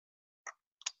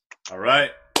All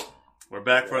right, we're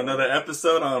back for another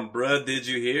episode on Bruh, Did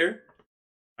You Hear?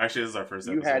 Actually, this is our first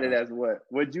You had it episode. as what?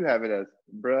 What'd you have it as?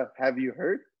 Bruh, have you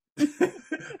heard? I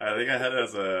think I had it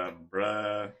as a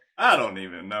Bruh. I don't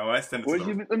even know. I sent it to What'd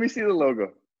the. you let me see the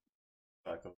logo.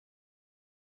 The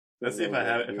Let's see if I logo,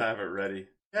 have it. If dude. I have it ready.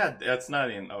 Yeah, that's not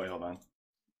even. Oh wait, hold on.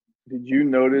 Did you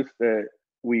notice that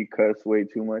we cuss way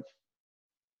too much?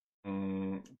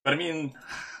 But I mean,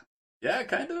 yeah,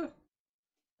 kind of.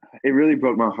 It really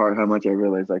broke my heart how much I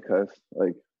realized I cuss.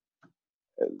 Like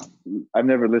I've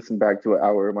never listened back to an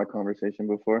hour of my conversation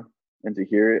before, and to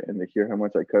hear it and to hear how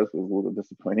much I cuss was a little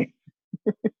disappointing.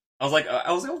 I was like,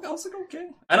 okay.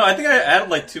 I know. I think I added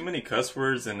like too many cuss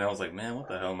words, and I was like, man, what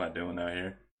the hell am I doing out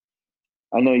here?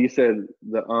 I know you said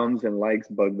the ums and likes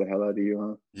bug the hell out of you,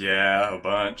 huh? Yeah, a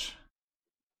bunch.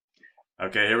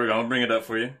 Okay, here we go. I'll bring it up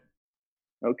for you.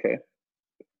 Okay,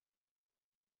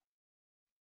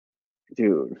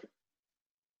 dude.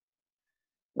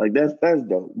 Like that's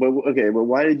dope. But okay, but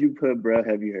why did you put bruh?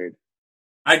 Have you heard?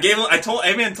 I gave him. I told.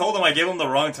 I even told him I gave him the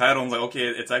wrong title. I'm like, okay,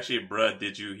 it's actually Bruh,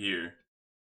 Did You Hear?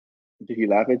 Did he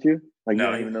laugh at you? Like you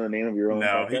No, don't even know the name of your own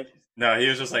no, podcast? he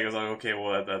was just like, I was like, okay,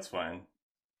 well, that's fine.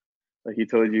 Like he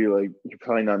told you, like you're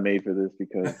probably not made for this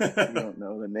because you don't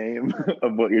know the name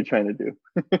of what you're trying to do.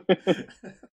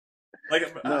 Like,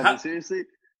 No, but seriously,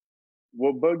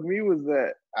 what bugged me was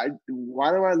that why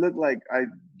do I look like I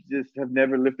just have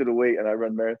never lifted a weight and I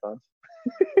run marathons?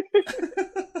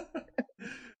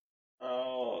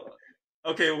 oh,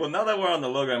 okay. Well, now that we're on the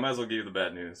logo, I might as well give you the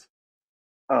bad news.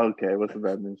 Okay, what's the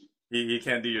bad news? He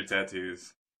can't do your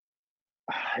tattoos.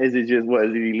 Is it just what?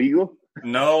 Is it illegal?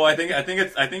 No, I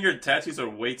think your tattoos are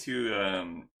way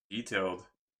too detailed.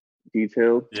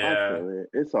 Detailed? I'll Yeah, feel it.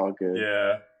 It's all good.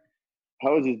 yeah. I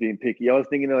was just being picky. I was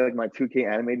thinking of like my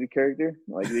 2K animated character.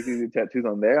 Like they could do tattoos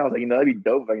on there. I was like, that'd be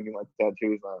dope if I can do my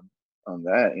tattoos on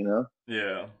that.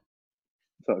 Yeah.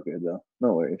 It's all good though.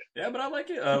 No worries. Yeah, but I like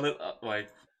it. Like,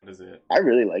 what is it? I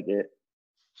really like it.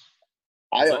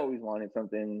 I It's like always wanted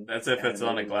something that's if it's on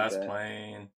a animated like glass that.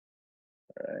 plane,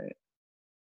 All right.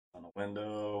 on a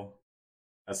window.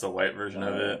 That's the white version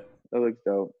of Uh, it. that looks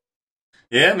dope.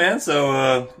 Yeah, man.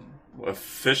 So,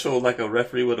 official like a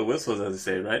referee with a whistle, as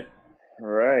they say, right? All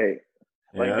right.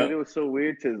 Like, dude, Yeah. it was so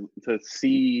weird to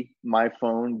see my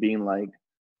phone being like,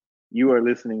 "You are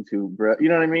listening to bruh." You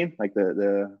know what I mean? Like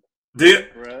the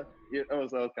Dude, bruh. Yeah, that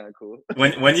was kind of cool.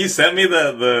 when you sent me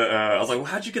the I was like, well,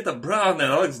 how'd you get the brown there?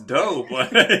 That looks dope.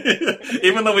 Like,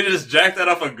 even though we just jacked that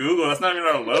off of Google, that's not even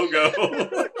our logo.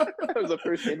 That was the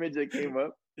first image that came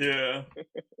up. Yeah.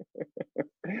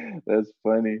 That's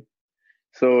funny.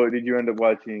 So, did you end up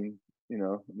watching,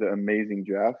 the amazing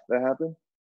draft that happened?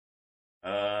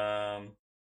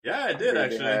 Yeah, I I did heard they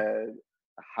actually. had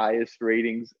highest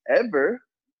ratings ever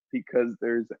because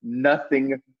there's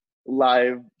nothing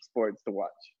live sports to watch.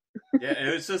 Yeah,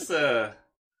 it was just man,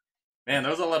 there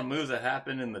was a lot of moves that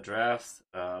happened in the draft.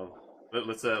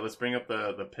 Let's bring up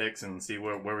the picks and see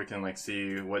where we can like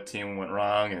see what team went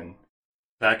wrong and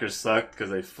Packers sucked because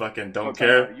they fucking Oh, don't time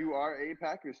care. out. You are a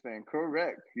Packers fan,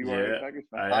 correct? You are a Yeah, Packers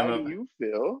fan. I am How do you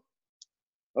feel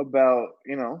about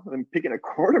them picking a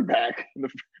quarterback?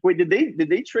 Wait, did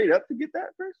they trade up to get that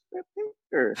pick,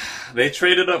 or they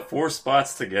traded up 4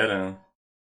 spots to get him.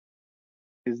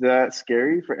 is that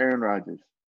scary for Aaron Rodgers?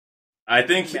 I I'd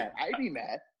be think, mad. I'd be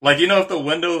mad. like, if the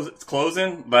window's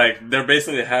closing, like they're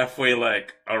basically halfway.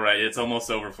 Like, all right, it's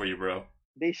almost over for you, bro.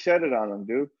 They shut it on him,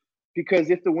 dude. Because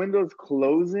if the window's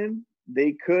closing,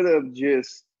 they could have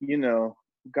just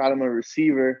got him a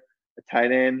receiver, a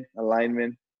tight end, a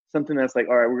lineman, something that's like,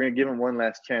 all right, we're gonna give him one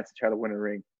last chance to try to win a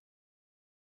ring.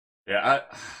 Yeah,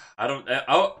 I don't.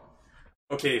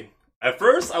 Okay. At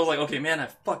first, I was like, okay, man, I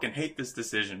fucking hate this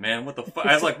decision, man. What the fuck?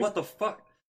 I was like, what the fuck?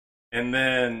 And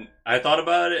then I thought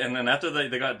about it, and then after they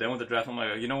got done with the draft, I'm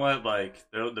like, you know what? Like,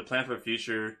 they're planning for the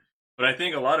future. But I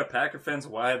think a lot of Packer fans,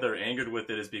 why they're angered with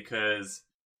it is because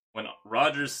when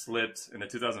Rodgers slipped in the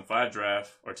 2005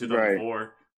 draft, or Right.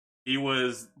 2004, he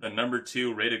was the number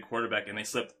 2 rated quarterback, and they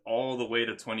slipped all the way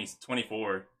to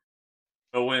 2024.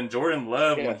 But when Jordan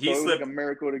Love, when Yeah, he so it was like a slipped,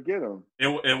 miracle to get him.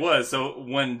 it was. So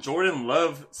when Jordan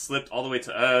Love slipped all the way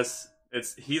to us,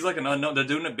 he's like an unknown. They're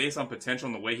doing it based on potential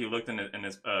and the way he looked in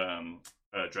his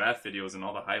draft videos and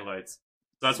all the highlights.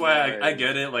 So that's why I Right.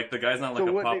 get it. Like the guy's not like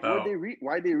So a pop out.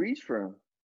 why they reach for him?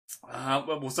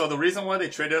 So the reason why they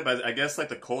traded up, I guess, like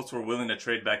the Colts were willing to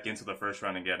trade back into the first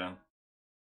round and get him.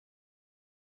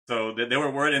 So they were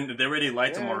worried and they already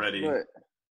liked him Yes, already. but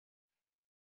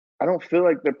I don't feel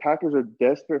like the Packers are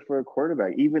desperate for a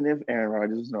quarterback, even if Aaron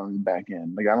Rodgers is on his back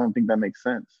end. Like I don't think that makes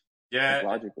sense, like Yeah,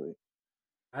 logically.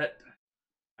 I,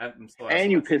 I'm still And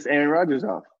asking you myself. piss Aaron Rodgers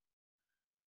off.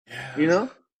 You Yeah. know,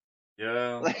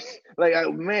 Yeah.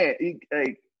 man,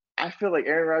 I feel like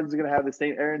Aaron Rodgers is gonna have the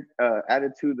same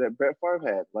attitude that Brett Favre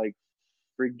had. Like,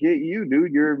 forget you,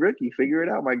 dude. You're a rookie. Figure it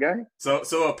out, my guy. So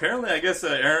apparently, I guess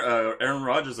Aaron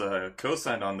Rodgers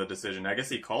co-signed on the decision. I guess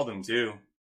he called him too.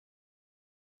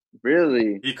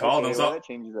 Really? He called him. Okay, well So that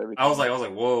changes everything. I was like,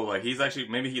 whoa! Like he's actually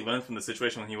maybe he learned from the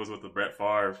situation when he was with the Brett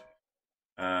Favre.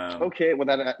 Okay, well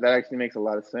that actually makes a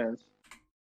lot of sense.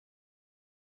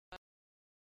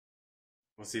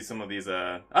 We'll see some of these.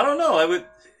 I don't know. I would.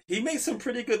 He makes some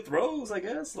pretty good throws, I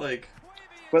guess. Like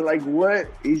But like, what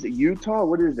is Utah?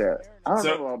 What is that? I don't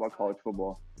know a so. lot about college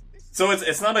football. So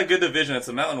it's not a good division. It's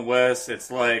a Mountain West.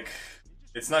 It's like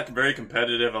it's not very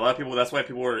competitive. A lot of people. That's why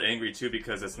people were angry too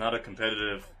because it's not a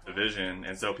competitive division,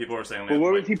 and so people were saying Well,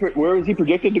 like, where was he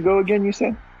projected to go again? You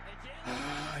said.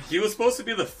 he was supposed to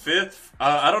be the fifth.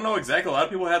 I don't know exactly. A lot of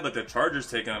people had like the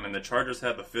Chargers taking him, and the Chargers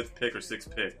had the fifth pick or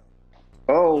sixth pick.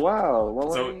 Oh wow!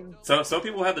 Well, I mean, So some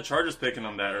people had the Chargers picking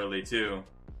him that early too.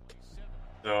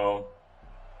 So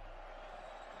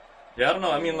yeah, I don't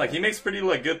know. I mean, like he makes pretty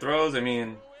like good throws. I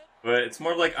mean, but it's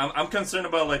more like I'm concerned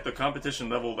about like the competition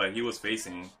level that he was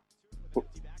facing.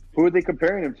 who are they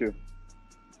comparing him to?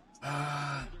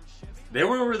 They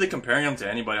weren't really comparing him to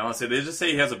anybody. Honestly, they just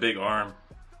say he has a big arm.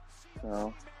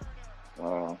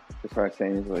 Oh, they start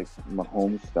saying he's like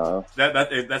Mahomes style.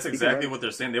 That's exactly what they're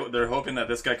saying. They're hoping that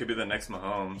this guy could be the next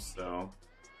Mahomes. So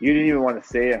You didn't even want to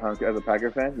say it, Hunk, as a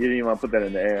Packer fan. You didn't even want to put that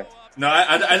in the air. no,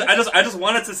 I just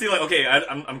wanted to see like okay,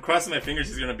 I'm crossing my fingers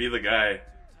he's gonna be the guy.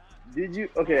 Did you?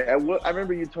 Okay, I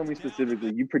remember you told me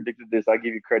specifically. You predicted this. I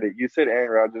give you credit. You said Aaron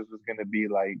Rodgers was going to be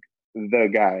like the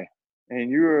guy, and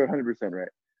you were 100% right.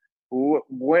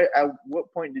 At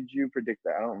what point did you predict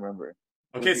that? I don't remember.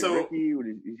 Was Okay, he a so rookie?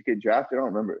 Did you get drafted? I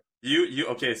don't remember. you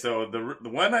okay? So the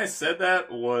when I said that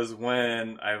was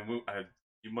when I moved.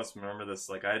 You must remember this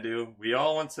like I do. We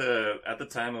all went to at the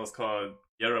time it was called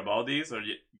Garibaldi's or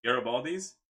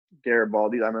Garibaldi's.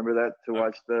 Garibaldi, I remember that to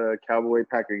watch the Cowboy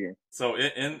Packer game. So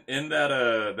in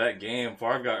that that game,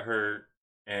 Favre got hurt,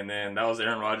 and then that was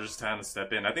Aaron Rodgers' time to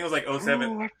step in. I think it was like '07.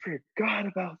 Oh, I forgot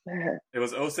about that. It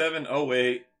was '07,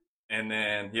 '08, and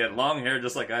then he had long hair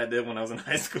just like I did when I was in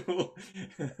high school.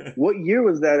 What year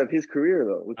was that of his career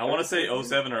though? I want to say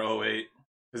 '07 or '08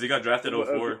 because he got drafted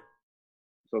 '04.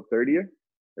 So third year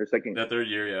or second? That third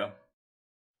year, yeah.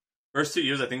 First 2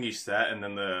 years, I think he sat, and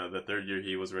then the third year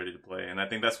he was ready to play, and I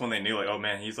think that's when they knew, like, oh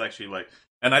man, he's actually like,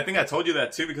 and I think I told you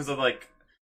that too because of like,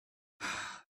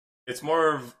 it's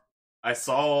more of I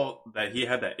saw that he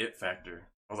had that it factor.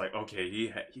 I was like, okay,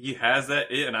 he has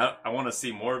that it, and I want to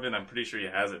see more of it. I'm pretty sure he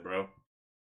has it, bro.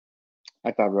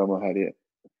 I thought Romo had it.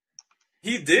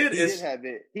 He did. He did have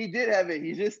it. He did have it.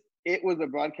 It was a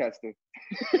broadcaster.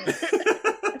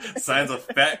 Signs a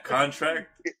fat contract.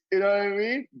 You know what I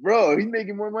mean? Bro, he's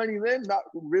making more money then, not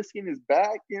risking his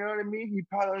back. You know what I mean? He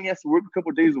probably only has to work a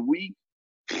couple days a week.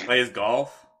 Plays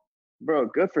golf. Bro,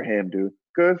 good for him, dude.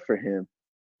 Good for him.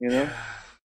 You know?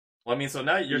 Well, I mean, so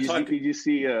now you're talking. Did you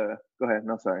see, go ahead.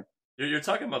 No, sorry. You're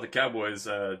talking about the Cowboys.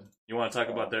 You want to talk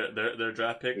about their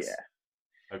draft picks?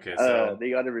 Yeah. Okay, so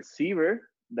they got a receiver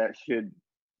from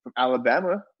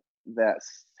Alabama that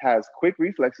has quick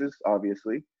reflexes,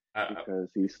 obviously,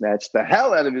 because he snatched the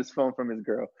hell out of his phone from his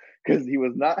girl because he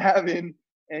was not having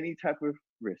any type of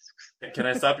risks. Can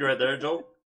I stop you right there, Joel?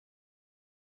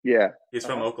 Yeah. He's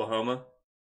from Oklahoma.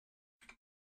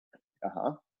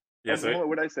 Yeah, so what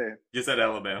would I say? You said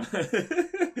Alabama.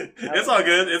 It's all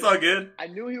good. It's all good. I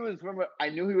knew he was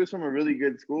from a really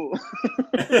good school.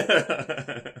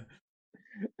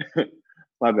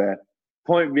 My bad.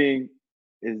 Point being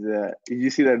is did you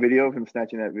see that video of him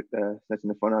snatching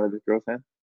the phone out of his girl's hand?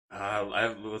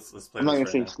 Let's play. I'm not gonna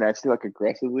say snatched it like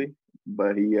aggressively,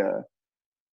 but he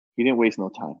didn't waste no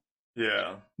time.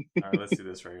 Yeah. All right, let's do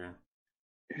this right here.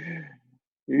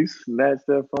 You snatched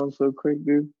that phone so quick,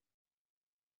 dude.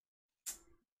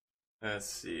 Let's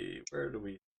see. Where do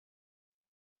we?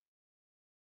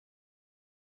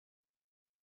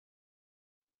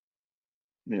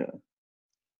 Yeah.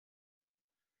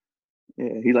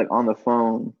 Yeah, he's like on the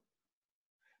phone.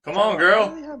 Come on,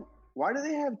 girl. Why do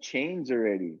they have chains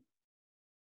already?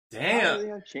 Damn. Why do they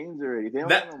have chains already? They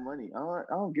don't have no money. I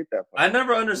don't get that part. I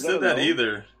never understood that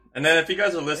either. And then if you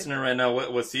guys are listening right now,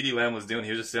 what CeeDee Lamb was doing,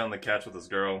 he was just sitting on the couch with his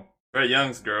girl. Trae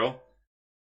Young's girl.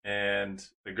 And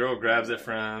the girl grabs it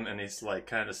from him, and he's like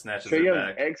kind of snatches it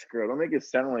back. Ex-girl. Don't make it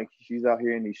sound like she's out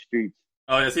here in these streets.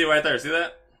 Oh, yeah, see right there. See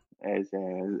that? It's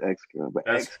ex-girl. But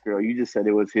ex-girl, you just said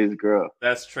it was his girl.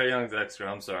 That's Trae Young's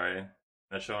ex-girl. I'm sorry.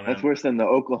 That's worse than the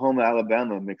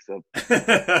Oklahoma-Alabama mix-up.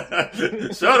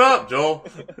 Shut up, Joel.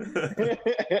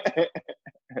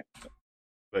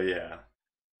 But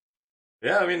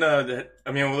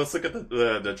well, let's look at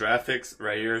the draft picks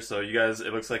right here. So you guys,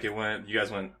 it looks like you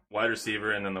guys went wide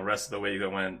receiver, and then the rest of the way you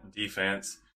guys went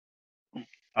defense.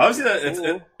 Obviously,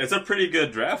 it's a pretty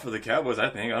good draft for the Cowboys. I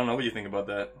think. I don't know what you think about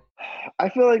that. I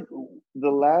feel like the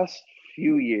last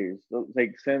few years,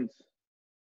 like since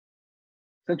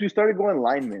we started going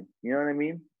linemen, you know what I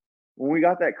mean? When we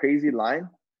got that crazy line,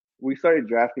 we started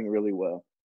drafting really well.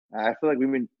 I feel like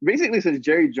we've been basically since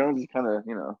Jerry Jones has kind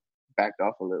of, backed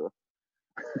off a little.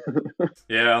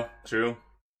 Yeah, true.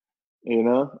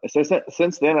 So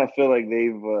since then, I feel like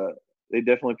they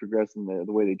definitely progressed in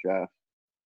the way they draft.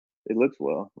 It looks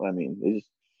well. I mean, they just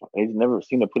never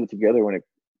seem to put it together when it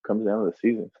comes down to the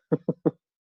season.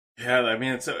 Yeah, I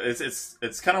mean,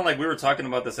 it's kind of like we were talking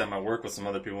about this at my work with some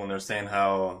other people, and they're saying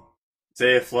how,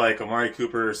 say if like Amari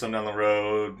Cooper or some down the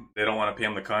road, they don't want to pay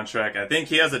him the contract. I think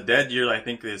he has a dead year. I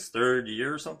think his third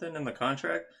year or something in the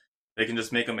contract. They can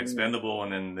just make him expendable,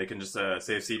 and then they can just say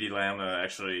if CeeDee Lamb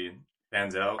actually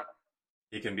pans out,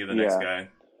 he can be the next guy.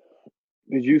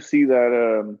 Did you see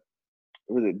that?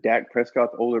 Was it Dak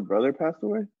Prescott's older brother passed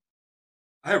away?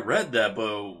 I read that,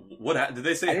 but what did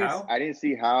they say? How? I didn't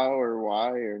see how or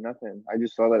why or nothing. I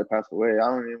just saw that it passed away. I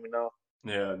don't even know.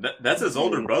 Yeah, that's his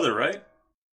older brother, right?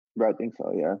 Right, I think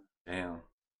so. Yeah. Damn.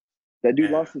 That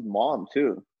dude lost his mom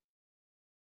too.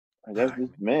 Like, that's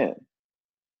just man.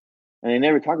 And they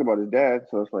never talk about his dad,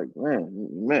 so it's like,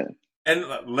 man. And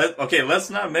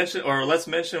let's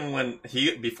mention when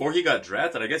before he got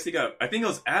drafted. I think it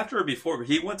was after or before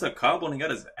he went to Cabo and he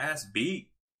got his ass beat.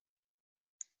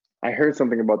 I heard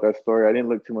something about that story. I didn't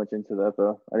look too much into that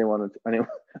though. I didn't want the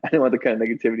kind of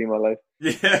negativity in my life.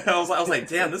 Yeah, I was like,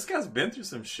 damn, this guy's been through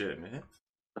some shit, man.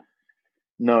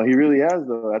 No, he really has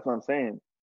though. That's what I'm saying.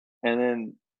 And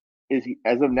then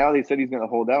as of now, they said he's going to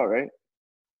hold out, right?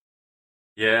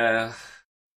 Yeah.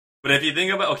 But if you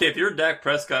think about, if you're Dak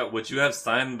Prescott, would you have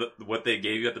signed what they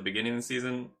gave you at the beginning of the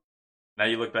season? Now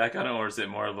you look back on it, or is it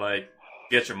more like,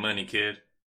 get your money, kid?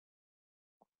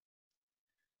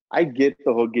 I get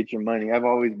the whole get your money. I've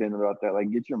always been about that.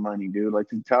 Like, get your money, dude. Like,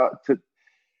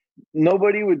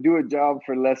 nobody would do a job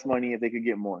for less money if they could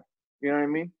get more. You know what I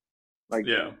mean? Like,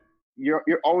 yeah. You're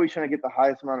always trying to get the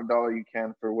highest amount of dollar you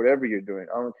can for whatever you're doing.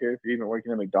 I don't care if you're even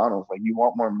working at McDonald's. Like, you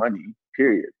want more money,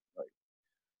 period. Like,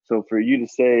 so for you to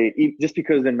say, just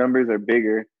because the numbers are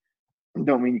bigger,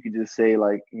 don't mean you could just say,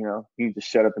 like, you need to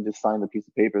shut up and just sign the piece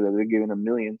of paper that they're giving him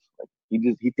millions. Like,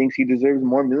 he thinks he deserves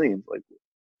more millions. Like,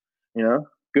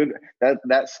 good.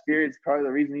 That spirit's probably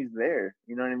the reason he's there.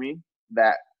 You know what I mean?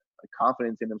 That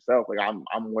confidence in himself. Like,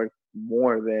 I'm worth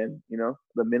more than,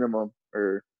 the minimum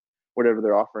or whatever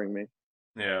they're offering me.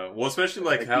 Yeah. Well, especially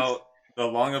like how the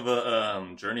long of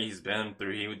a journey he's been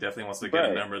through, he definitely wants to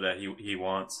get a number that he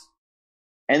wants.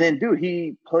 And then, dude,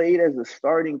 he played as a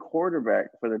starting quarterback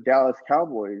for the Dallas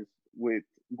Cowboys with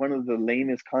one of the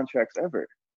lamest contracts ever.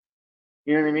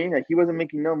 You know what I mean? Like, he wasn't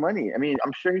making no money. I mean,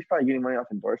 I'm sure he's probably getting money off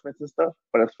endorsements and stuff,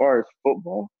 but as far as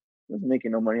football, he wasn't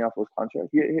making no money off those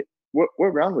contracts. What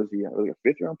round was he at? Like a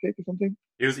 5th round pick or something?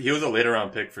 He was a later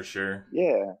round pick for sure.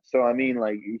 Yeah. So I mean,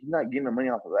 like, he's not getting the money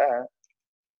off of that.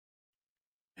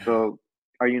 So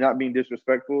are you not being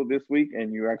disrespectful this week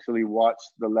and you actually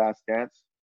watched The Last Dance?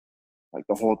 Like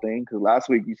the whole thing? Because last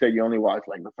week you said you only watched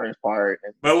like the first part.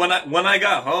 But when I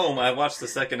got home, I watched the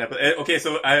second episode. Okay,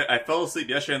 so I fell asleep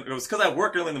yesterday. It was because I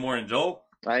work early in the morning, Joel.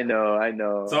 I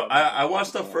know. So I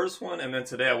watched the first one, and then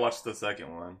today I watched the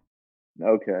second one.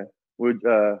 Okay.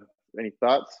 Any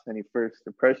thoughts? Any first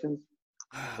impressions?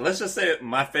 Let's just say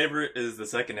my favorite is the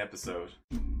second episode.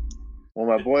 Well,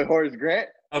 my boy Horace Grant.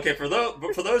 Okay, for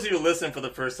those of you who listen for the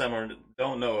first time or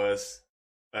don't know us,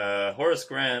 Horace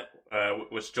Grant,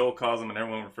 which Joel calls him and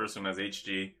everyone refers to him as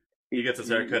HG, he gets his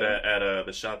haircut at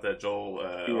the shop that Joel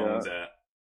owns at.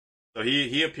 So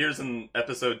he appears in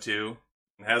episode 2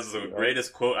 and has the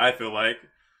greatest quote, I feel like.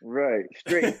 Right.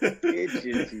 Straight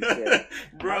bitches, he said.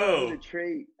 Bro.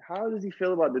 How does he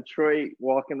feel about Detroit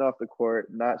walking off the court,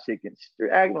 not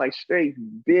acting like straight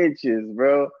bitches,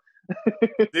 bro?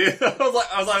 Dude, I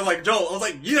was like, Joel, I was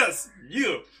like, yes,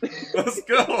 you, let's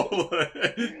go.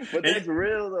 But that's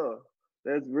real though.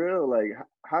 That's real. Like,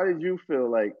 how did you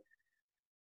feel? Like,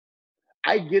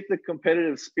 I get the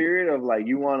competitive spirit of like,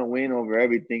 you want to win over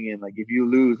everything, and like, if you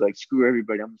lose, like, screw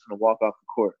everybody, I'm just gonna walk off the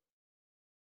court.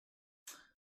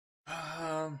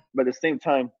 But at the same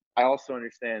time, I also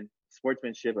understand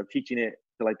sportsmanship of teaching it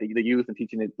to like the youth and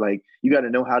teaching it like you got to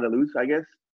know how to lose, I guess.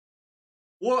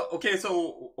 Well, okay,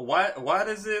 so why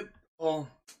does it? Well,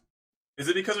 is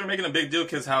it because we're making a big deal?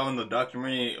 Because how in the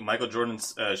documentary Michael Jordan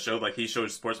showed, like, he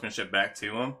showed sportsmanship back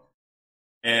to him.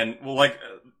 And well, like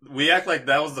we act like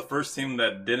that was the first team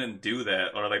that didn't do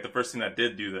that, or like the first team that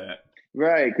did do that.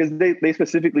 Right, because they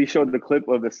specifically showed the clip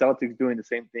of the Celtics doing the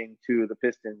same thing to the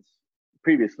Pistons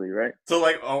previously, right? So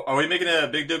like, are we making it a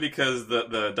big deal because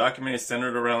the documentary is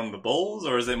centered around the Bulls,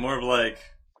 or is it more of like,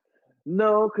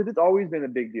 No, because it's always been a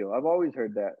big deal. I've always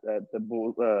heard that the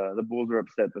Bulls were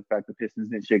upset the fact the Pistons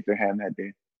didn't shake their hand that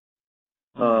day.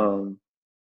 hmm, Um,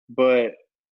 but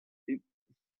it,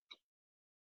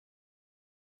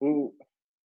 well,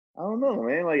 I don't know,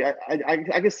 man. Like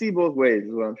I can see both ways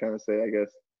is what I'm trying to say. I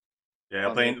guess yeah,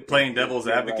 on this playing devil's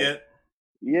instance, like advocate?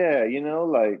 yeah,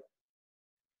 like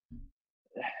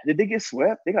did they get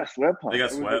swept? They got swept, They huh?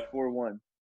 got It was like swept. 4-1.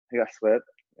 They got swept.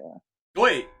 Yeah,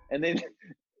 Wait, and then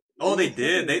oh, it they was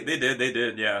did. something. They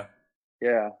did. Yeah.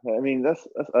 Yeah, I mean that's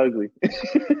ugly. And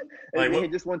Like they what?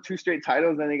 had just won two straight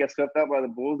titles, and they got swept out by the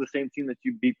Bulls, the same team that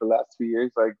you beat the last 2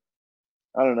 years. Like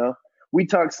I don't know. We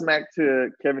talked smack to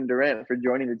Kevin Durant for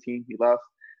joining the team. He lost.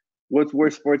 What's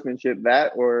worse sportsmanship,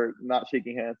 that or not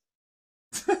shaking hands?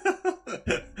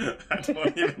 I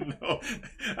don't even know.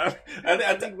 I, I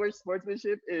I, think worse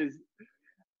sportsmanship is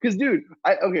because, dude.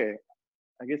 I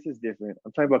guess it's different.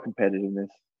 I'm talking about competitiveness.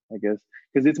 I guess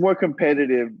because it's more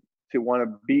competitive to want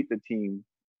to beat the team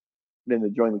than to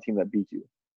join the team that beat you.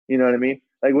 You know what I mean?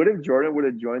 Like, what if Jordan would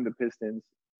have joined the Pistons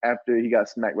after he got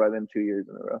smacked by them 2 years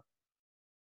in a row?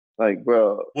 Like,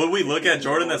 bro, would we the look team at would have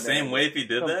Jordan the gone same down way if he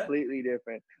did that? completely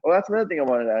different. Well, that's another thing I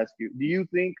wanted to ask you. Do you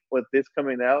think with this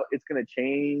coming out, it's going to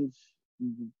change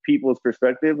people's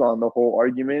perspective on the whole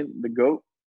argument, the GOAT?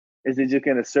 Is it just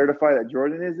going to certify that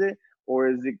Jordan is it? Or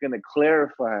is it going to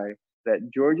clarify that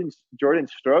Jordan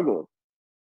struggled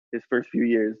his first few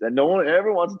years that no one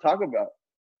ever wants to talk about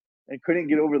and couldn't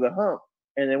get over the hump?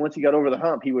 And then once he got over the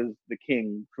hump, he was the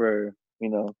king for,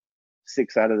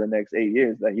 6 out of the next 8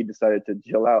 years that he decided to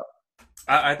chill out.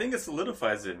 I think it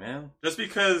solidifies it, man. Just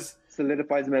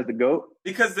Solidifies him as the GOAT.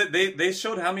 because they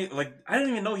showed how many, like, I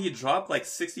didn't even know he dropped like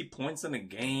 60 points in a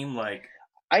game. Like,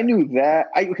 I knew that.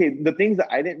 The things that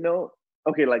I didn't know.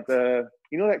 Okay, like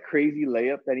that crazy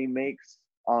layup that he makes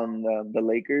on the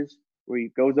Lakers, where he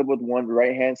goes up with one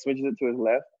right hand, switches it to his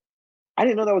left. I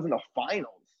didn't know that was in the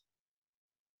finals.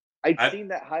 I'd I seen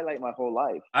that highlight my whole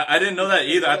life. I didn't know So that to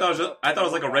either. know that was in the I thought it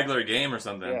was like finals, a regular game or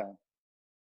something. yeah,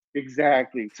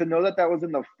 exactly. To know that that was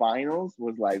in the finals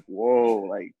was like, whoa,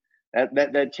 like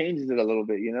that changes it a little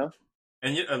bit, you know?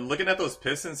 And looking at those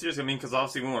Pistons series, I mean, because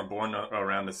obviously we weren't born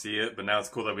around to see it, but now it's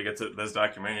cool that we get to this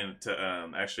documentary to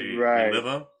actually Right, relive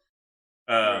them.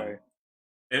 Um, right.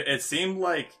 it seemed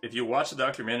like if you watch the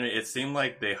documentary, it seemed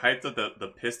like they hyped up the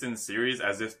Pistons series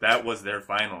as if that was their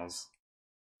finals.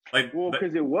 Like, Well,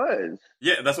 because it was.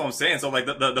 yeah, that's what I'm saying. So like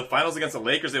the finals against the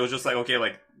Lakers, it was just like okay,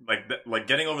 like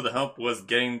getting over the hump was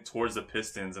getting towards the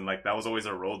Pistons, and like that was always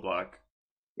a roadblock.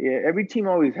 Yeah, every team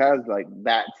always has like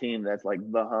that team that's like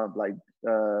the hump. Like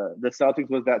the Celtics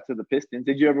was that to the Pistons.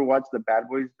 Did you ever watch the Bad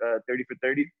Boys 30 for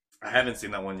 30? I haven't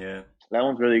seen that one yet. That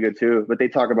one's really good too. But they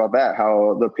talk about that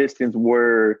how the Pistons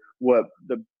were what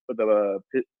the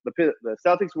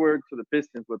Celtics were to the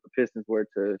Pistons what the Pistons were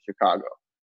to Chicago.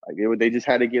 Like they just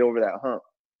had to get over that hump.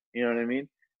 You know what I mean?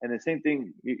 And the same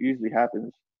thing usually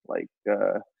happens. Like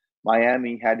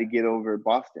Miami had to get over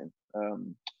Boston.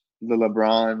 The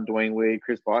LeBron, Dwayne Wade,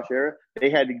 Chris Bosh era, they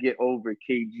had to get over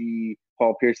KG,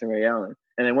 Paul Pierce, and Ray Allen.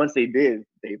 And then once they did,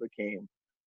 they became,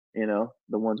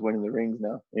 the ones winning the rings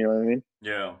now. You know what I mean?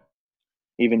 Yeah,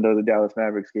 Even though the Dallas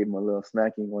Mavericks gave them a little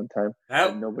smacking one time that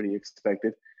that nobody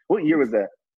expected. What year was that?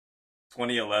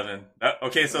 2011.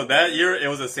 Okay, so that year it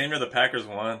was the same year the Packers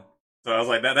won. So I was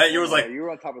like that year was like You were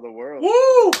on top of the world.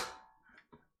 woo.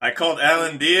 I called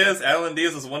Alan Diaz. Alan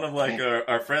Diaz was one of like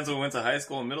our friends we went to high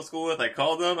school and middle school with. I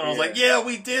called him and I was like, "Yeah,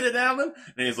 we did it, Alan."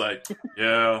 And he's like,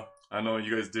 "Yeah, I know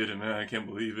you guys did it, man. I can't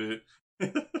believe it."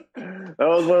 That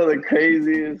was one of the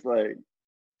craziest, like,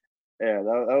 yeah, that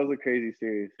was a crazy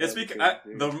series. It's because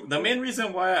the main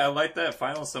reason why I like that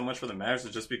final so much for the Mavericks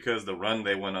is just because the run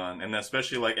they went on, and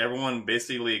especially like everyone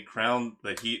basically crowned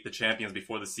the Heat the champions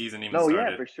before the season even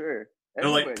started. Yeah, for sure. They're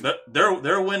like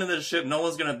they're winning the ship. No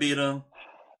one's gonna beat them.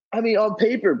 I mean, on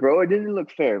paper, bro, it didn't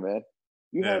look fair, man.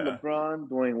 You had Yeah. LeBron,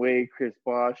 Dwayne Wade, Chris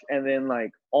Bosh, and then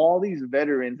like all these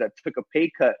veterans that took a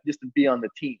pay cut just to be on the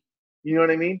team. You know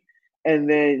what I mean? And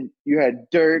then you had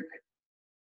Dirk,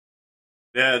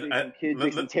 Yeah, Jason Kidd,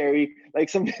 Jason Terry, like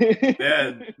some.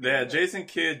 yeah, Jason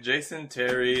Kidd, Jason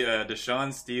Terry,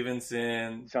 Deshaun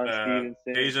Stevenson, Sean Stevenson,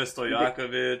 Peja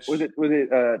Stojakovic. Was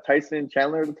it Tyson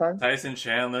Chandler at the time? Tyson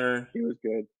Chandler? He was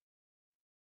good.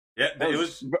 Yeah, it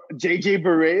was JJ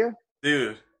Barea.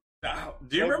 dude.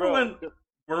 Do you remember when?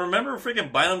 remember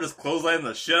freaking Bynum just clotheslining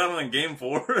the shit out of him in Game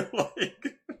 4?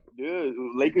 Like, Dude,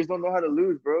 Lakers don't know how to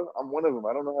lose, bro. I'm one of them.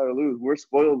 I don't know how to lose. We're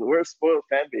spoiled. We're a spoiled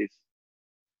fan base.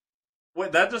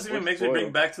 what that just We're even makes me bring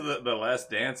spoiled. back to the Last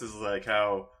Dance is like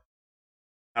how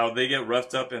they get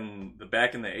roughed up in the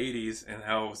back in the '80s, and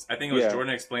how I think it was Yeah.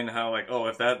 Jordan explained how like, oh,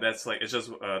 if that's like it's just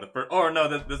the first, oh no,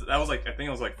 that was like I think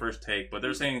it was like first take, but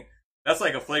they're saying that's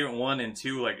like a flagrant 1 and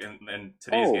 2 like in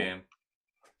today's Oh, game.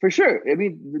 for sure. I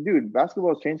mean, dude,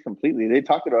 basketball's changed completely. They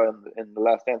talked about it in the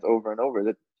Last Dance over and over.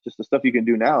 That just the stuff you can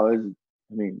do now is.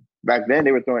 I mean, back then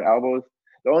they were throwing elbows.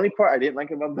 The only part I didn't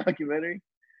like about the documentary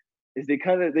is they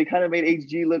kind of made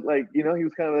HG look like he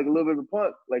was kind of like a little bit of a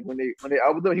punk. Like when they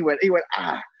elbowed him, he went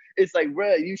ah. It's like,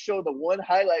 bro, you show the one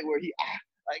highlight where he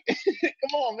like,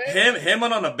 come on, man, Him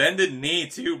on a bended knee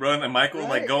too, bro, and then Michael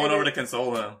like right? going And over to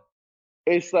console him.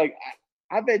 it's like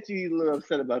I bet you he's a little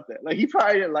upset about that. Like he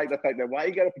probably didn't like the fact that why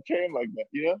you got to portray him like that.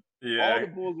 All Yeah, the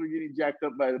Bulls were getting jacked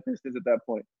up by the Pistons at that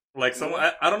point. like You someone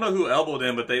know I don't know who elbowed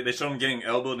him, but they showed him getting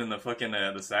elbowed in the fucking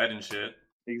the side and shit.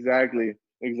 exactly,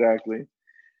 exactly.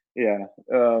 Yeah.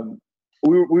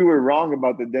 We were wrong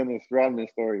about the Dennis Rodman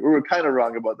story. We were kind of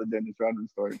wrong about the Dennis Rodman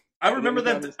story. The Dennis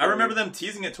Rodman I remember story. them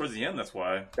teasing it towards the end. That's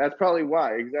why. That's probably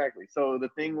why, exactly. So the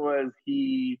thing was,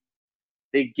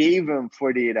 they gave him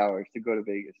 48 hours to go to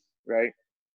Vegas, right?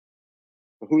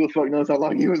 But who the fuck knows how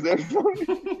long he was there for,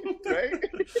 right?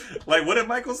 Like, what did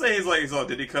Michael say? He's like,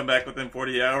 did he come back within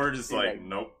 40 hours? It's He's like, like,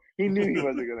 nope. he knew he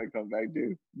wasn't gonna come back,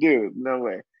 dude. Dude, no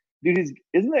way. Dude,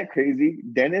 isn't that crazy?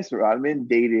 Dennis Rodman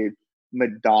dated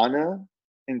Madonna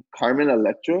and Carmen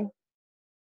Electra.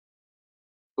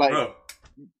 Like, Bro,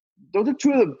 those are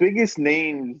two of the biggest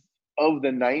names of the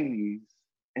 '90s,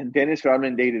 and Dennis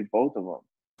Rodman dated both of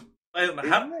them. how Isn't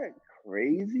that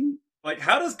crazy?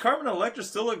 how does Carmen Electra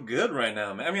still look good right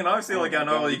now, man? I mean, obviously, Oh like my I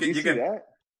know god, did you you see can, that?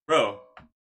 bro.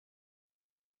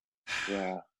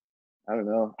 Yeah, I don't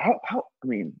know. How? I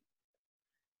mean,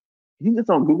 you think that's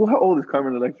on Google? How old is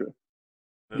Carmen Electra?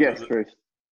 Guess first.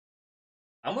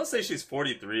 I'm gonna say she's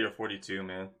 43 or 42,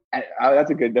 man. That's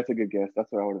a good guess. That's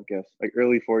what I would have guessed. Like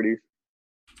early 40s.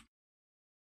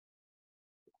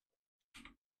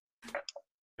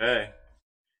 Okay,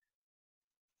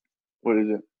 What is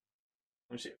it?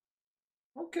 let me see.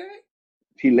 Okay,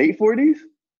 She late 40s?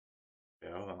 yeah,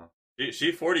 hold on.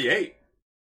 She 48.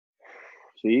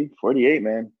 See, 48,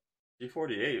 man. She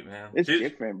 48, man. It's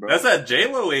different, That's bro. that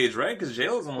J Lo age, right? Because J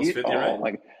Lo's almost 50, Oh right?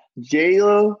 my, J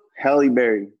Lo, Halle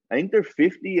Berry. I think they're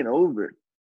 50 and over,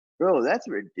 bro. That's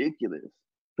ridiculous.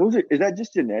 Is that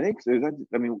just genetics? Or is that?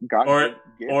 I mean, God Or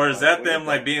gift? or is Like, that what is them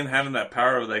like that? being having that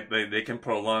power of like they can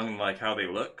prolong like how they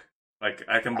look? Like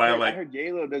I can I buy heard. I like heard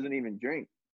J Lo doesn't even drink.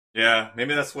 yeah,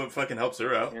 maybe that's what fucking helps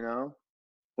her out. You know,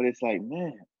 but it's like,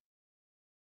 man,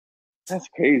 that's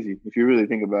crazy if you really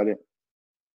think about it.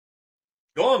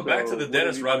 Going back to So, the what have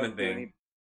Dennis you been up Rodman to? thing.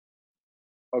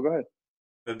 Oh, go ahead.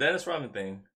 The Dennis Rodman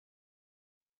thing.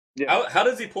 Yeah. How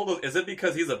does he pull those? Is it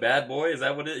because he's a bad boy? Is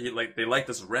that what it? He, like they like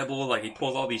this rebel? Like he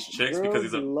pulls all these chicks because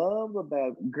he's a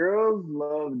Girls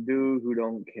love dudes who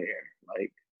don't care.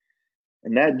 Like,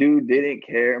 and that dude didn't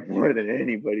care more than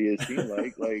anybody. It seemed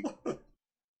like,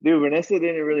 dude, Vanessa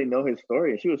didn't really know his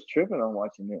story. She was tripping on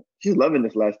watching it. She's loving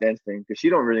this Last Dance thing because she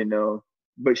don't really know,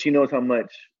 but she knows how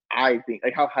much I think,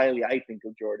 like how highly I think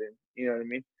of Jordan. You know what I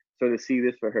mean? So to see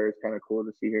this for her is kind of cool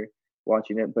to see her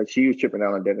watching it. But she was tripping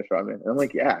out on Dennis Rodman, and I'm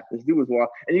like, yeah, this dude was wild.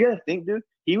 And you gotta think, dude,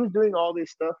 he was doing all this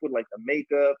stuff with like the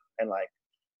makeup and like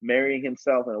marrying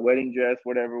himself in a wedding dress,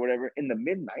 whatever, in the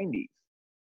mid '90s.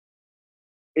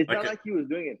 It's like not like he was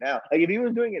doing it now. Like if he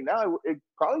was doing it now, it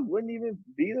probably wouldn't even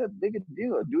be that big a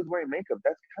deal. A dude's wearing makeup,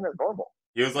 that's kind of normal.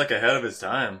 he was like ahead of his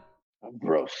time.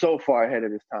 Bro, so far ahead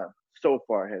of his time. So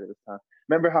far ahead of his time.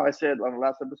 Remember how I said on the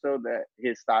last episode that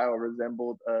his style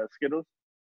resembled Skittles?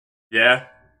 Yeah,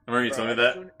 I remember you Bro, told me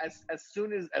as that.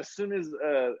 soon as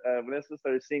Vanessa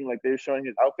started seeing like they were showing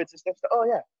his outfits and stuff, so, oh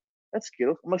yeah, that's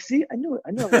Skittles. I'm like, see, I knew it.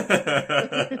 I knew I read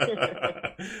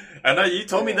that. I know you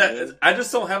told me Yeah, that. man. I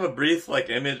just don't have a brief like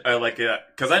image. I like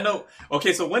because I know.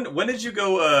 Okay, so when did you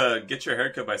go get your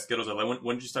haircut by Skittles? Or like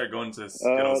when did you start going to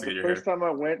Skittles to The get your first hair? time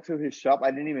I went to his shop,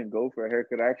 I didn't even go for a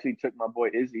haircut. I actually took my boy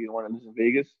Izzy, the one that lives in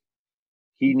Vegas.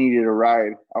 He needed a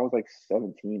ride. I was like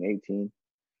 17, 18.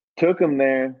 Took him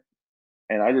there,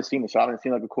 and I just seen the shop and it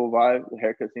seemed like a cool vibe. The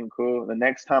haircut seemed cool. The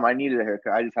next time I needed a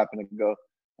haircut, I just happened to go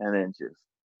and then just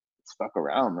stuck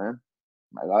around, man.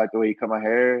 I liked the way he cut my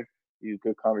hair. He was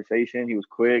good conversation. He was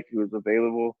quick. He was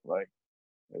available. Like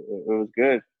it was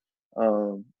good.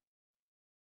 Um,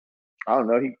 I don't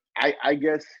know. I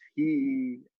guess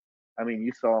he. I mean,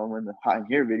 you saw him in the Hot in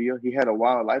Here video. He had a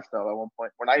wild lifestyle at one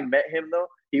point. When I met him, though,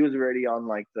 he was already on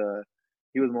like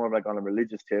He was more of like on a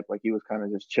religious tip. Like he was kind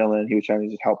of just chilling. He was trying to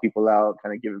just help people out,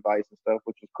 kind of give advice and stuff,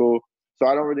 which was cool. So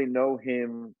I don't really know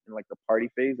him in like the party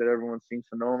phase that everyone seems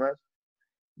to know him as.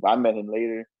 But I met him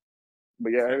later.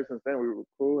 But yeah, ever since then we were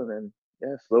cool, and then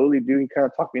yeah, slowly, dude, he kind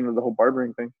of talked me into the whole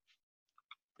barbering thing.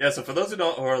 Yeah, so for those who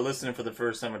are listening for the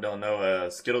first time or don't know,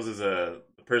 Skittles is the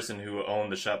person who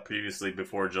owned the shop previously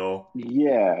before Joel.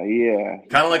 Yeah, yeah.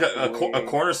 Kind of like a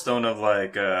cornerstone of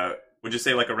like, would you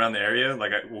say like around the area?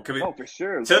 Like, well, could we? Oh, for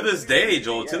sure. To this day,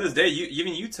 Joel. Yeah. To this day,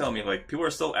 you tell me like people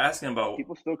are still asking about.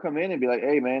 People still come in and be like,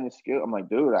 "Hey, man, it's Skittles." I'm like,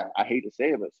 dude, I hate to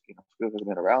say it, but Skittles has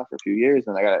been around for a few years,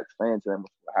 and I gotta explain to them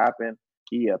what happened.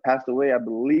 He passed away, I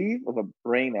believe, of a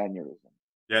brain aneurysm.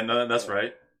 Yeah, no, that's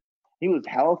right. He was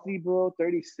healthy, bro,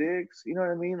 36. You know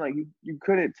what I mean? Like, you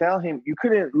couldn't tell him. You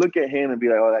couldn't look at him and be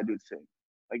like, oh, that dude's sick.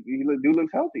 Like, dude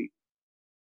looks healthy.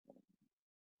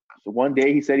 So one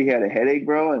day he said he had a headache,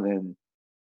 bro, and then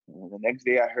the next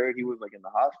day I heard he was, like, in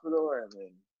the hospital, and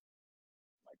then,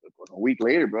 like, a week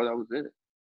later, bro, that was it.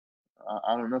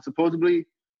 I don't know. Supposedly,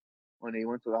 when they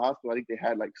went to the hospital, I think they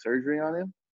had, like, surgery on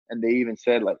him, and they even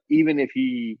said, like, even if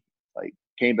he, like,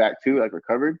 came back to, like,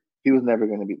 recovered, he was never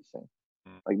going to be the same.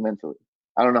 Like mentally,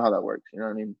 I don't know how that works. You know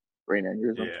what I mean? Brain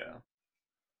aneurysm. Yeah.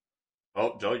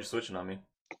 Oh, Joe, you're switching on me.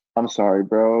 I'm sorry,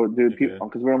 bro, dude. People,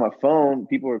 because we're on my phone,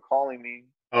 people are calling me.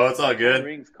 Oh, it's all good. It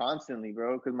rings constantly,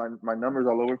 bro. Because my number's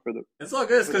all over for the. It's all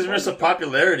good. It's because you're just a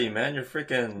popularity, man. You're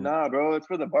freaking. Nah, bro. It's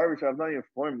for the barbershop. Not even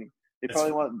for me. They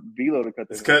probably want Velo to cut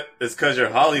their. It's because you're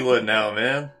Hollywood now,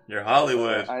 man. You're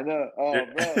Hollywood. I know. Oh,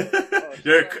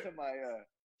 bro.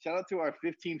 Shout out to our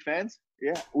 15 fans.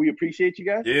 Yeah, we appreciate you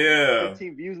guys. Yeah.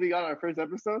 15 views we got on our first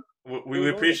episode. We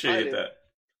appreciate that.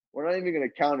 We're not even going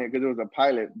to count it because it was a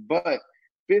pilot, but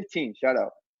 15, shout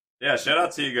out. Yeah, shout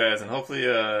out to you guys, and hopefully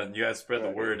you guys spread the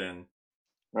word, and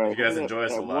you guys enjoy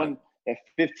us a lot. If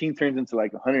 15 turns into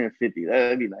like 150,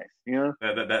 that'd be nice, you know?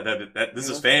 This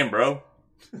is fame, bro.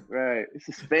 Right. This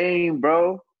is fame,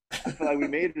 bro. I feel like we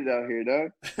made it out here,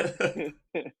 dog.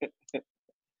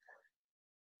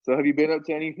 So have you been up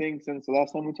to anything since the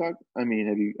last time we talked? I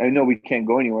mean, I know we can't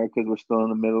go anywhere because we're still in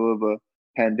the middle of a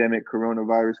pandemic,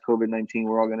 coronavirus, COVID-19.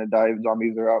 We're all going to die.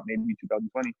 Zombies are out, maybe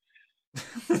 2020.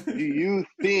 Do you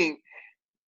think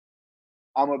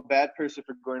I'm a bad person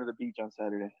for going to the beach on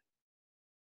Saturday?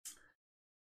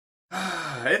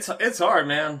 It's hard,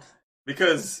 man.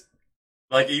 Because,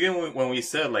 like, even when we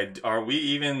said, like, are we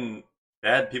even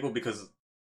bad people because...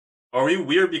 Are we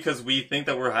weird because we think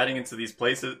that we're hiding into these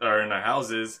places or in our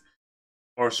houses,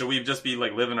 or should we just be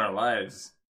like living our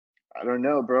lives? I don't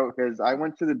know, bro, because I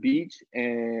went to the beach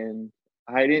and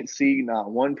I didn't see not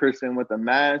one person with a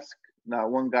mask,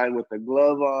 not one guy with a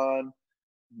glove on,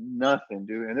 nothing,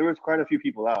 dude. And there was quite a few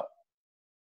people out.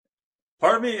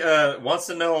 Part of me wants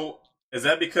to know, is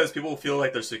that because people feel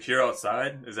like they're secure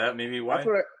outside? Is that maybe why? That's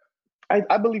what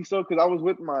I believe so, because I was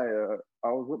with my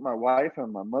wife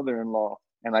and my mother-in-law.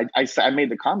 And I made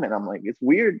the comment, I'm like, it's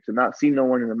weird to not see no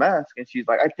one in a mask. And she's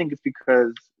like, I think it's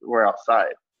because we're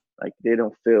outside. Like, they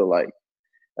don't feel like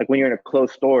when you're in a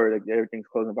closed store, like everything's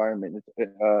closed environment, I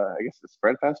guess it's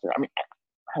spread faster. I mean,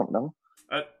 I don't know.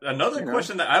 Another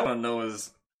question that I want to know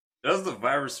is, does the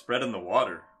virus spread in the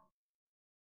water?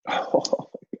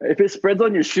 Oh, if it spreads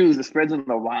on your shoes, it spreads in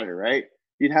the water, right?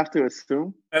 You'd have to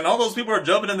assume. And all those people are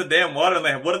jumping in the damn water,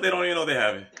 and what if they don't even know they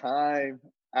have it? Time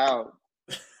out.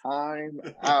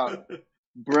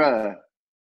 Bruh,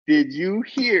 did you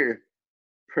hear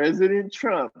President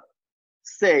Trump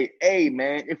say, hey,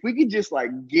 man, if we could just,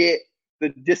 like, get the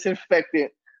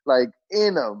disinfectant, like,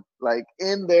 in them, like,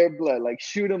 in their blood, like,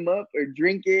 shoot them up or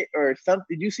drink it or something.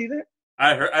 Did you see that?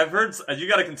 I've heard, you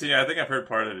got to continue. I think I've heard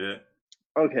part of it.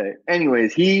 Okay.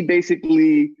 Anyways, he made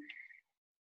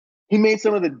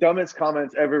some of the dumbest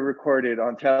comments ever recorded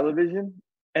on television.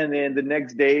 And then the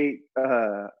next day,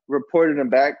 reported him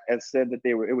back and said that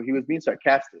he was being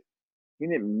sarcastic. He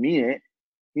didn't mean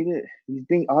it.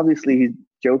 Obviously he's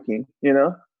joking, you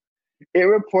know? It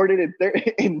reported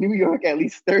in New York, at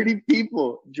least 30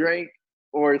 people drank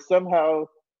or somehow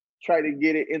try to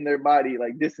get it in their body,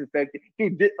 like disinfectant.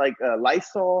 Dude, like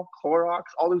Lysol, Clorox,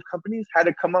 all those companies had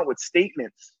to come out with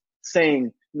statements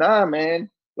saying, nah, man,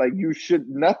 like you should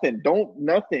don't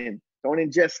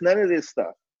ingest none of this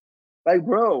stuff. Like,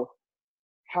 bro,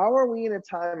 how are we in a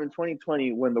time in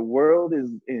 2020 when the world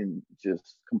is in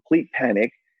just complete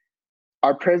panic?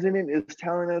 Our president is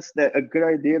telling us that a good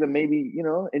idea to maybe,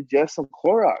 ingest some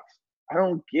Clorox. I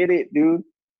don't get it, dude.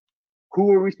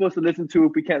 Who are we supposed to listen to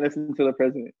if we can't listen to the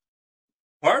president?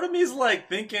 Part of me is like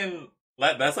thinking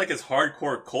that's like his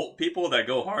hardcore cult people that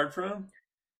go hard for him.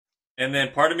 And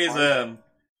then part of me is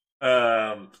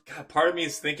God, part of me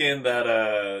is thinking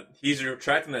that he's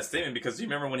retracting that statement because you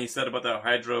remember when he said about that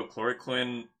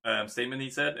hydrochloroquine statement he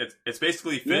said it's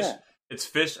basically fish Yeah, it's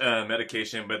fish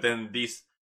medication, but then these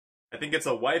I think it's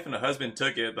a wife and a husband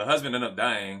took it. The husband ended up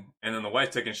dying, and then the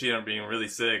wife took it and she ended up being really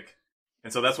sick,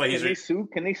 and so that's why can they sue?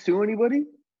 Can they sue anybody?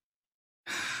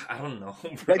 I don't know,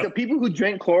 Like bro. the people who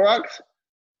drank Clorox,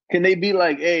 can they be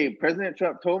like, "Hey, President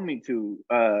Trump told me to.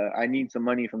 I need some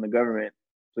money from the government.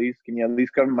 Please, can you at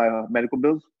least cover my medical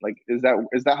bills?" Like, is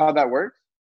that how that works?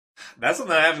 That's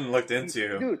something I haven't looked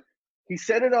into. Dude, he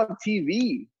said it on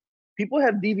TV. People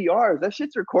have DVRs. That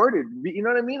shit's recorded. You know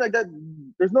what I mean? Like that.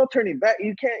 There's no turning back.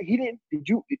 You can't. He didn't. Did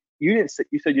you? You didn't.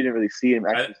 You said you didn't really see him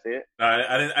I actually say it.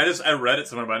 I didn't. I read it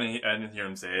somewhere, but I didn't hear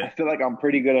him say I it. feel like I'm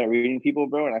pretty good at reading people,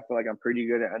 bro, and I feel like I'm pretty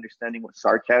good at understanding what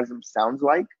sarcasm sounds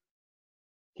like.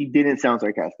 He didn't sound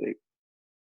sarcastic.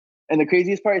 And the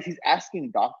craziest part is he's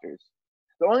asking doctors.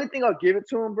 The only thing I'll give it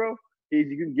to him, bro, is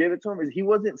you can give it to him is he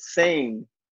wasn't saying,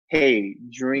 "Hey,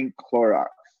 drink Clorox."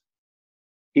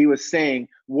 He was saying,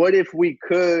 "What if we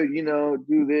could,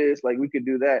 do this? Like we could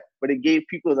do that." But it gave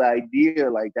people the idea,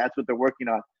 like that's what they're working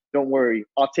on. Don't worry,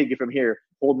 I'll take it from here.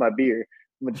 Hold my beer.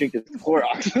 I'm gonna drink this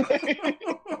Clorox.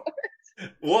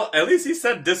 Well, at least he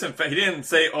said disinfect. He didn't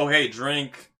say, "Oh, hey,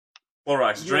 drink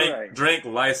Clorox, You're right. drink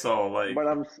Lysol." Like, But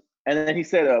and then he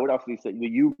said, what else did he say? The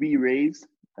UV rays,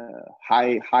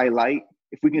 high light.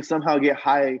 If we can somehow get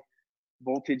high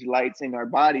voltage lights in our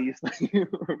bodies,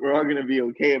 we're all gonna be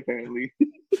okay. Apparently,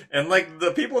 and like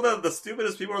the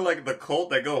stupidest people are like the cult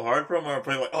that go hard for him are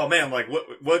probably like, "Oh man, like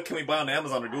what can we buy on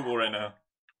Amazon or Google right now?"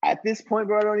 at this point,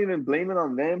 bro, I don't even blame it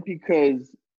on them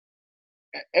because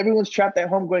everyone's trapped at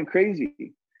home going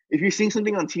crazy. If you're seeing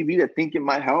something on TV that think it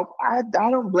might help, I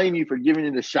don't blame you for giving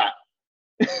it a shot.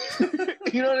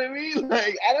 You know what I mean?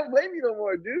 Like, I don't blame you no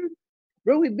more, dude.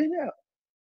 Bro, we've been out.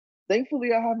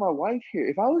 Thankfully, I have my wife here.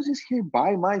 If I was just here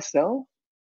by myself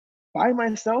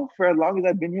for as long as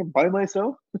I've been here by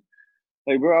myself,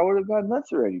 like, bro, I would have gone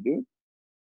nuts already, dude.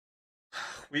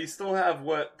 We still have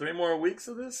what 3 more weeks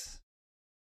of this?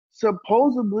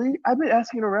 Supposedly, I've been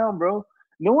asking around, bro.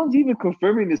 No one's even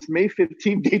confirming this May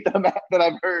 15th date that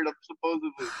I've heard of,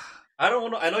 supposedly. I don't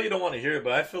want. I know you don't want to hear it,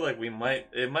 but I feel like we might.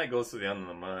 It might go to the end of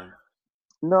the month.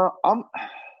 No,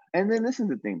 and then this is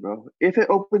the thing, bro. If it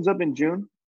opens up in June,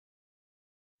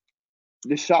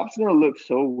 the shop's gonna look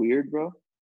so weird, bro.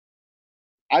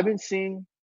 I've been seeing,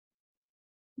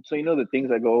 so the things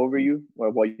that go over you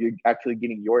while you're actually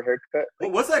getting your haircut,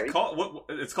 like What's the that drape. called?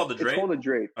 It's called the It's drape. called a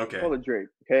drape. It's Okay. called a drape.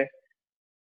 Okay.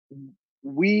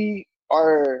 We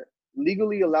are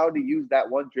legally allowed to use that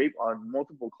one drape on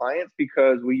multiple clients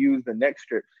because we use the neck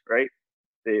strips, right?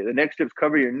 The neck strips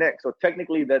cover your neck. So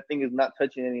technically that thing is not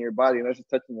touching any of your body unless it's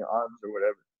touching your arms or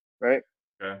whatever, right?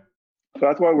 Okay. So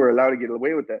that's why we're allowed to get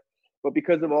away with that. But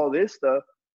because of all this stuff,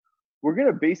 we're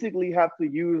gonna basically have to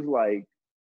use like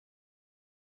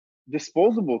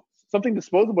something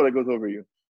disposable that goes over you.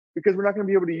 Because we're not gonna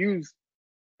be able to use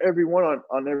every one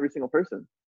on every single person.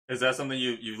 Is that something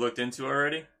you've looked into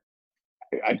already?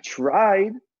 I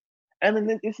tried. And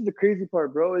then this is the crazy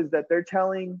part, bro, is that they're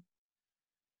telling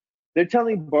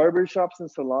barbershops and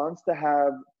salons to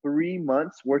have 3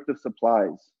 months worth of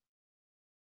supplies,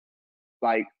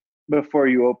 like before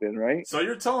you open, right? So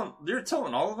you're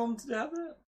telling all of them to have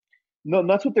that? No,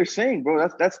 that's what they're saying, bro.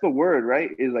 That's the word,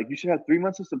 right? Is like you should have 3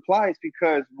 months of supplies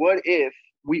because what if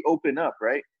we open up,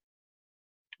 right?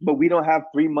 But we don't have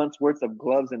 3 months worth of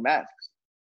gloves and masks.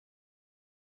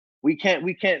 We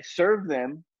can't serve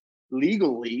them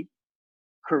legally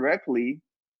correctly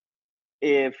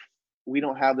if we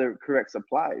don't have the correct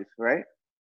supplies, right?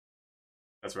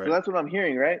 That's So right. that's what I'm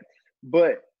hearing, right?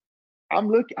 But I'm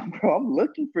looking, bro. I'm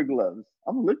looking for gloves.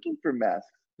 I'm looking for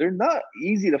masks. They're not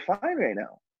easy to find right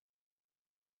now.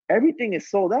 Everything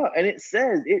is sold out, and it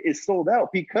says it is sold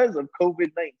out because of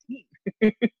COVID-19.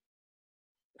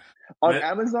 On Man,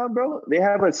 Amazon, bro, they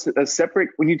have a separate.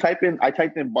 When you type in, I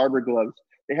typed in barber gloves.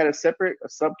 They had a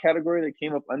subcategory that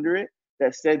came up under it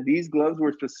that said these gloves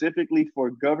were specifically for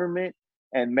government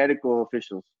and medical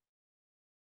officials.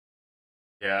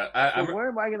 yeah, So where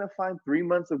am I gonna find 3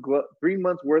 months of 3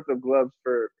 months worth of gloves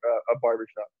for a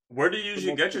barbershop where do you for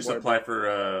usually get multiple your barbers?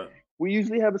 supply for? We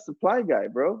usually have a supply guy,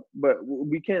 bro, but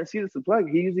we can't see the supply.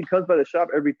 He usually comes by the shop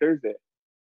every Thursday.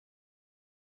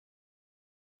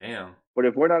 Damn. But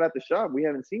if we're not at the shop, we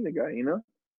haven't seen the guy.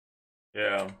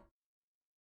 Yeah.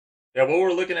 Yeah. What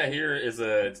we're looking at here is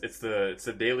it's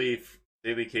the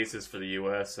daily cases for the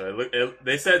U.S.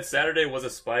 They said Saturday was a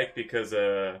spike because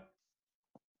they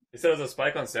said it was a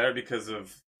spike on Saturday because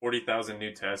of 40,000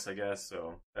 new tests. I guess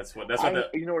so. That's what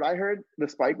You know what I heard the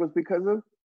spike was because of?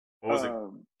 What was it?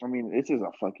 I mean, this is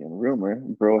a fucking rumor,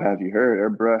 bro. Have you heard? Or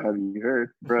bruh, have you heard?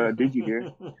 Bruh, did you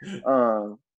hear?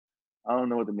 Um, I don't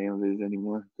know what the name of it is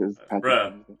anymore because Patrick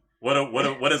Bruh, changed it.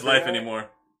 what is life Bruh, anymore?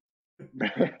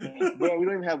 bro, we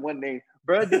don't even have one name.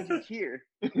 Bruh, did you hear?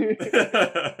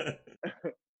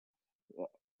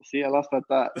 See, I lost my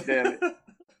thought. Damn it.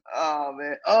 Oh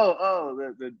man.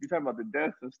 You're talking about the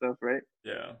deaths and stuff, right?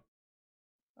 Yeah,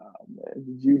 Oh man,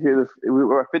 did you hear this? We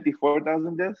were at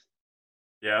 54,000 deaths.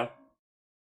 yeah.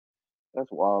 That's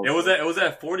wild. It was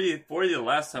at 40 the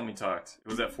last time we talked. It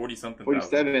was at 40 something thousand.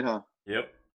 47, huh?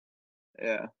 Yep.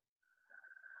 Yeah.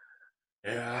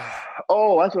 Yeah.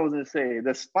 Oh, that's what I was gonna say.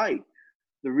 The spike.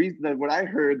 The reason that what I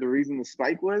heard, the reason the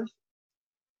spike was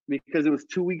because it was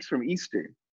 2 weeks from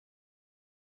Easter.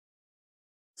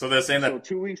 So they're saying So that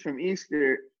 2 weeks from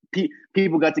Easter,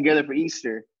 people got together for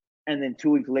Easter, and then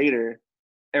 2 weeks later,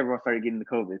 everyone started getting the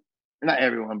COVID. Not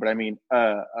everyone, but I mean,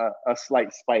 a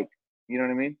slight spike. You know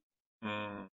what I mean?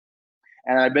 mm,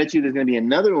 And I bet you there's going to be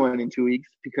another one in 2 weeks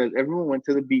because everyone went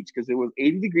to the beach because it was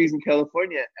 80 degrees in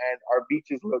California and our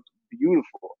beaches looked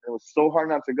beautiful. It was so hard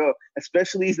not to go,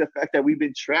 especially the fact that we've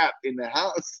been trapped in the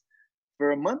house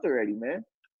for a month already, man.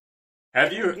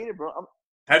 have I you get it, bro.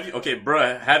 okay,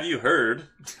 bruh, have you heard?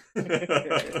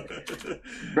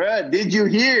 Bruh, did you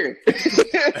hear?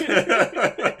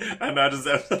 I'm not just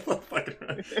fucking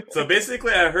right. So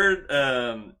basically, I heard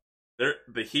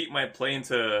the heat might play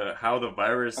into how the A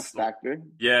virus. factor.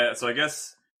 Yeah, so I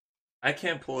guess I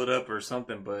can't pull it up or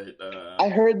something, but I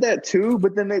heard that too,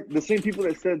 but then the same people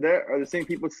that said that are the same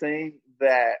people saying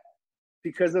that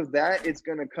because of that, it's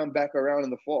gonna come back around in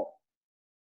the fall.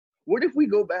 What if we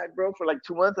go back, bro, for like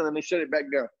 2 months and then they shut it back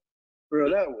down?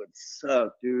 Bro, that would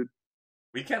suck, dude.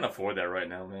 we can't afford that right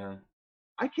now, man.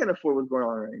 I can't afford what's going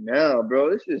on right now,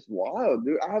 bro. This is wild,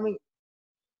 dude. I haven't.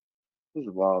 This is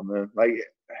wild, man. Like,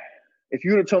 if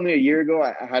you would have told me a year ago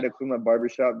I had to clean my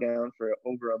barbershop down for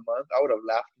over a month, I would have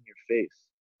laughed in your face.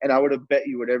 And I would have bet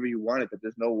you whatever you wanted that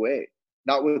there's no way.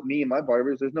 Not with me and my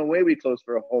barbers. There's no way we close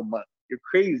for a whole month. You're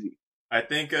crazy. I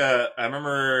think I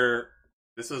remember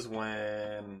this was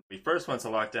when we first went to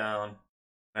lockdown.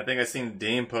 I think I seen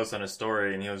Dame post on his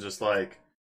story, and he was just like,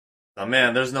 "Oh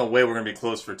man, there's no way we're gonna be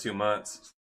closed for 2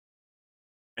 months."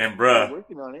 And We're bruh,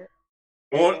 working on it.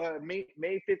 well, May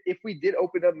 5th, if we did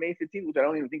open up May 15th, which I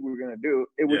don't even think we were going to do,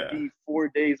 it would yeah, be 4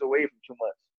 days away from 2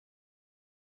 months.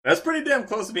 that's pretty damn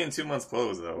close to being 2 months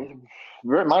closed, though.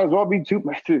 Might as well be two.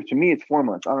 To me, it's 4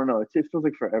 months. I don't know. It feels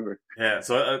like forever. Yeah,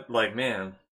 so like,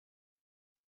 man,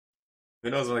 who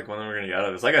knows like when we're gonna get out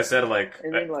of this? Like I said, like,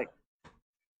 And then like,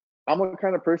 I'm a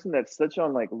kind of person that's such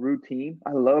on like routine.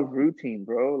 I love routine,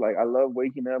 bro. Like I love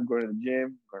waking up, going to the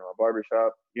gym, going to my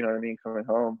barbershop. You know what I mean? Coming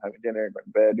home, having dinner, going to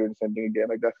bed, doing the same thing again.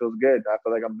 Like that feels good. I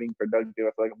feel like I'm being productive.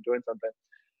 I feel like I'm doing something.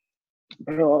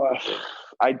 You know,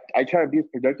 I try to be as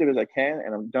productive as I can,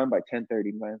 and I'm done by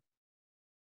 10:30, man.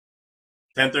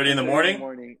 10:30 in the 10:30 in the morning.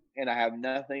 morning, and I have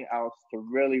nothing else to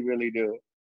really do.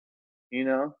 You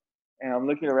know, and I'm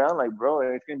looking around like, bro,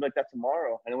 it's gonna be like that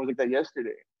tomorrow, and it was like that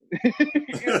yesterday. You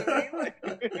know what I mean?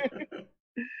 Like,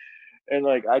 and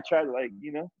like I try to like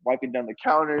wiping down the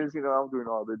counters. You know, I'm doing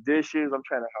all the dishes. I'm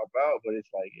trying to help out, but it's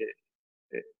like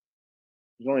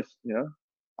it's only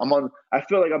I'm on. I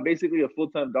feel like I'm basically a full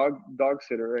time dog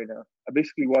sitter right now. I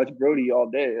basically watch Brody all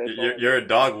day. That's all You're a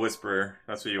dog whisperer.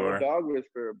 That's what you I'm a are. dog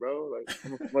whisperer, bro. Like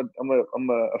I'm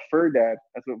a fur dad.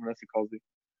 That's what Vanessa calls me.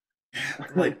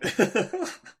 Like,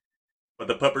 but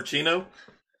the puppuccino.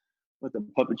 With the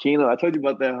puppuccino. I told you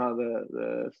about that, huh?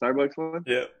 The Starbucks one.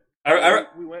 Yeah.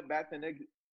 We went back the next.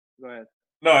 Go ahead.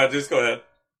 No, just go ahead.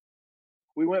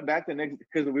 We went back the next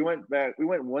because we went back. We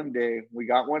went one day. We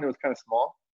got one. It was kind of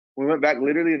small. We went back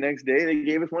literally the next day. They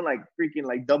gave us one like freaking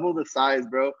like double the size,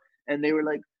 bro. And they were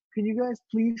like, "Can you guys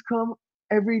please come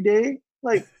every day?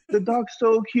 Like the dog's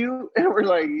so cute." And we're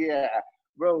like, "Yeah,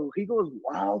 bro." He goes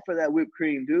wild for that whipped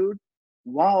cream, dude.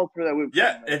 Wild for that whipped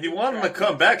Yeah, cream. if you want him to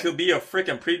come back, he'll be a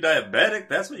freaking pre-diabetic.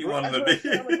 That's what you want him to be.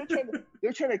 Like,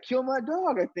 they're trying to kill my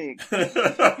dog, I think.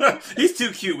 He's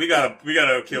too cute. We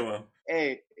gotta kill him.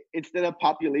 Hey, instead of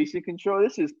population control,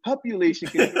 this is population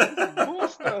control. This is bull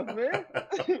stuff, man.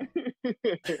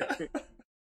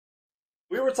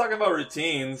 We were talking about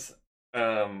routines,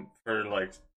 for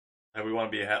like how we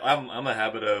want to be. I'm a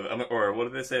habit of, or what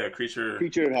did they say? A creature.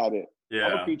 Creature of habit. Yeah,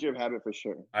 I'm a creature of habit for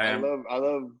sure. I am. I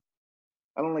love.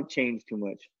 I don't like change too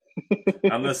much.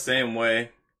 I'm the same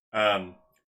way.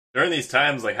 During these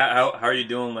times, like how are you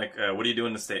doing? Like, what are you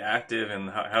doing to stay active? And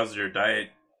how's your diet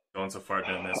going so far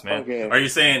during this, man? Okay. Are you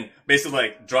saying basically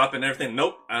like dropping everything?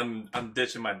 Nope, I'm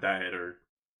ditching my diet, or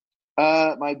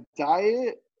My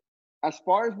diet, as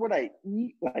far as what I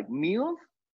eat, like meals,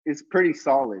 is pretty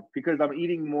solid because I'm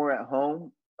eating more at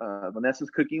home. Vanessa's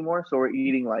cooking more, so we're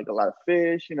eating like a lot of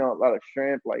fish, a lot of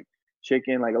shrimp, like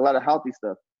chicken, like a lot of healthy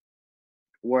stuff.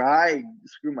 Where I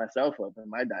screw myself up in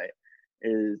my diet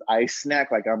is I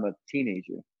snack like I'm a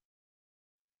teenager.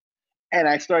 And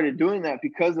I started doing that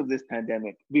because of this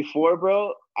pandemic. Before,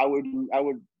 bro,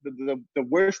 the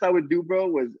worst I would do, bro,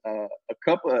 was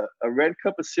a red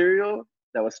cup of cereal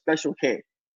that was Special K.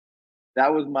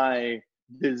 That was my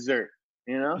dessert,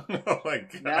 Oh my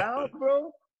god.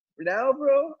 Now,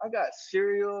 bro, I got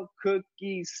cereal,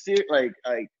 cookies, like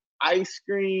ice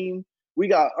cream. We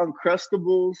got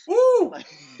Uncrustables. Woo!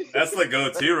 That's the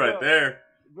go-to right there.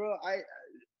 Bro,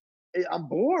 I'm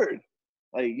bored.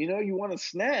 Like, you want a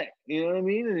snack. You know what I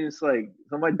mean? And it's like,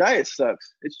 so my diet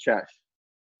sucks. It's trash.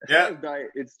 Yeah. Diet,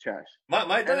 it's trash.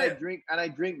 My diet. I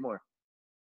drink more.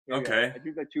 Okay. I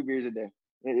drink like 2 beers a day.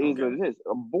 It is what it is.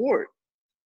 I'm bored.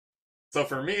 So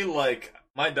for me, like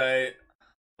my diet,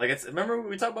 like remember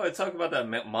we talked about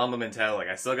that mama mentality. Like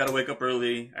I still got to wake up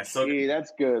early. See,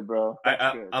 that's good, bro.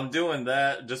 I'm doing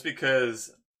that just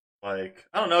because, like,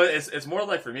 I don't know. It's more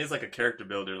like for me, it's like a character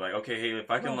builder. Like, okay, hey, if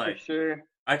I can for sure.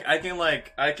 I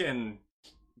can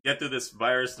get through this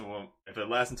virus, and if it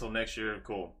lasts until next year,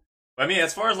 cool. But I mean,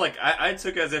 as far as like, I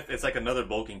took it as if it's like another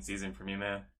bulking season for me,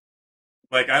 man.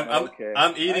 Like I'm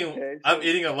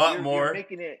eating a lot more.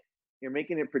 You're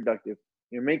making it productive.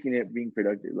 You're making it being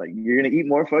productive. Like you're gonna eat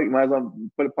more. Fuck, you might as well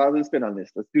put a positive spin on this.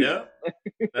 Let's do that.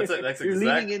 That's you're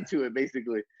leaning into it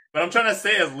basically. But I'm trying to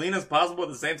stay as lean as possible. At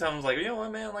the same time, I was like, you know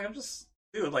what, man? Like I'm just,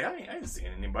 dude. Like I ain't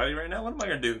seeing anybody right now. What am I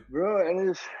gonna do, bro?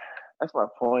 And that's my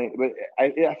point. But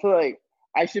I feel like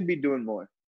I should be doing more.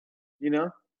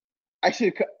 I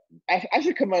should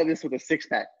come out of this with a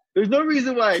 6-pack. There's no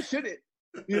reason why I shouldn't.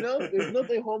 There's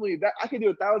nothing holding me back. I can do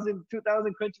 1,000,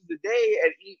 2,000 crunches a day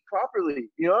and eat properly.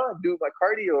 Do my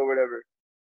cardio or whatever.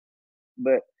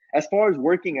 But as far as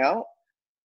working out,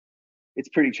 it's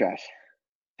pretty trash.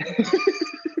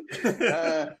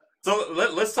 So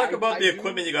let's talk about the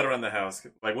equipment you got around the house.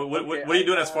 Like what are you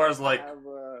doing as far as like?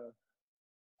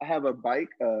 I have a bike,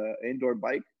 indoor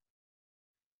bike.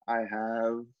 I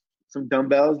have some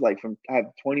dumbbells, I have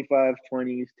 25,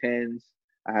 20s, 10s.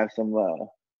 I have some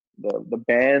the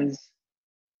bands.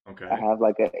 Okay. I have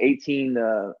like an 18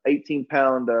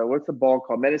 pound what's the ball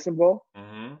called? Medicine ball.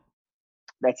 Mm-hmm.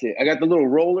 That's it. I got the little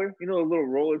roller. The little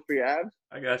roller for your abs.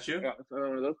 I got you. Got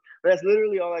one of those. But that's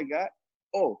literally all I got.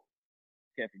 Oh,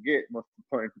 can't forget most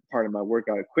important part of my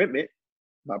workout equipment,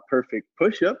 my perfect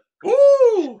push-up.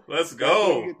 Woo! Let's go. That's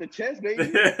where you get the chest, baby.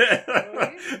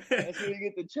 That's where you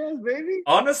get the chest, baby.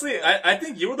 Honestly, I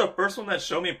think you were the first one that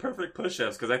showed me perfect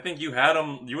push-ups because I think you had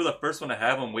them. You were the first one to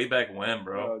have them way back when,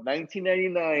 bro.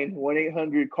 1999,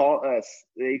 1-800, call us.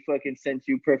 They fucking sent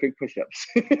you perfect push-ups.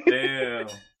 Damn.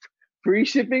 Free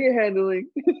shipping and handling.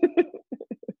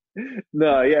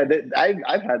 No, yeah,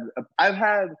 I've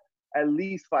had at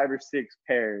least 5 or 6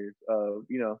 pairs of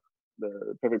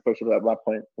the perfect push-ups at one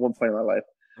point in my life.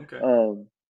 Okay.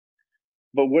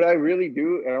 But what I really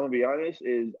do, and I'm gonna be honest,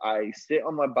 is I sit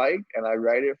on my bike and I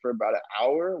ride it for about an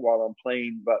hour while I'm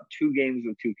playing about 2 games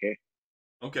of 2K.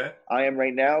 Okay. I am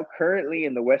right now currently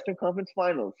in the Western Conference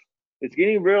Finals. It's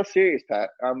getting real serious, Pat.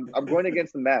 I'm going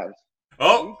against the Mavs.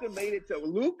 Oh, Luka made it to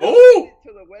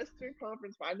the Western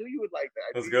Conference. I knew you would like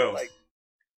that. Let's go.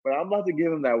 But I'm about to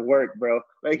give him that work, bro.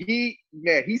 Like he's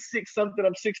 6'something",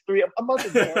 I'm 6'3". I'm about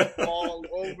to jump all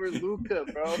over Luka,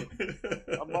 bro.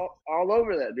 I'm all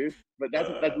over that, dude. But that's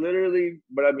literally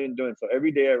what I've been doing. So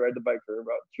every day I ride the bike for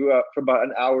about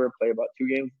an hour, play about 2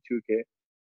 games of 2K,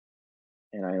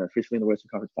 and I am officially in the Western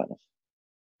Conference Finals.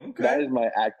 Okay. That is my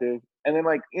active. And then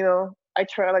I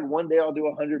try one day I'll do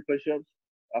 100 push-ups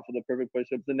off of the perfect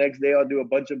push-ups. The next day I'll do a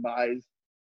bunch of buys.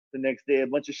 The next day a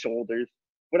bunch of shoulders.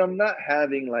 But I'm not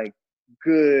having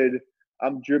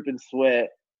I'm dripping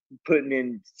sweat, putting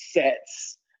in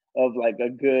sets of a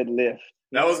good lift.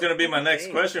 That was going to be my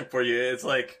next question for you. It's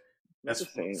like,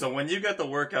 so when you got the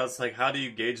workouts, how do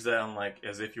you gauge that on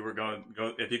as if you were going to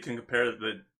go, if you can compare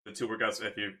the 2 workouts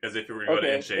as if you were going to go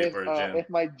to In Shape or a gym? If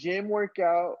my gym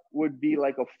workout would be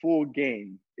a full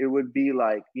game, it would be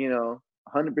 100%,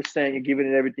 you're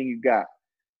giving it everything you got.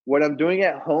 What I'm doing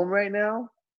at home right now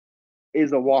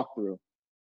is a walkthrough.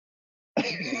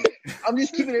 I'm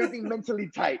just keeping everything mentally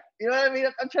tight. You know what I mean?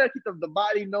 I'm trying to keep the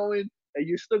body knowing that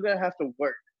you're still gonna have to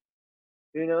work.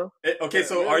 Okay,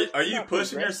 so are you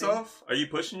pushing yourself? Are you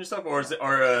pushing yourself, or is it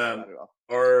not at all.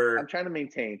 or? I'm trying to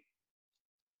maintain.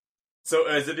 So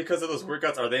is it because of those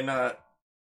workouts? Are they not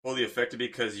fully effective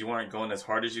because you aren't going as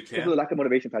hard as you can? Because of the lack of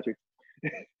motivation, Patrick.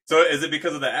 So is it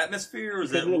because of the atmosphere, or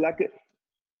is it?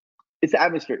 It's the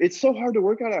atmosphere. It's so hard to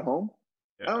work out at home.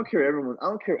 I Yeah. don't care everyone. I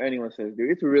don't care what anyone says,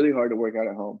 dude. It's really hard to work out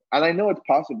at home, and I know it's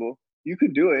possible. You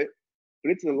could do it,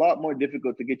 but it's a lot more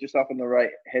difficult to get yourself in the right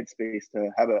headspace to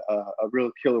have a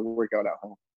real killer workout at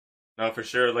home. No, for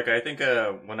sure. Like I think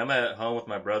when I'm at home with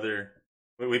my brother,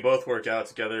 we both work out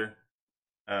together.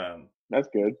 Um, That's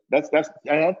good. That's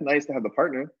nice to have a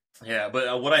partner. yeah,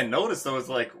 but what I noticed though is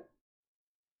like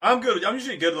I'm good. I'm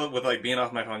usually good with like being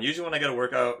off my phone. Usually when I get a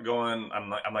workout going, I'm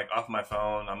like off my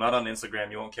phone. I'm not on Instagram.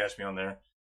 You won't catch me on there.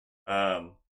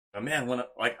 But man, when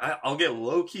I'll get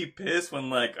low key pissed when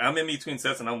like I'm in between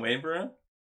sets and I'm waiting for him,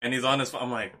 and he's on his phone.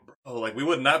 I'm like, bro, like we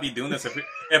would not be doing this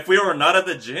if we were not at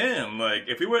the gym. Like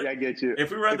Yeah, I get you.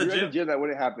 if we were at If the you're at the gym, gym, that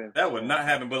wouldn't happen. that would not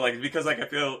happen. But like because like I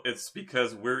feel it's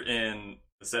because we're in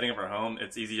the setting of our home,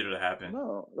 it's easier to happen.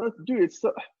 No, dude, it's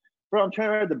so. Bro, I'm trying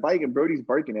to ride the bike and Brody's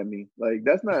barking at me. Like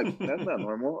that's not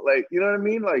normal. Like you know what I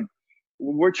mean? Like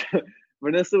we're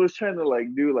Vanessa was trying to like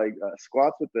do like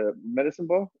squats with the medicine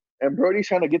ball, and Brody's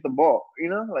trying to get the ball. You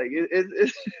know, like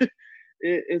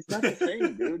it's not the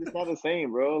same, dude. It's not the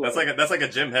same, bro. Like, That's like a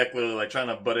gym heckler like trying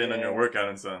to butt in on your yeah, workout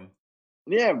and something.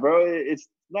 yeah, bro. It's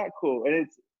not cool, and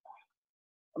it's.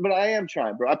 But I am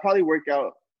trying, bro. I probably work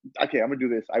out. Okay, I'm gonna do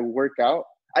this. I work out.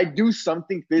 I do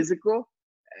something physical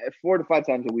 4 to 5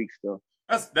 times a week still.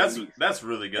 That's At that's least. that's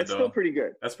really good That's still though. pretty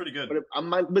good. That's pretty good. But if I'm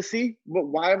not, but see, but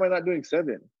why am I not doing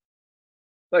 7?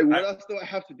 Like, what I else do I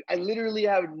have to do? I literally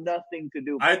have nothing to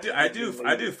do. I do I besides do being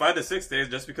I lazy. do 5 to 6 days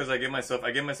just because I give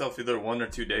myself either 1 or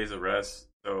 2 days of rest.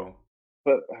 So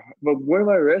But but where am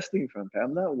I resting from? Pam?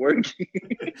 I'm not working.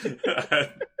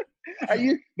 I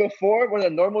used before when a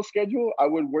normal schedule, I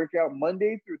would work out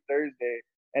Monday through Thursday,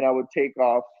 and I would take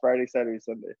off Friday, Saturday,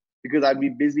 Sunday because I'd be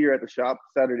busier at the shop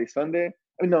Saturday, Sunday.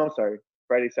 I mean, no, I'm sorry,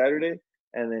 Friday, Saturday,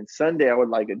 and then Sunday I would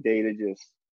like a day to just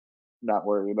not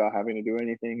worry about having to do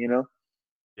anything, you know.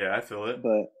 yeah, I feel it.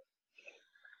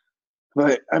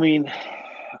 But I mean,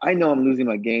 I know I'm losing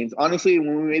my gains. Honestly,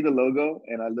 when we made the logo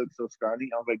and I looked so scrawny,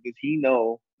 I was like, does he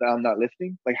know that I'm not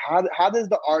lifting? Like, how does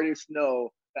the artist know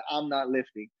that I'm not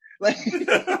lifting? Like,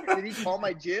 did he call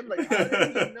my gym? Like, how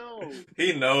does he know?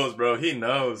 He knows, bro. He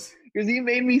knows. Because he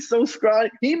made me so scrawny.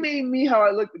 He made me how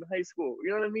I looked in high school. You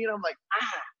know what I mean? I'm like,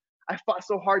 I fought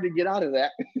so hard to get out of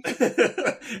that.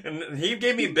 And he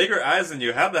gave me bigger eyes than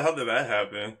you. How the hell did that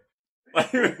happen?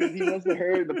 Because he must have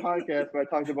heard the podcast where I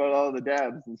talked about all the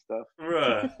dabs and stuff.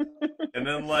 Bruh. And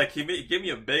then like gave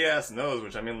me a big ass nose,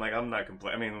 which I mean like I'm not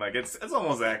complaining. I mean like it's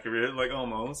almost accurate, like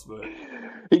almost, but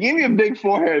He gave me a big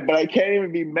forehead, but I can't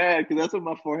even be mad because that's what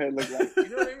my forehead looks like. You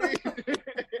know what I mean?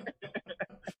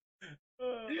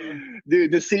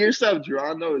 Dude, to see yourself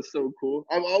drawn though is so cool.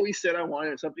 I've always said I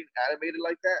wanted something animated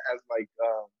like that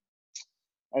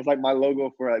as like my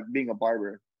logo for like being a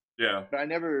barber. yeah. But I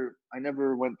never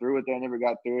went through with it. I never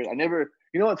got through it. I never.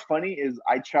 You know what's funny is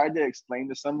I tried to explain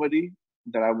to somebody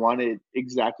that I wanted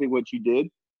exactly what you did,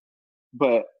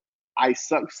 but I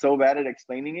sucked so bad at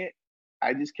explaining it.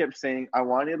 I just kept saying I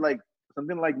wanted like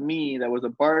something like me that was a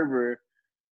barber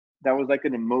that was like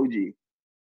an emoji.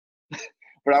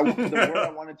 But the word I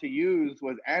wanted to use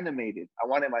was animated. I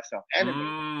wanted myself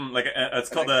animated. Like it's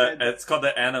But I called said,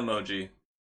 the Animoji.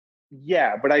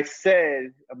 yeah, but I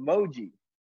said emoji.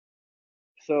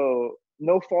 So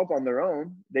no fault on their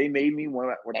own. They made me what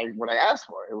I asked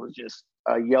for. It was just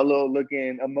a yellow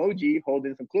looking emoji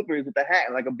holding some clippers with a hat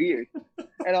and like a beard.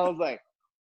 And I was like,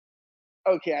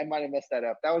 okay, I might have messed that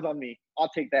up. That was on me. I'll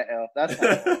take that L. That's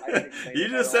my fault. I didn't explain You it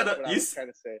just at all, said what I was trying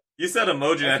to say. you said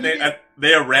emoji, and I And he think did.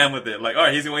 they ran with it. Like, all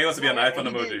right, he wants to be an Yeah, iPhone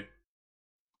and he emoji. did.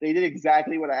 They did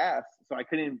exactly what I asked, so I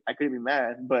couldn't be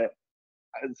mad. But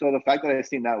so the fact that I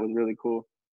seen that was really cool.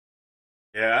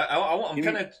 Yeah, I'm Give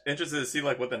kind me of interested to see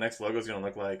like what the next logo is gonna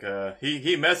look like.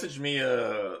 He messaged me.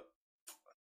 I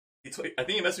think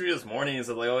he messaged me this morning and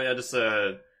said like, oh yeah,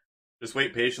 just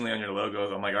wait patiently on your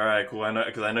logos. I'm like, all right, cool. I know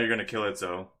because I know you're gonna kill it.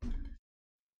 So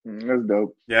that's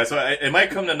dope. yeah, so it might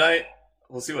come tonight.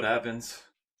 We'll see what happens.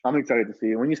 I'm excited to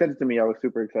see it. When you sent it to me, I was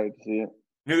super excited to see it.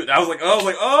 Dude, I was like,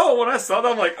 oh, when I saw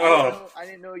that, I'm like, oh. I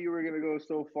didn't know you were gonna go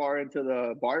so far into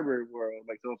the barber world,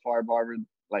 like so far barber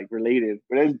like related.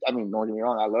 But I mean, don't get me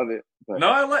wrong, I love it. But No,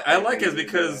 I like it yeah.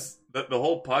 because the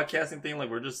whole podcasting thing, like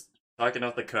we're just talking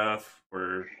off the cuff.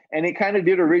 And it kind of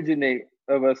did originate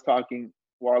of us talking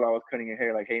while I was cutting your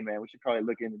hair. Like, hey man, we should probably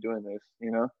look into doing this.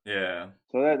 You know? Yeah.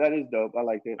 So that is dope. I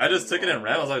like it. I just took it and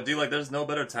ran. I was like, dude, like there's no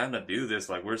better time to do this.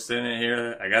 Like we're sitting in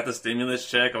here. I got the stimulus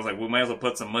check. I was like, we might as well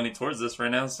put some money towards this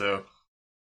right now. So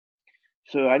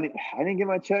I didn't get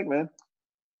my check, man.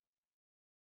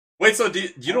 wait, so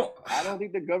you don't? I don't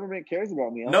think the government cares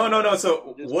about me. No.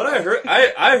 So what I heard,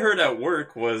 I heard at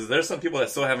work was there's some people that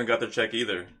still haven't got their check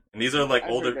either, and these are like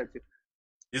I've older. heard that too.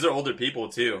 These are older people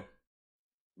too.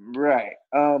 Right.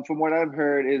 From what I've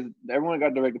heard is everyone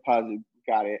got direct deposit,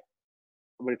 got it.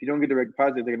 But if you don't get direct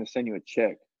deposit, they're gonna send you a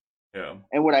check. Yeah.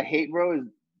 And what I hate, bro, is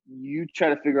you try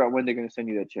to figure out when they're gonna send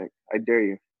you that check. I dare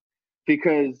you.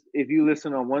 Because if you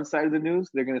listen on one side of the news,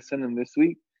 they're gonna send them this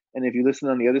week. And if you listen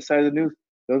on the other side of the news,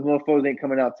 those motherfuckers ain't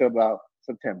coming out till about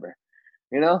September.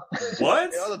 You know?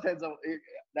 What? It all depends on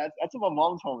that's what my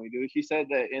mom told me, dude. She said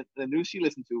that in the news she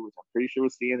listened to, which I'm pretty sure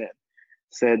was CNN,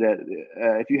 said that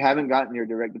if you haven't gotten your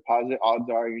direct deposit, odds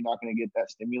are you're not going to get that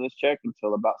stimulus check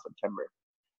until about September.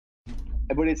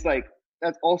 But it's like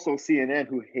that's also CNN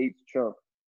who hates Trump,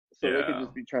 so they could Yeah.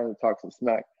 just be trying to talk some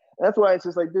smack. And that's why it's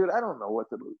just like, dude, I don't know what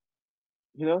to believe.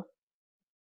 You know?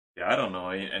 Yeah, I don't know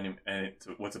any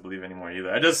what to believe anymore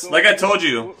either. I just So, like I told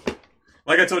you,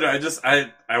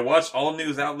 I watch all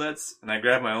news outlets and I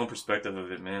grab my own perspective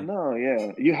of it, man. no,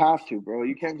 yeah, you have to, bro.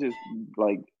 You can't just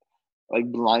like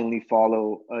blindly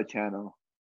follow a channel.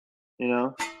 You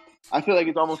know? I feel like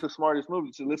it's almost the smartest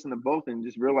move to listen to both and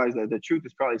just realize that the truth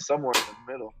is probably somewhere in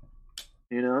the middle.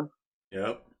 You know?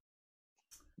 Yep.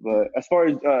 But as far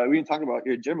as we didn't talk about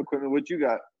your gym equipment, what you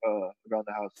got around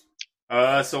the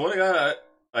house? So what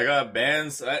I got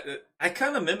bands. I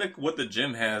kind of mimic what the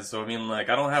gym has. So I mean, like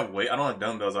I don't have weight, I don't have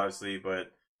dumbbells, obviously,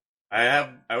 but I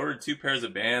ordered two pairs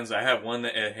of bands. I have one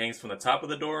that it hangs from the top of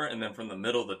the door and then from the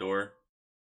middle of the door,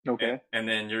 Okay. and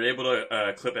then you're able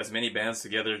to clip as many bands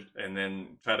together and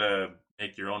then try to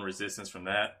make your own resistance from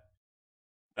that.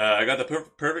 I got the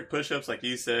perfect push-ups, like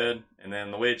you said, and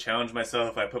then the way to challenge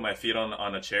myself, I put my feet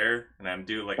on a chair and I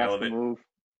do like That's the move.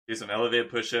 do some elevated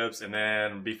push-ups, and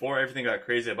then before everything got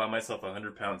crazy, I bought myself a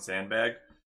 100-pound sandbag.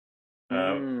 Uh,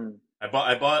 Mm.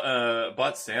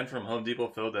 bought sand from Home Depot,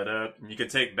 filled that up, and you can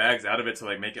take bags out of it to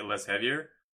like make it less heavier.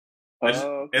 Oh,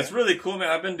 It's okay. really cool, man.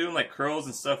 I've been doing like curls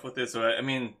and stuff with it, so I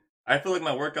mean, I feel like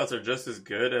my workouts are just as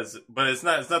good as, but it's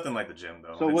nothing like the gym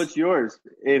though. So It's what's yours?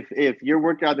 If your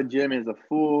workout at the gym is a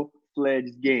full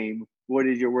fledged game, what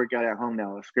is your workout at home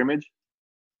now? A scrimmage?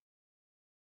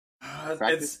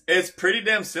 Practice? it's pretty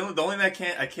damn similar. The only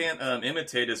thing I can't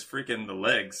imitate is freaking the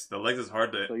legs. The legs is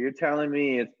hard to. So you're telling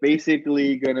me it's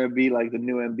basically gonna be like the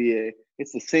new NBA.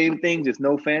 It's the same thing, just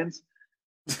no fans.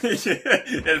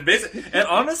 And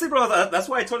honestly, bro, that's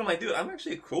why I told him, like, dude, I'm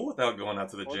actually cool without going out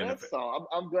to the Well, gym. that's all.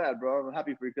 I'm glad, bro. I'm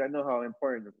happy for you because I know how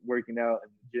important working out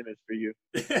and the gym is for you.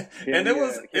 Can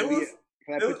And we?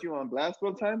 Can I it was put you on blast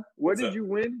one time? What what's did up? you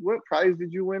win? What prize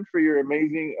did you win for your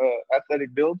amazing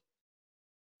athletic build?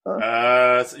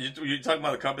 Huh? So you talking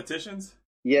about the competitions?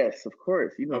 Yes, of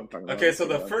course. You know what I'm Okay, talking about. okay. Let's So get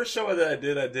the it on. first show that I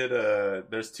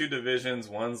did. There's two divisions.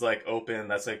 One's like open.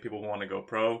 That's like people who want to go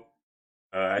pro.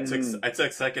 Mm. I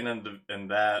took second in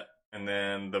that, and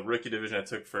then the rookie division I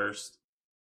took first.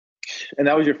 And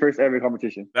that was your first ever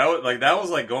competition. That was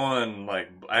like going like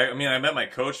I mean I met my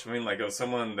coach. I mean like it was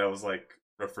someone that was like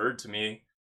referred to me.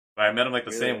 But I met him like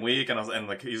the Really? same week, and I was and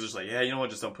like he's just like, yeah, you know what,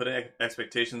 just don't put any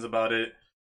expectations about it,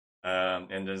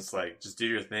 and just like just do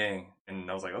your thing. And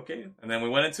I was like, okay. And then we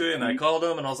went into it, and I You, called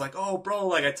him, and I was like, oh, bro,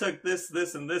 like I took this,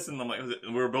 and this, and I'm like,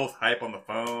 we were both hype on the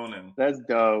phone, and that's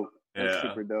dope. That's yeah,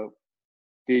 super dope.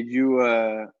 Did you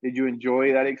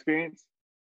enjoy that experience?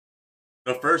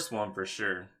 the first one for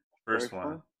sure, first First one.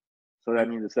 one. So that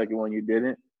And means the second one you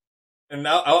didn't. and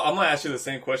now I'm gonna ask you the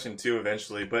same question too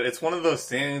eventually, but it's one of those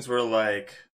things where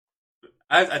like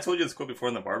I told you this quote before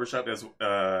in the barbershop is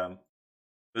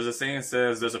there's a saying that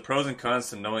says there's a pros and cons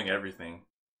to knowing everything.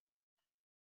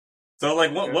 So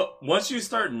like Okay. what once you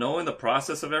start knowing the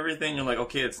process of everything, you're like,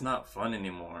 okay, it's not fun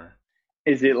anymore.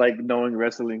 Is it like knowing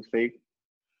wrestling's fake?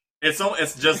 It's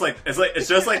just like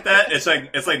that.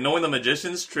 It's like knowing the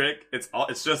magician's trick. It's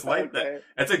just like that. Okay.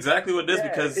 That's exactly what it is Yeah,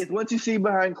 because it's once you see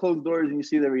behind closed doors and you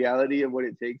see the reality of what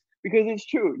it takes, because it's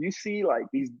true. You see like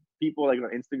these people like on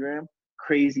Instagram,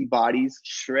 crazy bodies,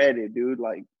 shredded, dude.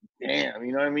 Like, damn,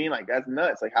 you know what I mean? Like that's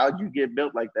nuts. Like, how'd you get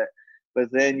built like that? But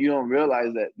then you don't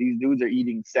realize that these dudes are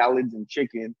eating salads and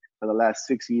chicken for the last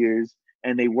 6 years,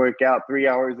 and they work out 3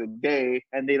 hours a day,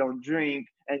 and they don't drink,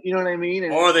 and you know what I mean?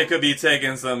 And or they could be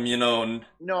taking some, you know,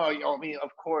 no, I mean, of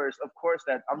course,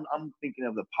 that I'm thinking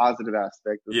of the positive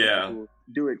aspect of people yeah. who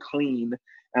do it clean,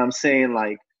 and I'm saying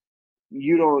like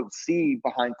you don't see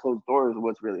behind closed doors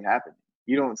what's really happening.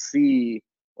 You don't see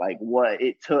like what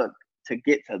it took to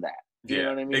get to that. You know Yeah,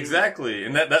 what I mean? Like, exactly.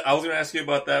 And that I was gonna ask you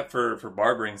about that for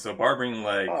barbering. So barbering,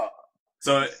 like, oh,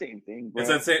 so same thing, is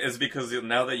bro. that say is because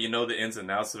now that you know the ins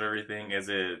and outs of everything, is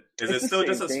It's it the still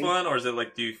just same as thing. fun, or is it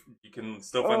like you can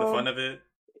still find the fun Um, of it?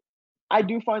 I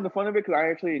do find the fun of it because I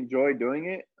actually enjoy doing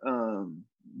it.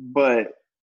 But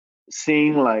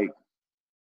seeing like,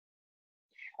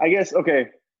 I guess okay.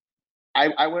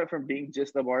 I went from being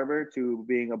just a barber to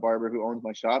being a barber who owns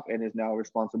my shop and is now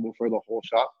responsible for the whole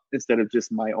shop instead of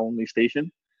just my only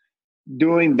station.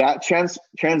 Doing that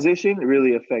transition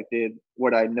really affected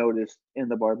what I noticed in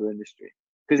the barber industry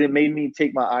because it made me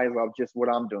take my eyes off just what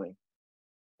I'm doing,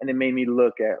 and it made me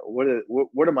look at what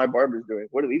are my barbers doing?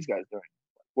 What are these guys doing?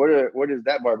 What is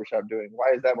that barbershop doing?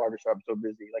 Why is that barbershop so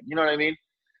busy? Like, you know what I mean?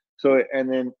 So,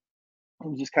 and then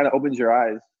it just kind of opens your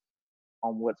eyes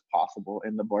on what's possible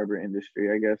in the barber industry,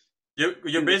 I guess. You're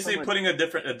There's so basically much, putting a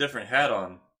different hat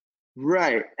on.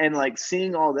 right? And like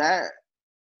seeing all that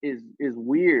is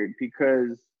weird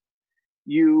because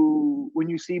you when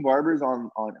you see barbers on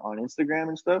Instagram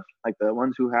and stuff, like the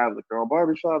ones who have like their own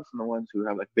barbershops and the ones who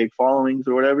have like big followings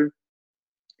or whatever,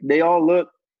 they all look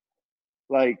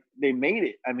like they made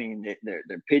it. I mean,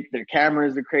 their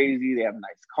cameras are crazy. They have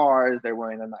nice cars. They're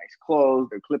wearing the nice clothes.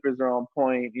 Their clippers are on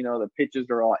point. You know, the pictures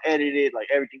are all edited. Like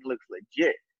everything looks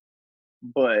legit.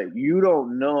 But you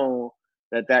don't know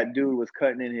that that dude was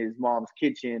cutting in his mom's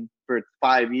kitchen for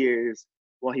 5 years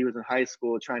while he was in high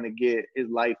school trying to get his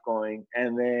life going,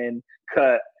 and then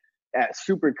cut at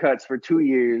Supercuts for 2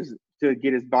 years to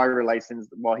get his barber license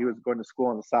while he was going to school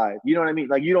on the side. You know what I mean?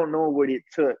 Like you don't know what it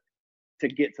took to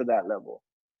get to that level.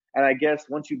 And I guess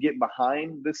once you get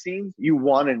behind the scenes, you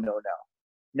want to know now.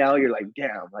 Now you're like,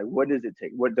 damn, like what does it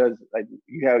take? What does like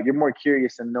you're more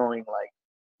curious in knowing like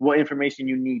what information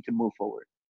you need to move forward,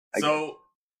 I guess. So,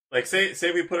 like, say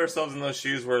we put ourselves in those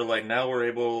shoes where, like, now we're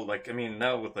able, like, I mean,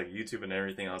 now with like YouTube and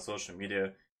everything on social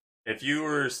media, if you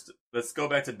were, let's go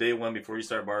back to day one before you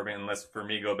start barbing, and let's for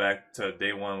me go back to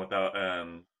day one without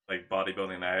like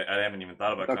bodybuilding. I haven't even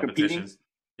thought about Without competing? competitions.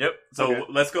 Yep. So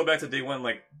Okay. let's go back to day one.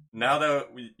 Like now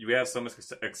that we have so much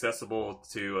accessible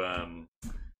to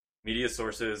media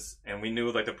sources, and we knew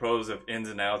like the pros of ins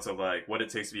and outs of like what it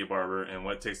takes to be a barber and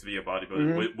what it takes to be a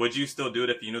bodybuilder. Hmm. Would you still do it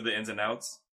if you knew the ins and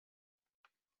outs?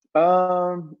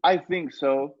 I think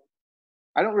so.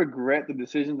 I don't regret the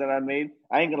decision that I made.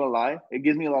 I ain't gonna lie. It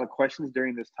gives me a lot of questions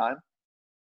during this time.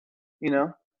 You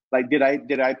know, like did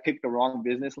I pick the wrong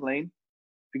business lane?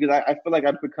 Because I feel like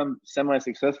I've become semi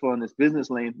successful in this business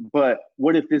lane. But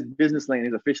what if this business lane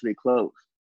is officially closed?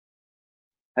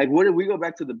 Like, what if we go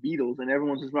back to the Beatles and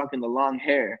everyone's just rocking the long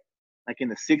hair, like in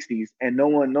the '60s, and no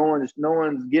one's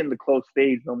getting the close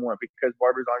fades no more because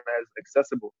barbers aren't as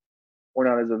accessible or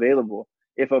not as available.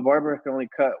 If a barber can only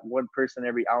cut one person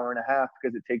every hour and a half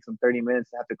because it takes him 30 minutes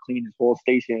to have to clean his whole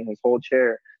station, his whole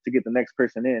chair to get the next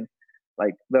person in,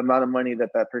 like the amount of money that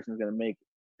that person is going to make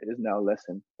is now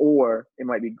lessened, or it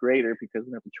might be greater because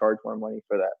we have to charge more money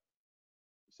for that.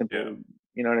 Yeah. Simple,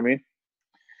 you know what I mean?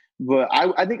 But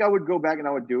I think I would go back and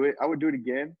I would do it. I would do it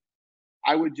again.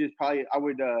 I would just probably I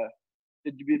would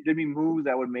there'd be moves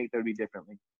that would make that would be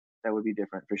differently. That would be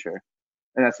different for sure.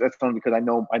 And that's fun because I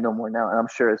know more now, and I'm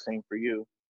sure the same for you.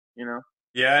 You know.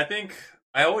 Yeah, I think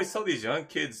I always tell these young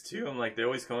kids too. I'm like, they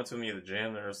always come up to me at the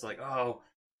gym. They're just like, oh,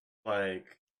 like,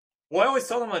 well, I always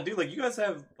tell them, like, dude, like, you guys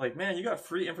have, like, man, you got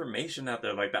free information out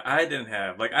there, like that I didn't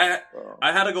have. Like, I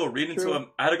had to go read into True.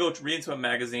 I had to go read into a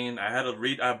magazine. I had to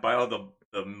read. I buy all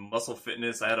the muscle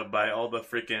fitness. I had to buy all the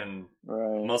freaking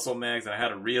Right. muscle mags, and I had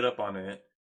to read up on it.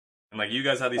 And like, you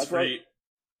guys have That's what.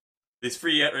 these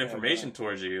free Yeah. Go information ahead.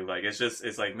 towards you. Like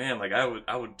it's like man, like I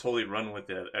would totally run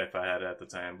with it if I had it at the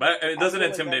time. But it I doesn't feel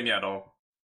like intimidate that. me at all.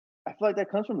 I feel like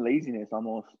that comes from laziness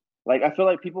almost. Like I feel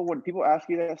like people when people ask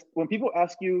you that when people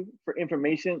ask you for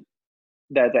information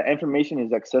that information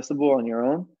is accessible on your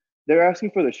own, they're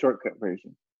asking for the shortcut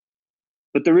version.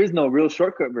 But there is no real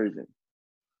shortcut version.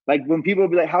 Like when people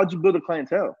be like, "How'd you build a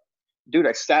clientele?" Dude,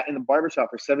 I sat in the barbershop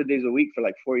for 7 days a week for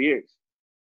like 4 years.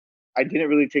 I didn't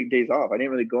really take days off. I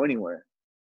didn't really go anywhere.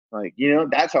 Like,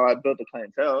 that's how I built the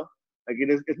clientele. Like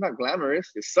it's not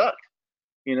glamorous. It sucked.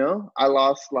 I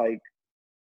lost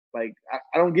I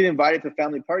don't get invited to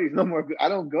family parties no more. I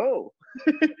don't go.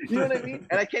 You know what I mean?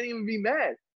 And I can't even be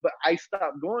mad. But I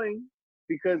stopped going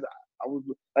because I was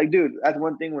like, dude, that's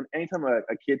one thing when anytime a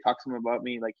kid talks to me about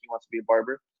me, like he wants to be a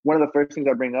barber, one of the first things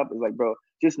I bring up is like, bro,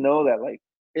 just know that like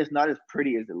it's not as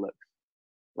pretty as it looks.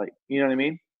 Like, you know what I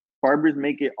mean? Barbers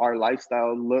make it our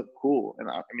lifestyle look cool. And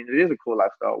I mean, it is a cool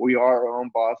lifestyle. We are our own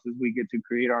bosses. We get to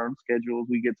create our own schedules.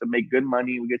 We get to make good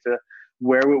money. We get to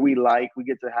wear what we like. We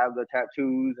get to have the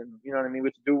tattoos and, you know what I mean? We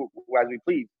get to do as we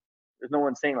please. There's no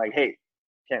one saying like, hey,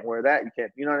 can't wear that. You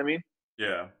can't, you know what I mean?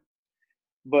 Yeah,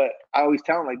 But I always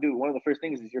tell them like, dude, one of the first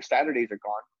things is your Saturdays are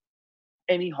gone.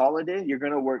 Any holiday, you're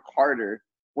going to work harder.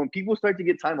 When people start to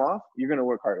get time off, you're going to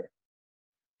work harder.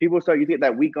 People start, you get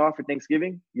that week off for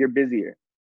Thanksgiving, you're busier.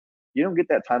 You don't get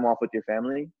that time off with your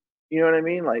family. You know what I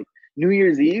mean? Like New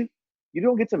Year's Eve, you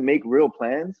don't get to make real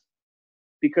plans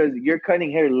because you're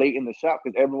cutting hair late in the shop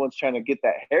because everyone's trying to get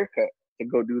that haircut to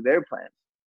go do their plans.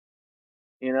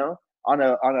 You know, on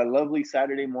a lovely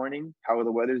Saturday morning, how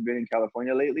the weather's been in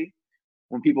California lately.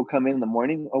 When people come in the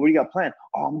morning, oh, what do you got planned?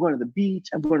 Oh, I'm going to the beach.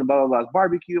 I'm going to blah blah blah's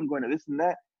barbecue. I'm going to this and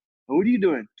that. Oh, what are you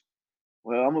doing?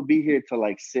 Well, I'm gonna be here till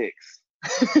like 6.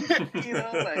 You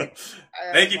know, like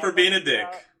Thank you for being a dick.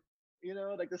 You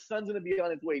know, like the sun's gonna be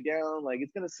on its way down. Like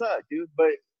it's gonna suck, dude.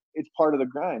 But it's part of the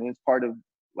grind. It's part of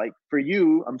like for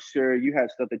you. I'm sure you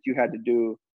had stuff that you had to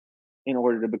do in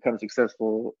order to become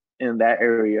successful in that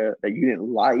area that you didn't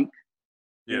like.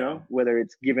 You know, whether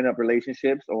it's giving up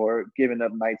relationships or giving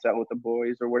up nights out with the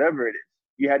boys or whatever it is,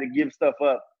 you had to give stuff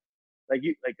up. There's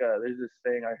this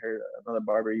thing I heard another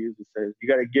barber use that says you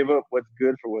got to give up what's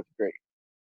good for what's great.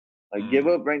 Like give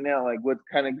up right now, like what's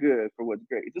kind of good for what's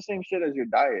great. It's the same shit as your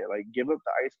diet. Like give up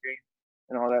the ice cream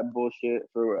and all that bullshit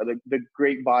for the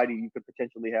great body you could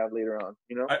potentially have later on.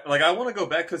 You know, I want to go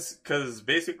back because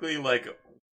basically like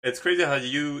it's crazy how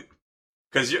you.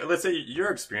 Because let's say you're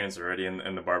experienced already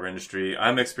in the barber industry.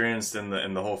 I'm experienced in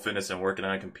the whole fitness and working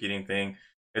out and competing thing.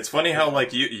 It's funny how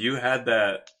like you had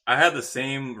that. I had the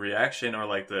same reaction or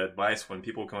like the advice when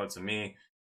people come up to me,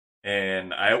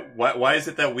 and why is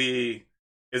it that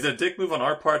is it a dick move on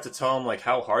our part to tell them like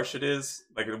how harsh it is,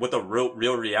 like what the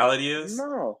real reality is?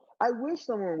 No, I wish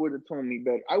someone would have told me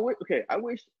better. I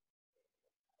wish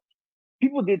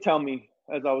people did tell me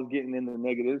as I was getting in the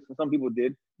negatives. Some people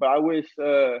did, but I wish.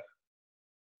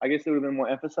 I guess it would have been more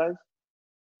emphasized,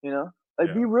 you know?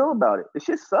 Like, be real about it. This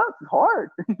shit sucks. It's hard.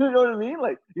 You know what I mean?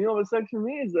 Like, you know what sucks for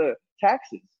me is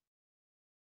taxes.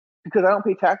 Because I don't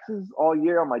pay taxes all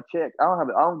year on my check. I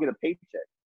don't get a paycheck.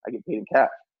 I get paid in cash.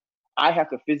 I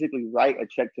have to physically write a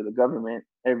check to the government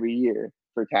every year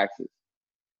for taxes.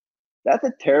 That's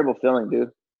a terrible feeling,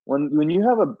 dude. When you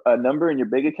have a number in your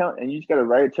bank account and you just got to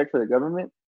write a check for the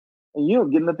government and you don't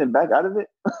get nothing back out of it,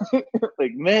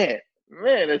 like, man,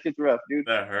 that shit's rough, dude.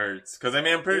 That hurts. Because I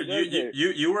mean, I'm pretty.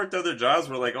 You worked other jobs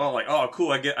where like, oh,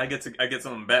 cool, I get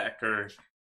something back, or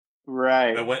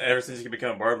right. But ever since you can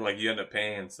become a barber, like you end up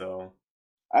paying. So,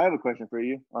 I have a question for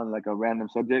you on like a random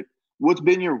subject. What's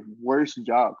been your worst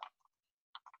job?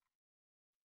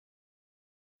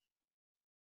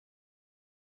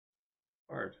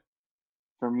 Hard.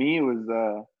 For me, it was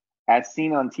as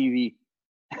seen on TV.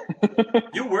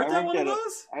 You worked at one of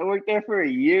those? I worked there for a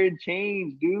year and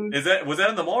change, dude. Was that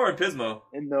in the mall or in Pismo?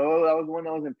 And no, that was the one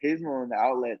that was in Pismo in the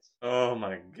outlets. Oh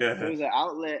my god! It was an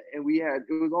outlet, and it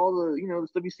was all the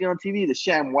stuff you see on TV, the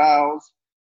Sham Wows,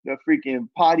 the freaking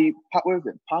what is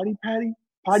it? Potty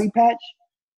Patch.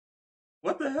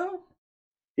 What the hell?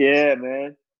 Yeah,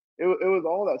 man, it was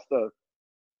all that stuff.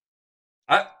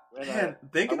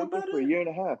 Thinking about it for a year and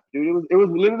a half, dude. It was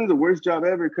literally the worst job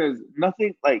ever because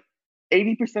nothing like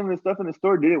 80% of the stuff in the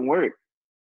store didn't work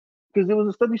because it was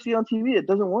the stuff you see on TV that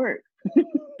doesn't work.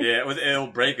 Yeah, it'll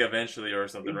break eventually or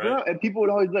something, right? And people would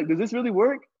always be like, "Does this really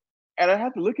work?" And I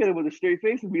have to look at it with a straight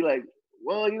face and be like,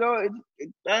 "Well, it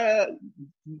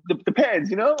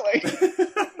depends, Like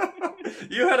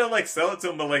you had to like sell it to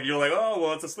them, but like you're like, "Oh,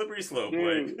 well, it's a slippery slope."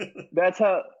 Dude, like that's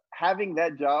how having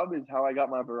that job is how I got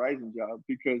my Verizon job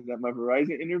because at my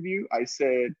Verizon interview, I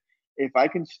said, if I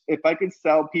can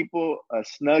sell people a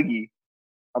Snuggie,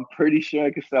 I'm pretty sure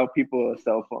I could sell people a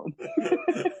cell phone.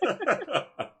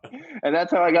 And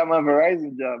that's how I got my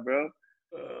Verizon job, bro.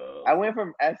 I went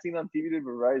from as seen on TV to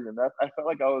Verizon. I felt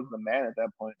like I was the man at that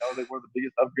point. That was like one of the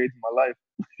biggest upgrades in my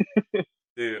life.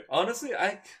 Dude, honestly,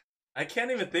 I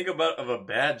can't even think of a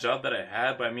bad job that I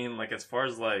had, but I mean, like, as far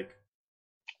as, like...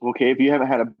 Okay, if you haven't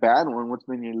had a bad one, what's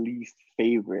been your least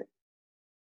favorite?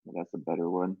 Well, that's a better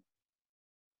one.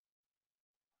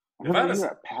 I remember you were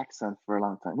at PacSun for a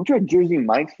long time. Weren't you at Jersey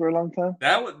Mike's for a long time?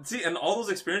 And all those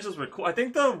experiences were cool. I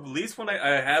think the least one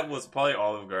I had was probably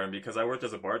Olive Garden because I worked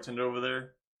as a bartender over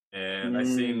there, and I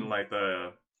seen like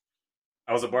I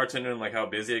was a bartender and like how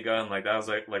busy it got, and like that was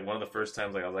like one of the first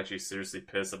times like I was actually seriously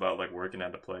pissed about like working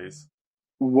at a place.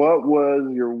 What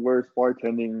was your worst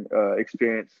bartending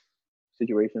experience,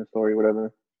 situation, story,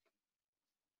 whatever?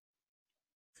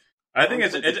 I think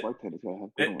it's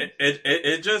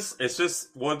just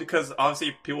well because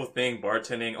obviously people think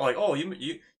bartending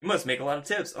you must make a lot of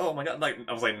tips. Oh my god, like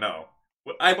I was like no,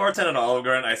 I bartend at Olive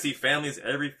Garden. I see families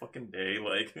every fucking day.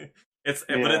 Like but it's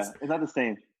not the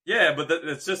same. Yeah, but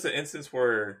it's just an instance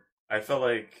where I felt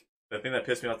like the thing that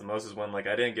pissed me off the most is when like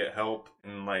I didn't get help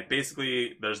and like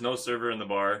basically there's no server in the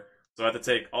bar, so I have to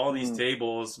take all these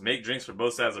tables, make drinks for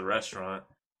both sides of the restaurant,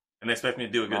 and they expect me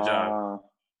to do a good job.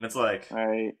 And it's like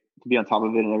right. To be on top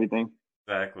of it and everything.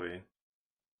 Exactly.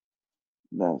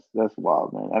 That's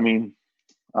wild, man. I mean,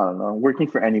 I don't know. Working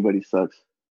for anybody sucks.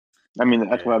 I mean,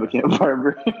 that's why I Yeah, became a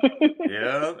barber.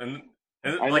 yeah, and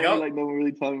I like never like no one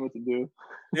really telling me what to do.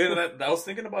 yeah, I was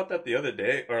thinking about that the other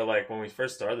day, or like when we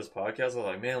first started this podcast. I was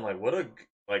like, man, like what a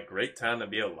like great time to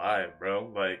be alive,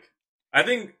 bro. Like, I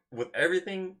think with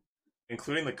everything,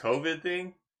 including the COVID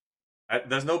thing,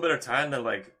 there's no better time to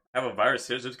like have a virus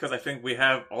here, just because I think we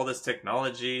have all this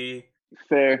technology,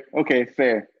 Fair. Okay,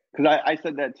 fair. Because I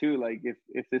said that too. Like,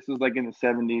 if this was like in the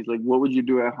 70s, like, what would you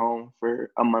do at home for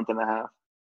a month and a half?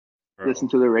 Listen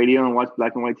bro. to the radio and watch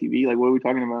black and white TV? Like, what are we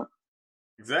talking about?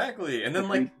 Exactly, and The then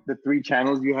like, three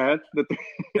channels you had.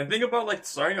 and think about like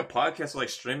starting a podcast or like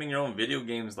streaming your own video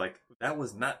games. Like that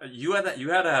was not you had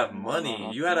to have money.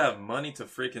 No, You had to have money to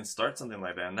freaking start something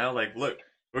like that. And now like, look,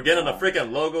 we're getting a no.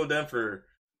 freaking logo then for,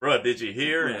 bro. Did you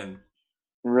hear? And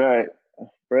Right, like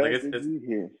Brett. it's Did it's you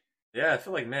hear? yeah. I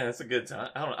feel like man, it's a good time.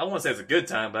 I want to say it's a good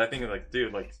time, but I think like,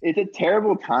 dude, like, It's a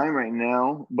terrible time right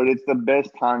now, but it's the best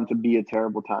time to be a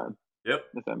terrible time. yep.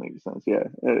 If that makes sense. Yeah,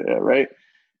 right.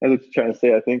 That's what you're trying to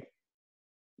say. I think.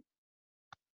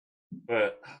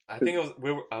 But I think it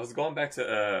was I was going back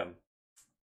to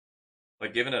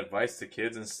like giving advice to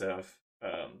kids and stuff.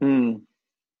 Mm,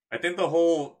 I think the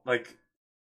whole like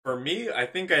for me, I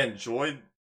think I enjoyed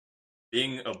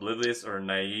being oblivious or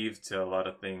naive to a lot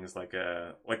of things, like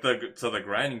the to the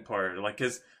grinding part, like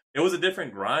because it was a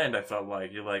different grind. I felt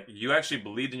like you actually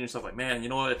believed in yourself, like man, you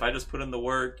know what? If I just put in the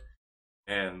work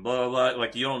and blah blah, blah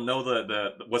like you don't know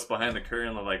the what's behind the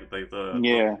curtain, like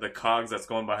yeah, the cogs that's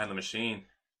going behind the machine,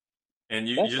 and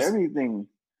you that's just everything.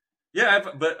 yeah.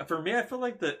 But for me, I feel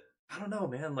like that. I don't know,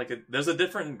 man. Like there's a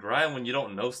different grind when you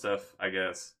don't know stuff, I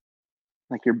guess.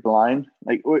 Like you're blind.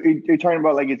 Like you're talking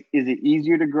about like is it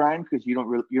easier to grind because you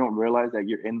don't realize that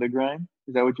you're in the grind?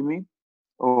 Is that what you mean?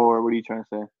 Or what are you trying to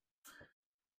say?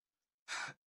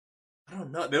 I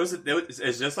don't know.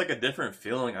 It's just like a different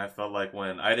feeling. I felt like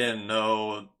when I didn't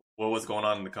know what was going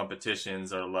on in the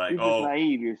competitions, or like, You're just oh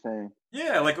naive. You're saying.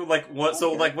 yeah, like what?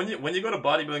 So Okay. like when you go to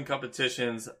bodybuilding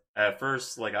competitions, at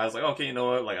first, like I was like, okay, you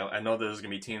know what? Like I know there's gonna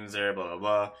be teams there, blah blah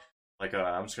blah. Like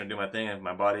I'm just gonna do my thing, and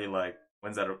my body like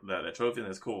wins that trophy, and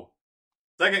it's cool.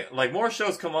 Second, like more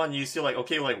shows come on, you see like,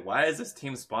 okay, like why is this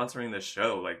team sponsoring this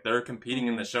show? Like they're competing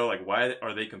in the Mm, show. Like why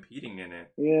are they competing in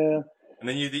it? yeah. And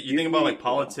then you think about Usually, like yeah.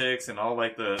 politics and all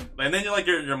like and then you're like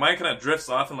your mind kind of drifts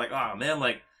off and like, oh man,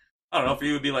 like I don't know if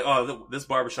you would be like, oh this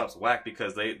barbershop's whack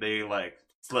because they like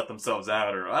let themselves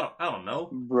out, or I don't know.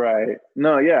 Right.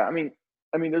 No. Yeah. I mean,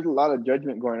 there's a lot of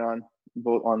judgment going on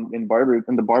both on in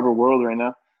the barber world right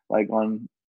now. Like on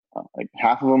like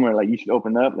half of them are like you should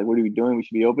open up. Like what are we doing? We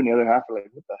should be open. The other half are like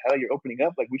what the hell? You're opening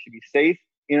up. Like we should be safe.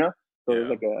 You know. So there's Yeah,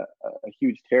 like a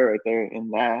huge tear right there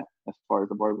in that as far as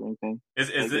the barbering thing. Like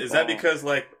is that because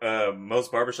like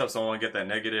most barbershops don't want to get that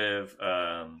negative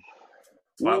well,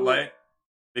 spotlight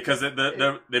because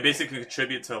they basically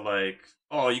contribute to like,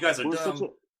 oh you guys are well, it's such a dumb.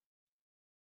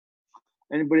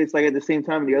 but it's like at the same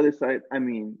time the other side. I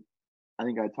mean, I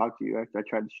think I talked to you after I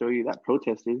tried to show you that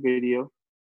protesters video.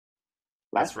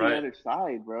 That's That's the right. other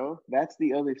side, bro. That's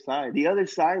the other side. The other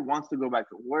side wants to go back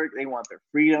to work. They want their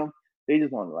freedom. They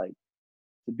just want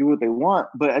to do what they want.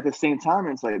 But at the same time,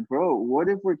 it's like, bro, what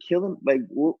if we're killing? Like,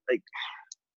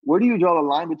 where do you draw the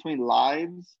line between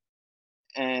lives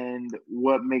and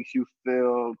what makes you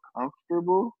feel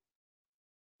comfortable?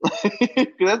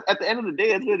 Because at the end of the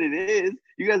day, that's what it is.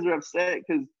 You guys are upset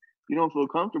because you don't feel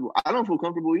comfortable. I don't feel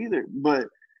comfortable either. But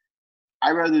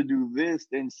I'd rather do this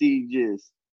than see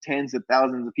just tens of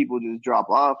thousands of people just drop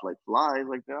off like flies.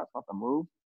 Like that's not the move.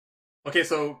 Okay,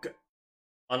 so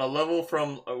on a level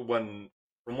from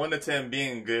from 1 to 10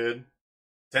 being good,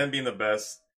 10 being the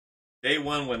best. Day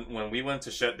one when we went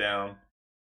to shut down,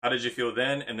 how did you feel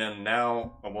then? And then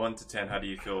now a 1 to 10, how do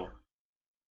you feel?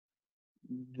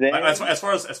 Like, Then as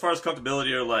far as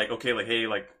comfortability, or like okay, like hey,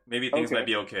 like maybe things might okay,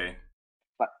 be okay.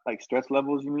 like stress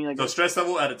levels. You mean? I So guess. stress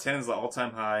level out of 10 is the all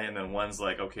time high, and then one's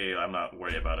like okay, I'm not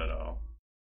worried about it at all.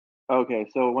 Okay,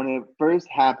 so when it first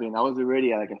happened, I was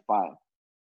already at like a five,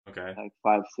 Okay, like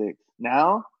 5, 6.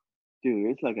 Now,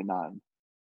 dude, it's like a nine.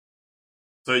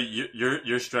 so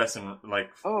you're stressing like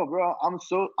Oh, bro, I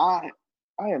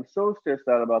am so stressed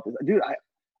out about this, dude.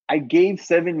 I gave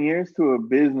 7 years to a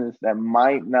business that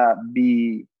might not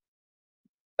be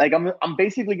like I'm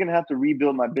basically gonna have to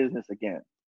rebuild my business again,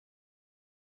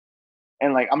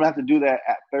 and like I'm gonna have to do that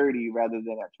at 30 rather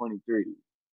than at 23.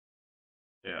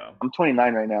 yeah. I'm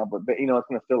 29 right now, but it's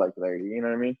gonna feel like 30. You know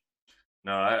what I mean?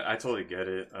 No, I totally get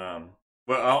it.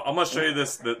 Well, I'm gonna show you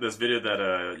this video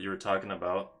that you were talking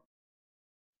about.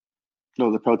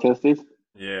 No, the protesters.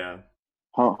 Yeah.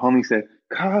 Homie said,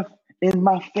 "Cough in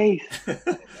my face." All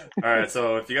right,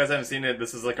 so if you guys haven't seen it,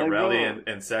 this is like a Like, rally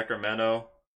bro, in Sacramento.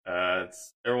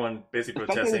 It's everyone basically The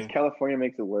fact that it's protesting. California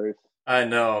makes it worse. I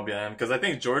know, man, because I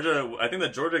think the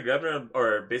Georgia governor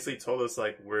or basically told us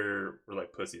like we're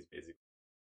like pussies, basically.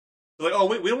 They're like, oh,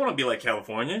 we don't want to be like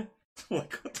California.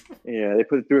 Like, what the... Yeah, they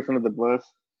put it through us under the bus.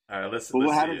 All right, But what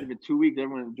let's happens see. if in 2 weeks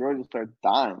everyone in Georgia starts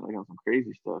dying, like on some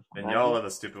crazy stuff? And y'all Imagine. are the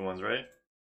stupid ones, right?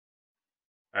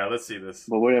 All right, let's see this.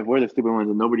 But what if we're the stupid ones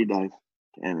and nobody dies?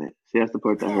 Damn it. See, that's the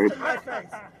part that Cough hurts. in my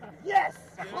face. Yes,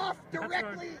 cough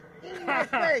directly in my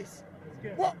face.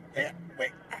 Well,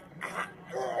 wait.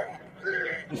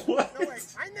 What? No,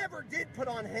 wait. I never did put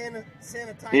on hand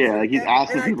sanitizer. Yeah, like he's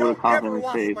asking and I people to don't cough ever in his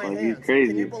wash face. my Like, hands. he's crazy.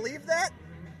 Can you believe that?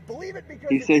 Believe it because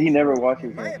He it's said he never true. washes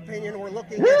In my hands. opinion, we're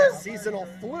looking at a seasonal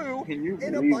flu Can you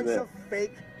in a believe bunch that? of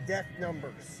fake death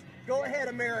numbers. Go ahead,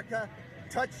 America.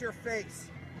 Touch your face.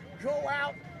 Go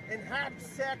out and have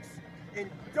sex and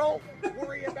don't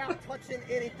worry about touching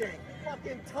anything.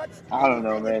 Fucking touch I don't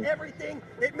know, anything and man. everything.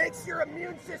 It makes your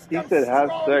immune system said have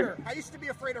stronger. sex. I used to be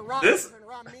afraid of raw This- eggs and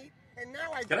raw meat, and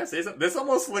now I Can I say something? This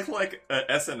almost looked like an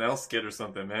SNL skit or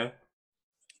something, man.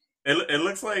 It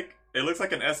looks like an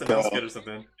SNL skit or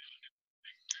something.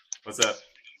 What's up?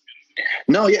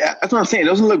 No, yeah, that's what I'm saying. It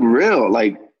doesn't look real.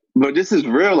 Like, but this is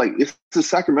real. Like, this is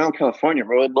Sacramento, California,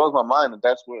 bro. It blows my mind that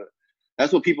that's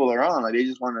what people are on. Like, they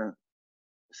just want to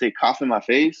say cough in my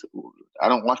face. I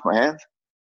don't wash my hands.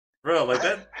 Bro, like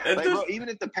that. Like, bro, even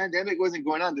if the pandemic wasn't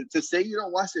going on, to say you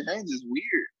don't wash your hands is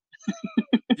weird.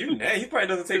 he probably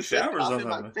doesn't take To say showers cough or in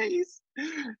my something. face.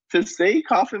 To say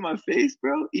cough in my face,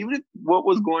 bro. Even if what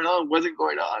was going on wasn't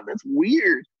going on, that's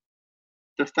weird.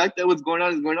 The fact that what's going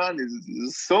on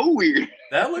is so weird.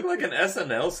 That looked like an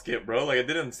SNL skit, bro. Like it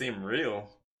didn't seem real.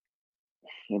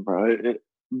 Yeah, bro.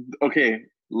 Okay,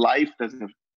 life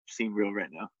doesn't seem real right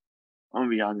now. I'm gonna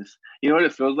be honest. You know what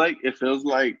it feels like? It feels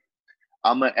like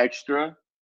I'm an extra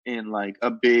in like a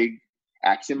big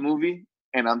action movie,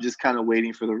 and I'm just kind of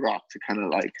waiting for The Rock to kind of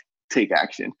like take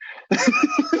action.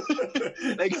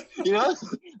 Like, you know,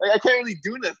 like I can't really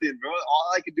do nothing, bro.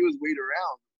 All I can do is wait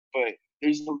around. But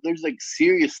there's like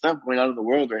serious stuff going on in the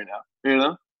world right now. You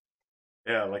know?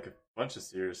 Yeah, like a bunch of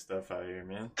serious stuff out here,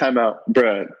 man. Time out,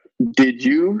 bro. Did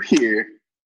you hear?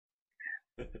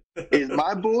 Is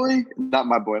my boy, not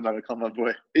my boy, I'm not gonna call him my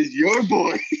boy, is your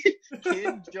boy,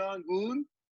 Kim Jong-un,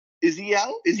 is he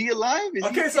out? Is he alive? Is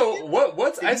Okay, he so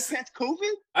what's Did he catch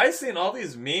COVID? I seen all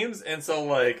these memes, and so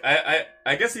like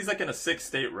I guess he's like in a sick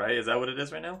state, right? Is that what it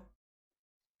is right now?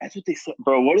 That's what they said.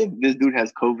 Bro, what if this dude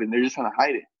has COVID and they're just trying to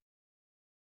hide it?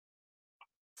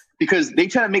 Because they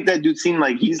try to make that dude seem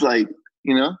like he's like,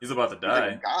 you know, He's about to he's like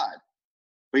a die. god.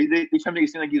 But they try to make it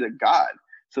seem like he's a god.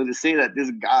 So to say that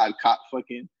this god caught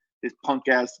fucking this punk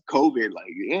ass COVID,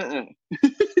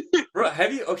 like, Bro,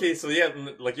 have you so yeah,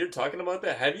 like you're talking about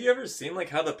that. Have you ever seen like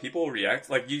how the people react?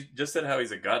 Like you just said how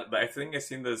he's a god, but I think I've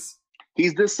seen this.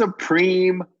 he's the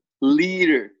supreme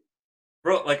leader.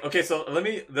 Bro, like so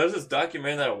there's this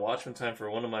documentary that I watched one time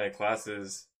for one of my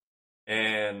classes,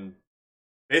 and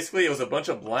basically it was a bunch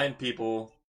of blind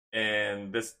people,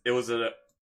 and I think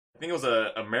it was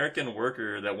a American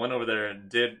worker that went over there and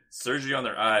did surgery on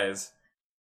their eyes,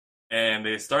 and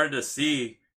they started to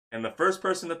see, and the first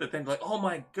person that they think like, oh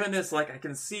my goodness, like I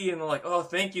can see, and they're like, oh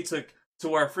thank you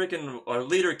to our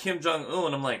leader Kim Jong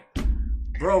Un. I'm like,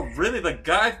 bro, really? The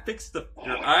guy fixed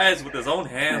your eyes with his own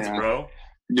hands, Yeah. bro.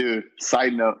 Dude,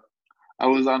 side note, I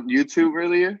was on YouTube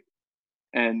earlier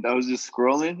and I was just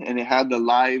scrolling and it had the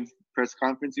live press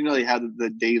conference. You know, they had the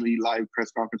daily live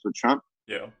press conference with Trump.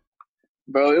 Yeah.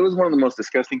 Bro, it was one of the most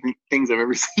disgusting things I've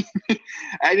ever seen.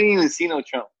 I didn't even see no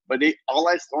Trump, but the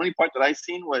only part that I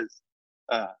seen was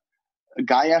a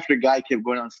guy after guy kept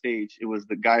going on stage. It was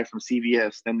the guy from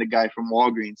CVS, then the guy from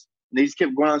Walgreens. They just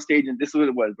kept going on stage, and this is what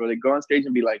it was, bro. They go on stage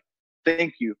and be like,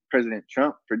 "Thank you, President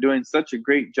Trump, for doing such a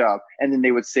great job." And then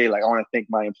they would say, like, "I want to thank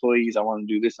my employees. I want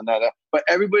to do this and that." But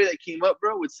everybody that came up,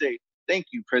 bro, would say, "Thank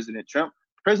you, President Trump.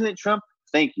 President Trump,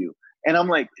 thank you." And I'm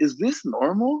like, is this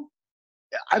normal?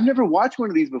 I've never watched one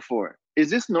of these before. Is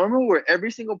this normal where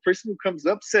every single person who comes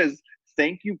up says,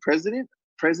 "Thank you, President.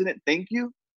 President, thank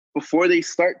you," before they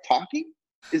start talking?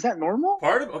 Is that normal?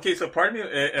 Part of me,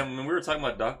 and when we were talking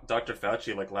about Dr.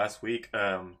 Fauci like last week,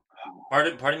 part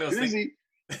of me was thinking.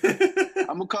 Frizzy.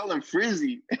 I'm gonna call him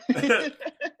Frizzy.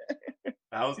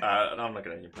 I'm not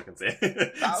gonna even fucking say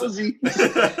it. Fauci.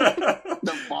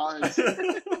 The bars.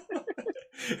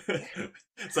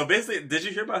 So basically, did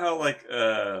you hear about how like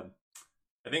I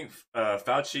think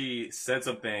Fauci said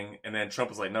something, and then Trump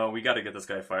was like, "No, we got to get this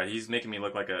guy fired. He's making me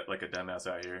look like a dumbass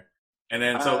out here." And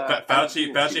then so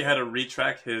Fauci had to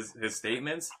retract his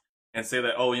statements and say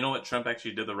that, "Oh, you know what? Trump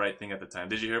actually did the right thing at the time."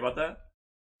 Did you hear about that?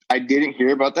 I didn't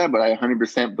hear about that, but I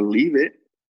 100% believe it.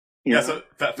 You Yeah, know? so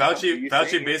Are you Fauci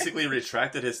saying- basically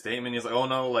retracted his statement. He's like, "Oh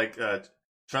no, like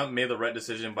Trump made the right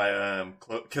decision by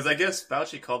because I guess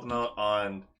Fauci called him out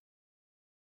on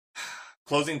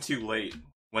closing too late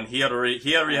when he already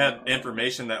had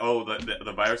information that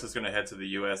the virus is going to head to the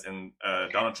U.S. and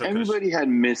Donald Trump. Everybody had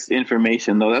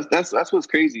misinformation though. That's what's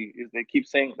crazy is they keep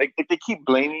saying like they keep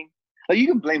blaming. Like you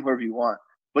can blame whoever you want,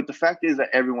 but the fact is that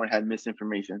everyone had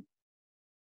misinformation.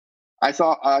 I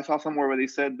saw somewhere where they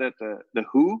said that the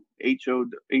WHO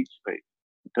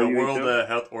the World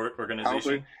Health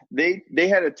Organization. They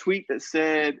had a tweet that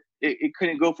said it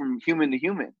couldn't go from human to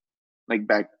human. Like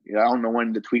back, I don't know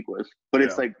when the tweet was, but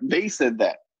it's like they said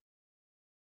that.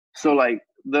 So like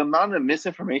the amount of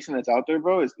misinformation that's out there,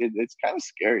 bro, it's kind of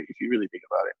scary if you really think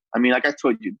about it. I mean, like I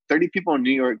told you, 30 people in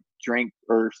New York drank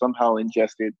or somehow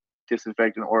ingested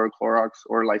disinfectant or Clorox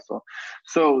or Lysol.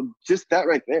 So just that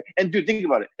right there. And dude, think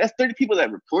about it. That's 30 people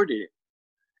that reported it.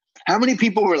 How many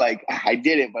people were like, I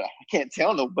did it, but I can't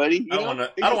tell nobody? I don't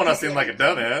want to seem like a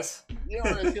dumbass. You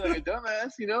don't want to seem like a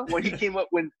dumbass, you know? When he came up,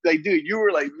 like, dude, you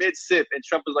were like mid-sip, and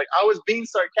Trump was like, I was being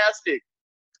sarcastic.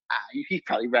 He's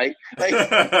probably right.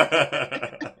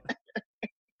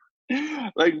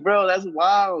 Like, bro, that's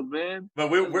wild, man. But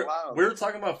we were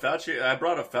talking about Fauci. I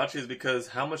brought up Fauci is because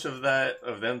how much of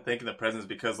them thanking the president is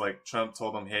because like Trump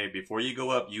told them, hey, before you go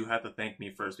up, you have to thank me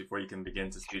first before you can begin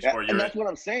to speech. And that's what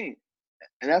I'm saying.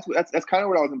 And that's kind of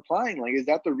what I was implying. Like, is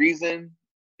that the reason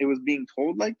it was being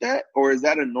told like that, or is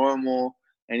that a normal?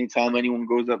 Anytime anyone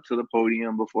goes up to the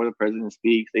podium before the president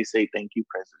speaks, they say thank you,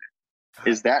 president.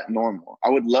 Is that normal? I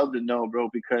would love to know,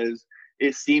 bro, because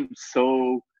it seems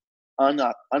so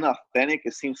unauthentic.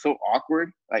 It seems so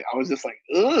awkward. Like I was just like,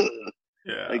 ugh.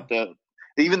 Yeah. Like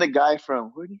even the guy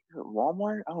from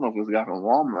Walmart. I don't know if it was the guy from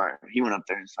Walmart. He went up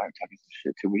there and started talking some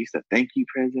shit to me. He said, "Thank you,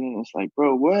 president." It's like,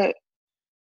 bro, what?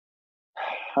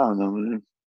 I don't know, man.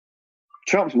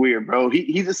 Trump's weird, bro.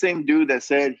 He's the same dude that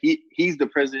said he's the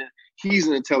president. He's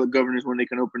gonna tell the governors when they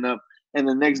can open up, and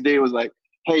the next day was like,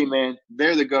 "Hey, man,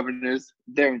 they're the governors.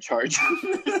 They're in charge."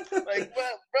 Like,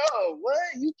 bro, what?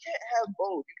 You can't have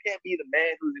both. You can't be the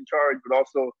man who's in charge, but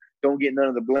also don't get none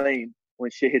of the blame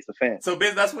when shit hits the fan. So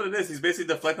that's what it is. He's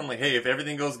basically deflecting, like, hey, if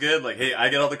everything goes good, like, hey, I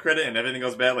get all the credit, and everything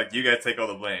goes bad, like, you guys take all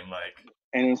the blame, like.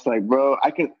 And it's like, bro,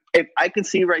 if I can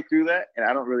see right through that, and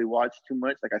I don't really watch too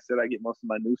much. Like I said, I get most of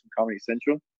my news from Comedy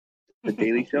Central, the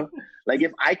Daily Show. Like,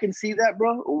 if I can see that,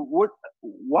 bro,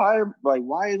 why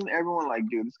isn't everyone like,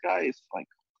 dude, this guy is like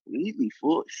completely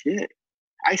full of shit?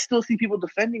 I still see people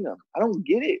defending him. I don't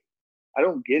get it,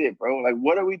 bro. Like,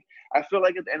 what are we? I feel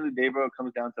like at the end of the day, bro, it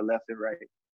comes down to left and right.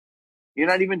 You're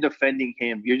not even defending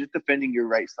him. You're just defending your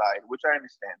right side, which I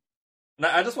understand.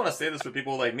 Now, I just want to say this for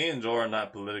people like me and Joe are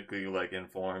not politically like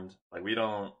informed. Like we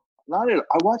don't. Not at all.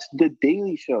 I watch the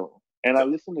Daily Show and I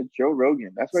listen to Joe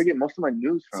Rogan. That's where I get most of my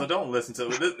news from. So don't listen to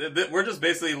it. We're just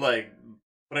basically like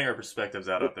putting our perspectives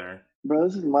out there. Bro,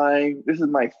 this is my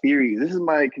theory. This is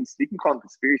my you can call them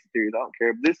conspiracy theories. I don't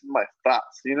care. But this is my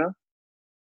thoughts. You know.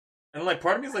 And like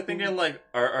part of me is like thinking like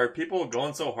are people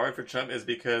going so hard for Trump is it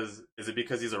because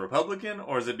he's a Republican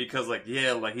or is it because like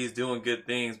yeah like he's doing good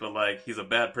things but like he's a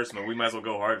bad person but we might as well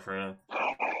go hard for him.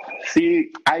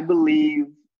 See, I believe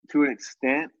to an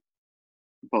extent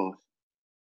both.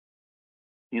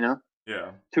 You know?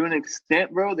 Yeah. To an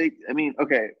extent, bro,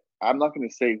 okay, I'm not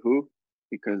gonna say who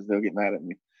because they'll get mad at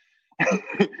me.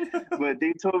 But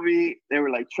they told me they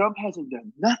were like Trump hasn't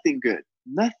done nothing good.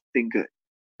 Nothing good.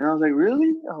 And I was like,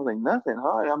 really? I was like, nothing,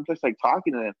 huh? I'm just like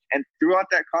talking to them. And throughout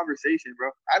that conversation,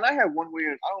 bro, and I have one way,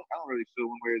 I don't really feel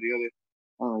one way or the other.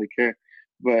 I don't really care.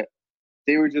 But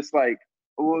they were just like,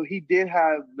 well, he did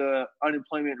have the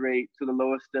unemployment rate to the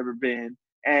lowest it's ever been.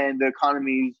 And the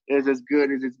economy is as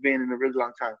good as it's been in a really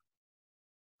long time.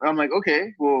 And I'm like,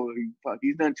 okay, well,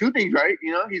 he's done two things, right?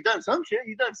 You know, he's done some shit.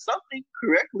 He's done something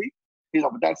correctly. He's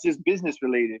like, but that's just business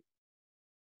related.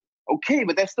 Okay,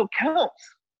 but that still counts.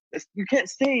 You can't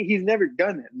say he's never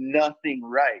done nothing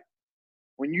right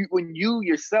when you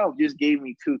yourself just gave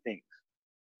me two things.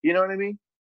 You know what I mean?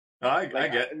 I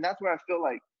get, and that's where I feel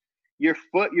like your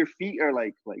feet are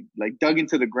like dug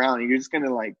into the ground, and you're just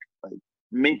gonna like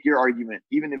make your argument,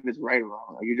 even if it's right or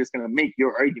wrong. Like, you're just gonna make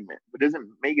your argument, but it doesn't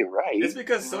make it right. It's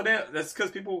because that's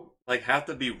because people like have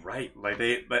to be right. Like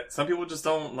but some people just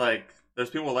don't like. There's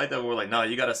people like that who are like, no,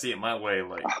 you got to see it my way.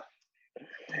 Like.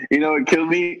 You know, it killed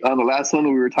me on the last one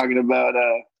we were talking about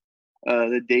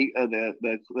the date of the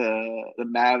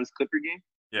Mavs Clipper game.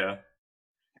 Yeah.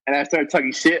 And I started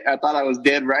talking shit. I thought I was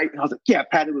dead right. And I was like, yeah,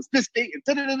 Pat, it was this date.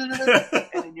 And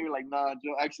then you were like, nah,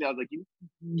 Joe. Actually, I was like,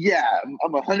 yeah,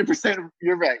 I'm 100%.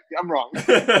 You're right. I'm wrong.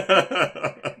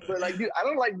 But like, dude, I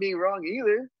don't like being wrong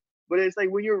either. But it's like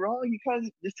when you're wrong, you kind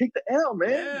of just take the L, man.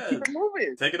 Yeah. Keep it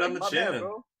moving. Take it on Like, the my chin. bad,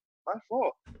 bro. My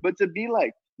fault. But to be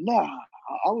like, nah,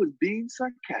 I was being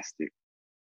sarcastic.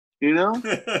 You know?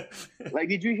 Like,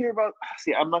 did you hear about?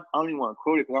 See, I don't even want to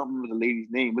quote it because I don't remember the lady's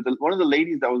name. But one of the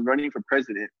ladies that was running for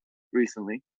president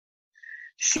recently,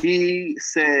 she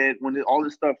said when all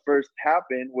this stuff first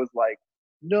happened was like,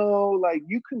 no, like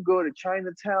you can go to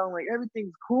Chinatown, like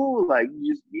everything's cool, like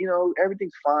you know,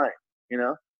 everything's fine, you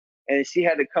know. And she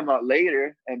had to come out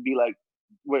later and be like,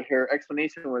 what her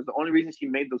explanation was, the only reason she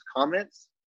made those comments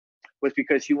was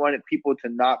because she wanted people to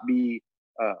not be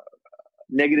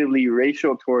negatively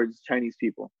racial towards Chinese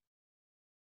people.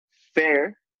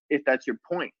 Fair, if that's your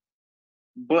point.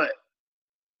 But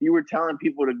you were telling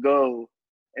people to go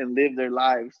and live their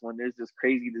lives when there's this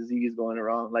crazy disease going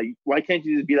around. Like, why can't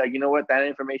you just be like, you know what, that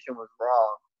information was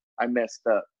wrong. I messed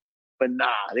up. But nah,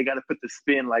 they got to put the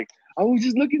spin like, I was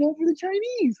just looking out for the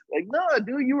Chinese. Like, nah,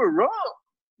 dude, you were wrong.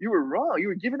 You were wrong. You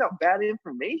were giving out bad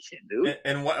information, dude.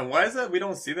 And why is that we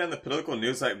don't see that in the political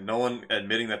news, like no one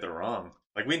admitting that they're wrong?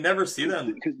 Like, we never see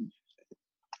them.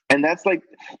 And that's like,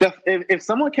 if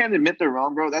someone can't admit they're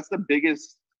wrong, bro, that's the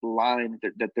biggest line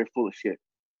that they're full of shit.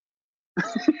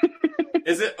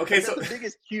 Is it okay? That's so the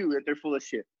biggest cue that they're full of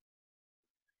shit.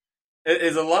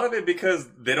 Is a lot of it because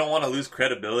they don't want to lose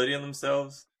credibility in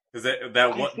themselves? Because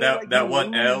that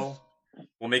one L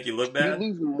will make you look bad.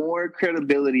 You lose more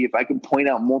credibility if I can point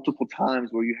out multiple times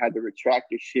where you had to retract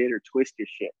your shit or twist your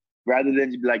shit, rather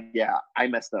than just be like, "Yeah, I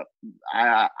messed up.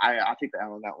 I'll take the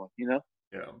L on that one." You know?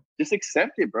 Yeah. Just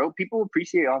accept it, bro. People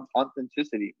appreciate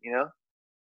authenticity. You know?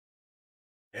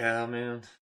 Yeah, man.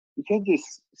 You can't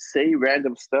just say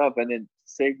random stuff and then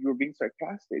say you were being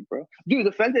sarcastic, bro. Dude,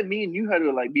 the fact that me and you had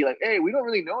to like be like, "Hey, we don't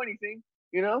really know anything,"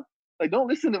 you know? Like, don't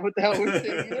listen to what the hell we're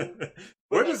saying. You know?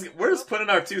 we're just putting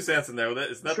our 2 cents in there.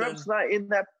 It's nothing. Trump's not in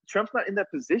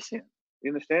that position. You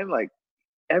understand? Like,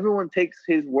 everyone takes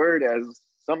his word as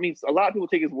something. A lot of people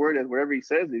take his word as wherever he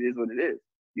says it is what it is.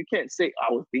 You can't say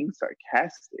I was being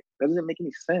sarcastic. That doesn't make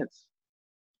any sense.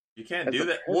 You can't do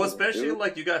that. Well, especially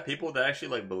like you got people that actually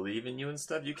like believe in you and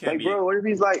stuff. You can't like, be. Bro, what if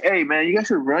he's like, "Hey, man, you guys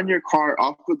should run your car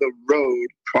off of the road,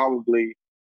 probably."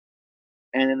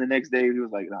 And then the next day he was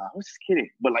like, "Nah, I was just kidding."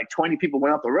 But like 20 people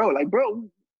went off the road. Like, bro,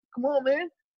 come on, man.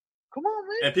 Come on,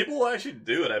 man. And people will actually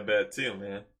do it, I bet, too,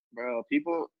 man. Bro,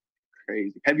 people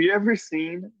crazy. Have you ever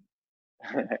seen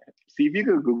see if you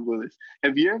can Google this.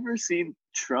 Have you ever seen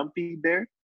Trumpy Bear?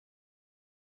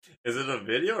 Is it a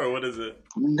video or what is it?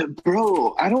 No,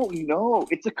 bro, I don't know.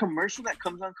 It's a commercial that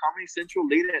comes on Comedy Central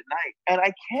late at night. And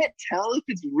I can't tell if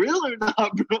it's real or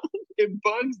not, bro. It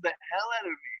bugs the hell out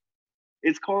of me.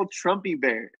 It's called Trumpy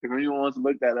Bear. If anyone wants to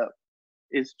look that up.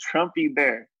 It's Trumpy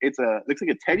Bear. Looks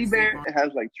like a teddy bear. It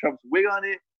has like Trump's wig on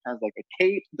it. Has like a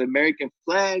cape, the American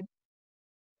flag.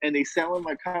 And they sell them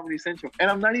at Comedy Central. And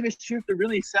I'm not even sure if they're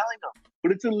really selling them.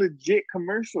 But it's a legit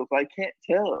commercial, so I can't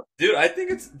tell. Dude, I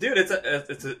think it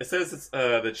says it's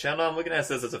the channel I'm looking at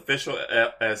says it's official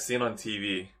as seen on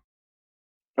TV.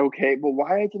 Okay, but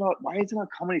why is it on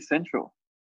Comedy Central?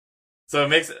 So it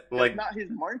makes it like that's not his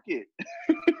market.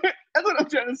 That's what I'm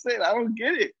trying to say. I don't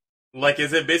get it. Like,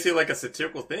 is it basically like a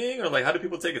satirical thing, or like how do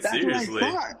people take it seriously?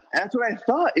 That's what I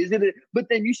thought. Is it? But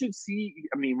then you should see.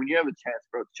 I mean, when you have a chance,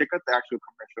 bro, check out the actual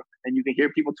commercial, and you can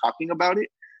hear people talking about it.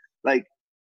 Like,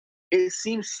 it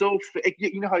seems so fake.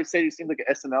 You know how you say it seems like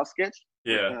an SNL sketch?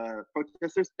 Yeah.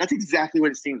 Protesters. That's exactly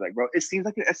what it seems like, bro. It seems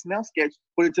like an SNL sketch,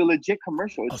 but it's a legit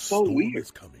commercial. It's so weird.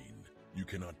 Is coming. You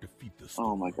cannot defeat the storm.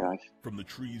 Oh my gosh. From the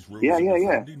trees rose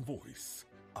yeah. voice.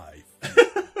 I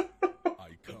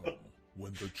come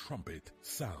when the trumpet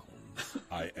sounds.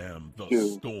 I am the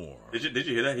storm. Did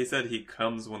you hear that? He said he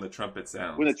comes when the trumpet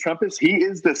sounds. When the trumpets, he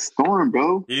is the storm,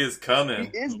 bro. He is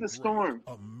coming. He is the storm.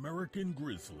 American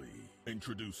Grizzly.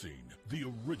 Introducing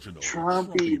the original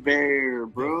Trumpy Bear,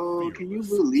 bro. Can you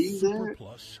believe that?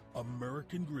 Plush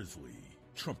American Grizzly.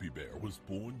 Trumpy Bear was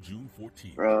born June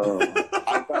 14th. Bro,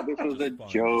 I thought this was a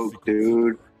joke,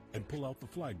 dude. And pull out the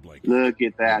flag blanket. Look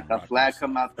at that. The flag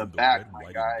come out the back,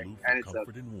 my guy. And it's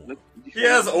he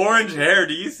has orange hair.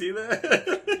 Do you see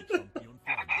that?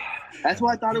 That's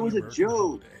why I thought it was a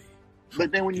joke.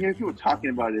 But then when you hear people talking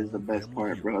about it, is the best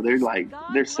part, bro. They're like,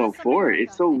 they're so for it.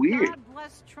 It's so weird. God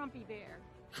bless Trumpy Bear.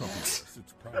 Trumpy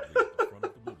sits proudly at the front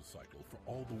of the motorcycle for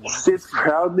all the world. Sits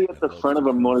proudly at the front of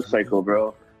a motorcycle,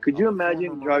 bro. Could you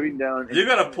imagine driving down? You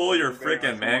gotta pull your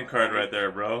freaking man card right there,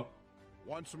 bro.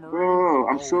 Bro,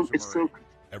 it's so.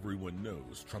 Everyone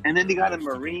knows Trumpy. And then they got a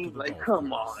Marine. Like,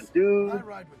 come on, dude. I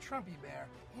ride with Trumpy Bear.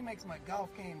 He makes my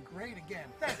golf game great again.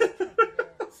 Thank you, Trumpy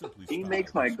Bear. He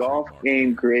makes my golf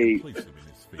game great. Place him in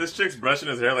his This chick's brushing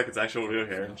his hair like it's actual real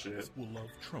hair and shit. Will love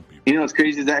Trumpy You know what's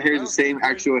crazy is that hair is the same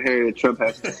actual hair that Trump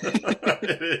has.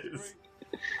 It is.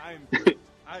 I am great.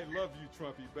 I love you,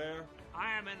 Trumpy Bear.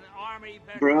 I am an Army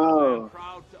veteran. Bro. I'm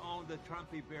proud to own the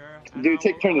Trumpy Bear. and Dude,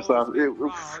 I will turn this off. always be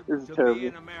proud This is to terrible. be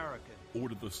an American.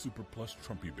 Order the Super Plus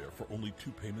Trumpy Bear for only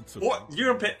 2 payments of What?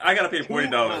 You're gonna pay? I gotta pay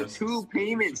 $40. Two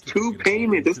payments.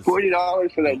 That's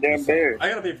 $40 for that damn bear. I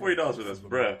gotta pay $40 for this, bruh.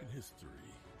 American history.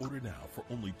 Order now for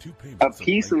only 2 payments. A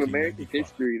piece of American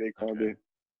history, they called it.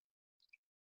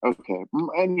 Okay.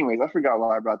 Anyways, I forgot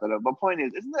why I brought that up. But point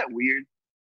is, isn't that weird?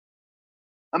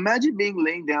 Imagine being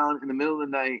laying down in the middle of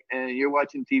the night and you're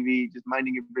watching TV, just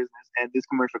minding your business, and this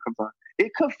commercial comes on.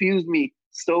 It confused me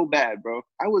so bad, bro.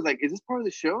 I was like, is this part of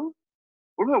the show?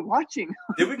 What am I watching?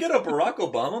 Did we get a Barack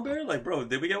Obama bear? Like, bro,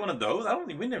 did we get one of those? I don't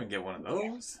think we didn't get one of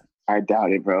those. I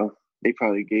doubt it, bro. They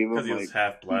probably gave him Because he was like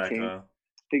half black, keychain. huh?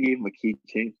 They gave him a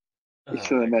keychain. They Oh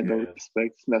showed him my that no God.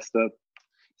 respect. It's messed up.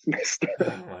 It's messed Oh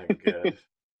up. my god.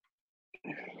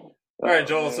 All right,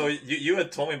 Joel. man. So you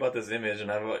had told me about this image,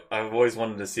 and I've always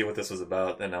wanted to see what this was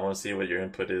about, and I want to see what your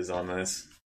input is on this.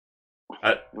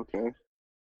 Okay.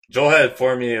 Joel had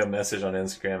forwarded me a message on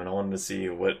Instagram, and I wanted to see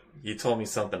what he told me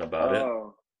something about it.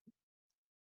 Oh.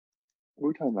 What are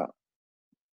we talking about?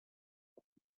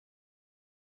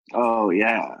 Oh,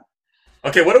 yeah.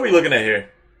 Okay, what are we looking at here?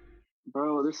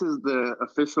 Bro, this is the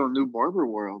official new barber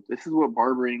world. This is what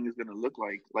barbering is going to look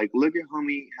like. Like, look at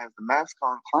homie has the mask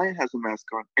on, client has the mask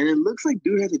on, and it looks like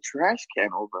dude has a trash can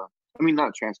over him. I mean, not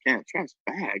a trash can, a trash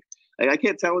bag. Like, I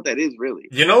can't tell what that is, really.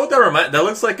 You know what that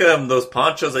looks like? Those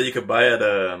ponchos that you could buy at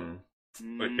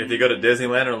if you go to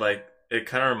Disneyland, or like it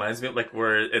kind of reminds me of like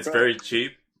where it's Bro. very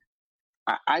cheap.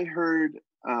 I heard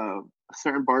a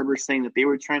certain barber saying that they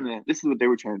were trying to, this is what they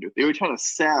were trying to do. They were trying to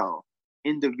sell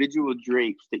individual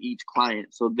drapes to each client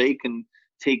so they can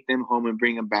take them home and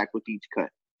bring them back with each cut.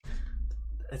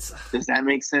 Does that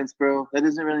make sense, bro? That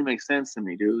doesn't really make sense to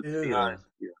me, dude. To be Yeah. honest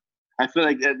with you. I feel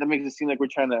like that makes it seem like we're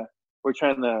trying to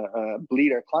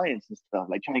bleed our clients and stuff,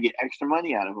 like trying to get extra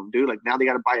money out of them, dude. Like now they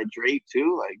got to buy a drape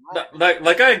too. Like,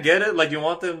 Like I get it. Like you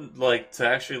want them like to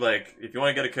actually like if you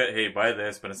want to get a cut, hey, buy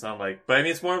this. But it's not like. But I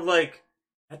mean, it's more of like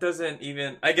that doesn't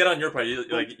even. I get on your part. You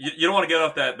don't want to get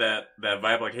off that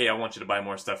vibe. Like, hey, I want you to buy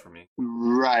more stuff from me.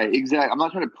 right, exactly. I'm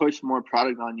not trying to push more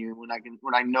product on you when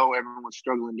I know everyone's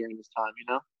struggling during this time. You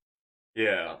know.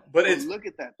 Yeah, but it's look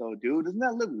at that though, dude. Doesn't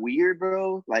that look weird,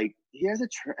 bro? Like he has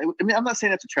I mean, I'm not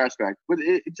saying that's a trash bag, but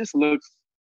it just looks.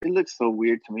 It looks so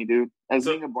weird to me, dude. As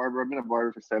being a barber, I've been a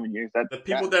barber for 7 years. The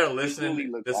people that are listening,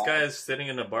 visually this looks guy odd. is sitting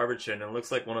in a barber chair, and it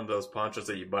looks like one of those ponchos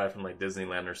that you buy from like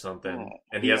Disneyland or something. Yeah.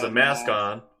 And he has a mask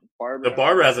on. Barber The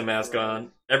barber has a mask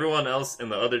on. Everyone else in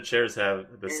the other chairs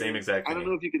have the same exact I thing. don't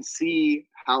know if you can see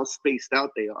how spaced out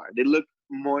they are. They look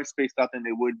more spaced out than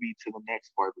they would be to the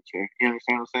next barber chair. You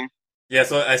understand what I'm saying? Yeah,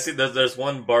 so I see there's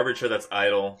one barber chair that's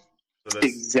idle. So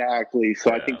Exactly. So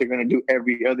I think they're going to do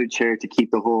every other chair to keep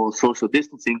the whole social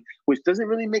distancing, which doesn't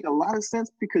really make a lot of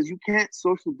sense because you can't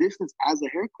social distance as a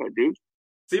haircut, dude.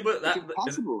 See, but It's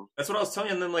impossible. that's what I was telling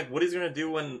you. And then, like, what he's gonna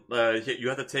do when you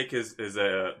have to take his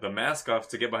the mask off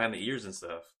to get behind the ears and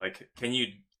stuff? Like, can you?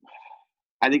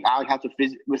 I think I would have to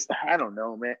I don't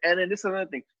know, man. And then this is another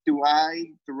thing. Do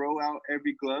I throw out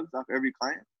every gloves off every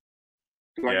client?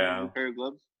 Do I get a new pair of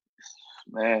gloves?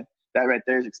 Man, that right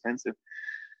there is expensive.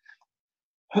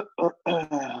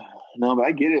 No, but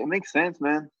I get it. It makes sense,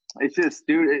 man. It's just,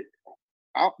 dude,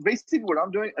 basically what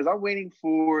I'm doing is I'm waiting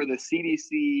for the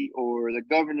CDC or the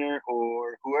governor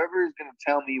or whoever is going to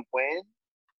tell me when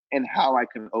and how I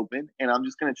can open. And I'm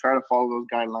just going to try to follow those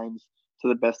guidelines to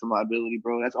the best of my ability,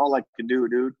 bro. That's all I can do,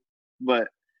 dude. But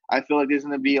I feel like there's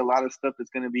going to be a lot of stuff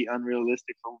that's going to be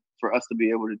unrealistic for us to be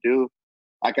able to do.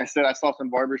 Like I said, I saw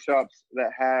some barbershops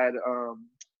that had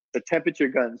the temperature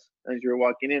guns. As you're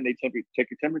walking in, they check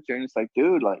your temperature. And it's like,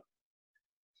 dude, like,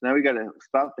 so now we got to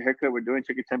stop the haircut we're doing,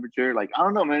 check your temperature. Like, I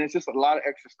don't know, man. It's just a lot of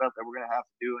extra stuff that we're going to have to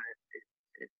do.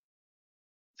 And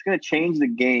it's going to change the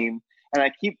game. And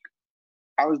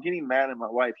I was getting mad at my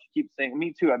wife. She keeps saying,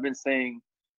 me too. I've been saying,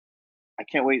 I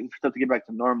can't wait for stuff to get back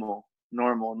to normal,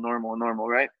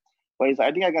 right? But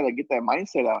I think I got to get that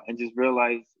mindset out and just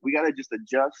realize we got to just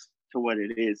adjust to what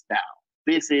it is now.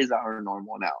 This is our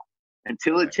normal now.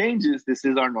 Until it changes, this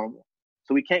is our normal.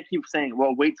 So we can't keep saying,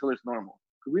 well, wait till it's normal.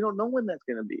 Because we don't know when that's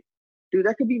going to be. Dude,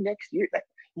 that could be next year.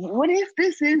 What if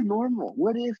this is normal?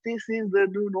 What if this is the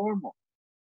new normal?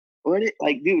 I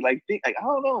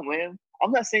don't know, man.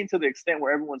 I'm not saying to the extent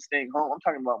where everyone's staying home. I'm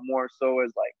talking about more so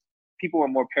as like people are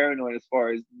more paranoid as far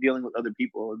as dealing with other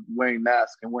people, wearing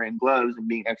masks and wearing gloves and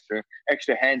being extra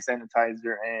hand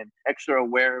sanitizer and extra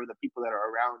aware of the people that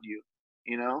are around you,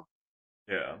 you know?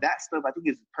 Yeah. That stuff I think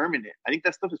is permanent. I think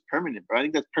that stuff is permanent, bro. I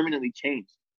think that's permanently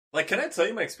changed. Like, can I tell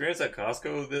you my experience at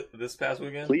Costco this past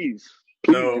weekend? Please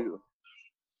So, do.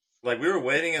 like, we were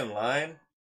waiting in line.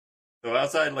 So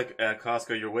outside, like at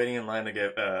Costco, you're waiting in line to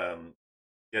get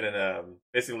in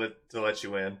basically to let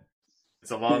you in.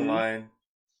 It's a long line,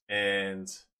 and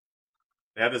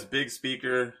they have this big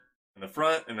speaker in the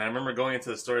front. And I remember going into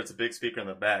the store; it's a big speaker in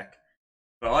the back.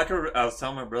 But I was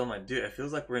telling my brother, I'm like, dude, it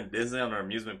feels like we're in Disneyland or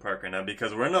amusement park right now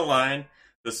because we're in a line.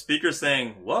 The speaker's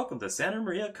saying, "Welcome to Santa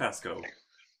Maria Costco.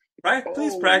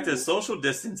 Please practice social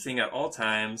distancing at all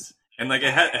times." And like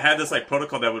it had this like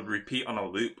protocol that would repeat on a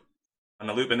loop, and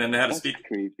then they had to speak.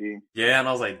 Creepy. Yeah, and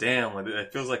I was like, damn, like,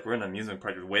 it feels like we're in an amusement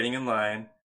park. We're waiting in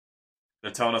line.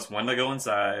 They're telling us when to go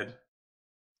inside.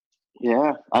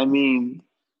 Yeah, I mean,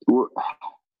 we're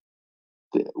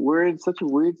in such a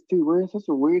weird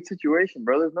situation,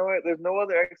 bro. There's no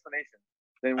other explanation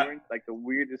than we're in like the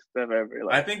weirdest stuff ever.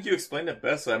 Like, I think you explained it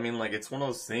best. I mean, like it's one of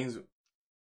those things.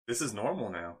 This is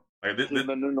normal now. Like this is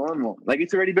the new normal. Like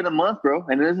it's already been a month, bro,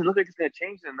 and it doesn't look like it's gonna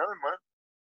change in another month.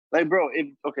 Like, bro,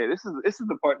 this is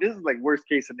the part. This is like worst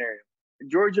case scenario.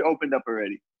 Georgia opened up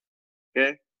already.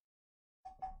 Okay,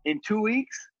 in 2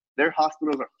 weeks, their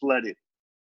hospitals are flooded.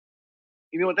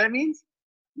 You know what that means?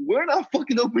 We're not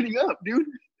fucking opening up, dude.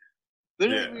 They're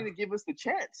not even gonna give us the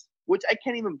chance, which I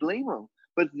can't even blame them.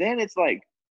 But then it's like,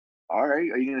 all right,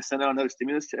 are you gonna send out another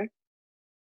stimulus check?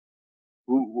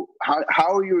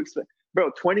 How are you expect,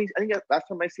 bro? I think last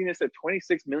time I seen it said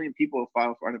 26 million people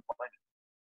filed for unemployment.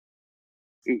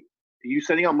 Are you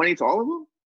sending out money to all of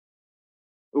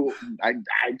them? I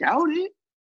doubt it.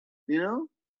 You know,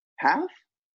 half.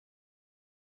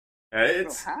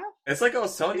 It's half. It's like I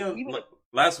was telling you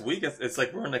last week. It's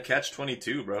like we're in a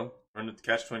catch-22, bro. We're in a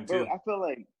catch-22. Bro, I feel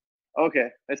like okay.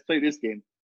 Let's play this game.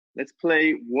 Let's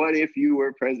play. What if you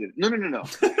were president? No.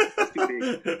 That's too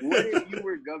big. What if you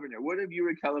were governor? What if you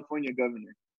were California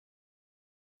governor?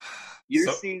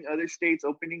 You're seeing other states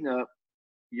opening up.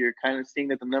 You're kind of seeing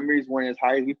that the numbers weren't as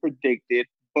high as we predicted,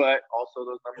 but also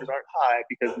those numbers aren't high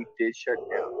because we did shut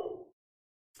down.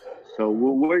 So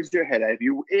where's your head at?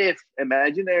 If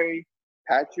imaginary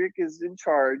Patrick is in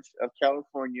charge of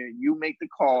California, you make the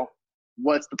call.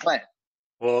 What's the plan?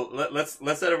 Well, let's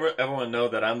let everyone know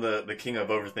that I'm the king of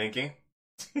overthinking.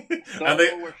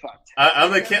 We're fucked.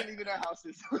 I'm the king.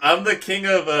 I'm the king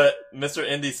of Mr.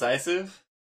 Indecisive.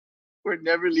 We're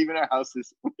never leaving our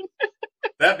houses.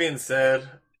 That being said,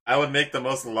 I would make the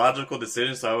most logical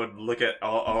decision, so I would look at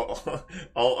all the.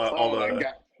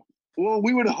 God. Well,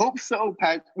 we would hope so,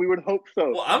 Pat. We would hope so.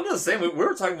 Well, I'm just saying we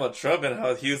were talking about Trump and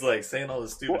how he was like saying all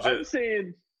this stupid shit. I'm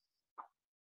saying,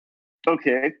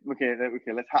 okay.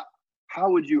 How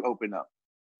would you open up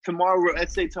tomorrow?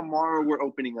 Let's say tomorrow we're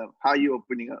opening up. How are you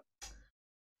opening up?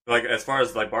 Like as far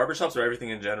as like barbershops or everything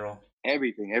in general?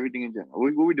 Everything in general.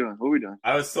 What are we doing?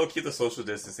 I would still keep the social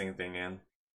distancing thing in.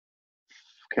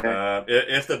 Okay.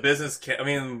 If the business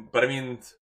can,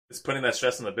 it's putting that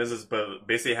stress on the business, but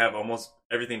basically have almost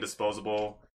everything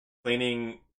disposable,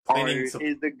 cleaning.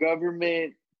 Is the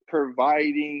government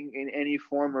providing in any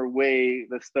form or way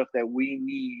the stuff that we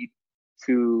need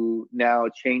to now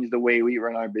change the way we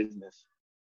run our business?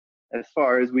 As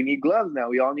far as we need gloves now,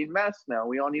 we all need masks now,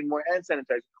 we all need more hand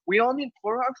sanitizer, we all need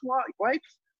Clorox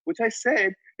wipes, which I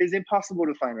said is impossible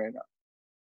to find right now.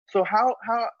 So how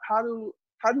do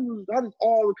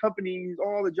all the companies,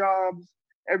 all the jobs,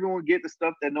 everyone get the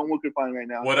stuff that no one could find right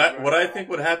now? What I think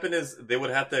would happen is they would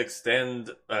have to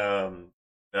extend that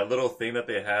little thing that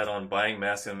they had on buying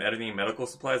masks and editing medical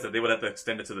supplies, that they would have to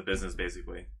extend it to the business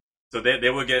basically. So they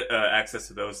would get access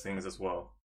to those things as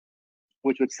well,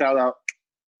 which would sell out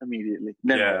immediately.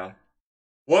 Yeah.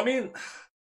 Well, I mean,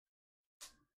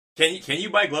 can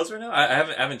you buy gloves right now? I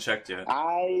haven't checked yet.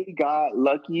 I got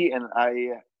lucky and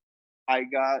I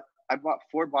bought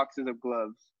 4 boxes of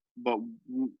gloves, but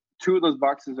 2 of those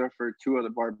boxes are for 2 other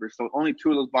barbers. So only 2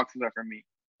 of those boxes are for me,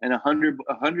 and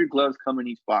 100 gloves come in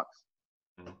each box.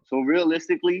 Mm-hmm. So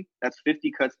realistically, that's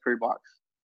 50 cuts per box.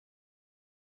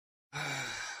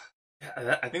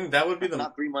 I think that would be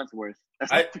not 3 months worth.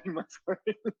 That's not 3 months worth.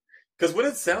 Because what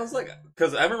it sounds like,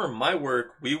 because I remember my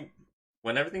work,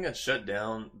 when everything got shut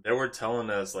down, they were telling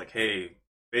us like, hey,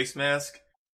 face mask,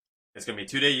 it's going to be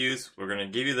 2-day use. We're going to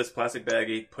give you this plastic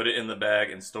baggie, put it in the bag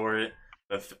and store it.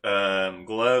 The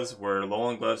gloves, we're low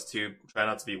on gloves too. Try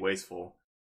not to be wasteful.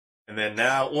 And then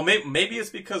now, well, maybe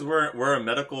it's because we're a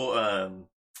medical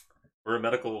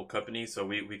company, so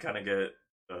we kind of get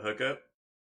the hookup.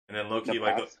 And then low key,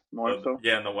 like and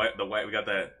the white, we got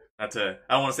that. I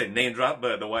don't want to say name drop,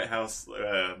 but the White House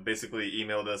basically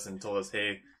emailed us and told us,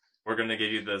 hey, we're gonna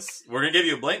give you this. We're gonna give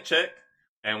you a blank check.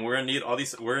 and we're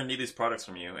gonna need these products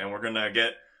from you, and we're gonna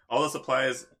get all the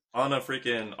supplies on a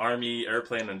freaking army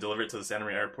airplane and deliver it to the Santa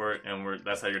Maria airport, and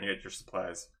that's how you're gonna get your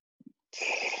supplies.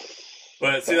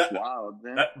 But see That's wild,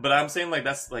 man. but I'm saying like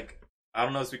that's like I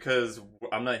don't know. It's because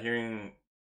I'm not hearing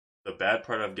the bad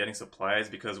part of getting supplies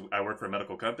because I work for a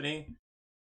medical company,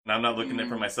 and I'm not looking at it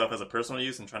for myself as a personal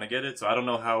use and trying to get it. So I don't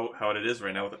know how it is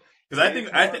right now. Because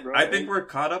I think we're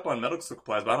caught up on medical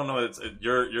supplies, but I don't know.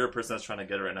 You're a person that's trying to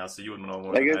get it right now, so you would know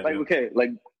more. Like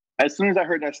as soon as I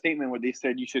heard that statement where they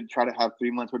said you should try to have 3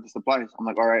 months worth of supplies, I'm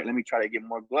like, all right, let me try to get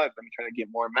more gloves. Let me try to get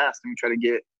more masks. Let me try to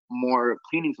get more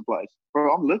cleaning supplies.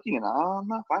 Bro, I'm looking and I'm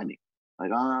not finding.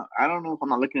 Like, I don't know if I'm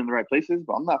not looking in the right places,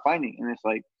 but I'm not finding. And it's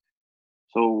like,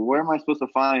 so where am I supposed to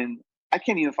find? I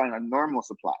can't even find a normal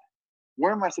supply.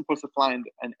 Where am I supposed to find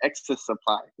an excess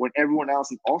supply when everyone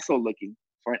else is also looking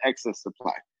for an excess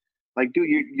supply? Like, dude,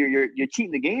 you're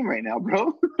cheating the game right now,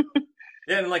 bro.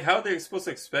 Yeah, and like, how are they supposed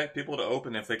to expect people to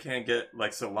open if they can't get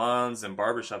like salons and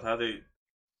barbershops? How they?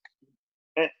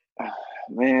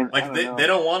 Man, like they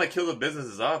don't want to kill the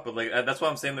businesses off, but like that's why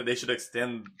I'm saying that they should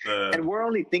extend the. And we're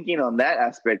only thinking on that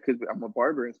aspect because I'm a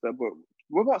barber and stuff. But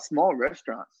what about small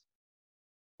restaurants,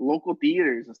 local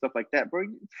theaters, and stuff like that, bro?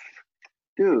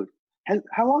 Dude,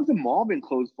 how long's the mall been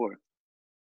closed for?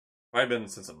 Probably been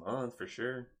since a month for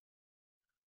sure.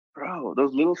 Bro,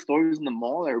 those little stores in the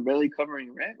mall that are barely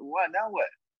covering rent. What now? What?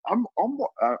 I'm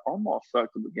almost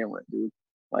sucked to begin with, dude.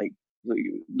 Like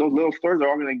those little stores are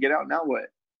all gonna get out now. What?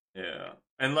 Yeah,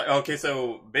 and like okay,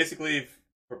 so basically,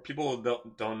 for people who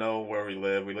don't know where we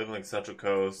live in like Central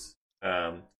Coast.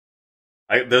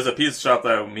 There's a pizza shop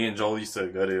that me and Joel used to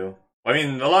go to. I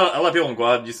mean, a lot of people in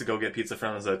Guad used to go get pizza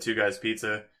from. There's Two Guys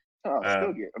Pizza. Oh, I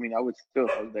was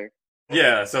there.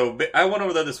 Yeah, so I went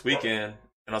over there this weekend.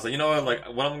 And I was like, you know what? Like,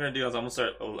 what I'm gonna do is I'm gonna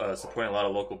start supporting a lot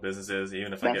of local businesses,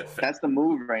 even if I get fat. That's the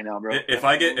move right now, bro. If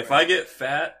I get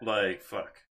fat, like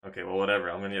fuck. Okay, well, whatever.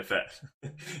 I'm gonna get fat.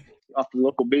 Off the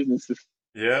local businesses.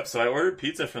 Yep. So I ordered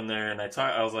pizza from there, and I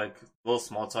was like, a little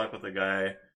small talk with the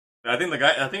guy. I think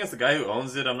it's the guy who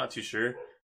owns it. I'm not too sure.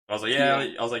 I was like, yeah.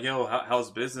 I was like, yo, how's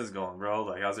business going, bro?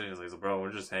 Like, how's it? He's like, bro,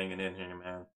 we're just hanging in here,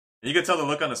 man. And you could tell the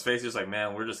look on his face. He's like,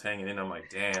 man, we're just hanging in. I'm like,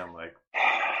 damn, like.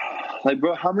 Like,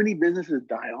 bro, how many businesses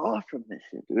die off from this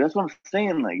shit, dude? That's what I'm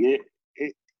saying. Like,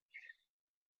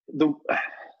 the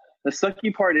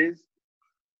sucky part is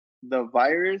the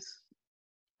virus,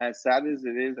 as sad as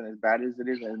it is and as bad as it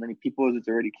is, and as many people as it's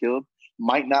already killed,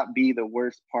 might not be the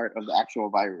worst part of the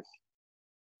actual virus.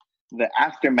 The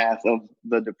aftermath of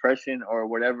the depression or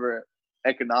whatever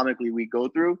economically we go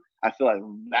through, I feel like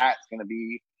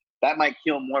that might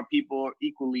kill more people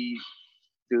equally.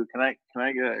 Dude, can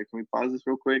we pause this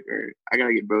real quick, or I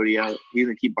gotta get Brody out? He's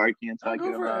gonna keep barking until I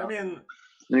get him out. I mean,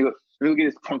 let me go get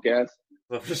his punk ass.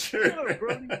 Well, for sure. Oh,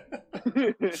 Brody.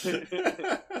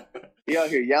 He out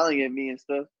here yelling at me and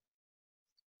stuff.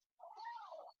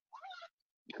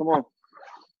 Come on.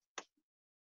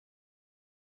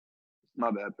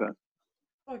 My bad, Pat.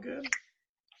 All good.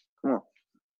 Come on.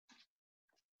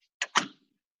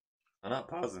 I'm not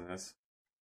pausing this.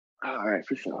 All right,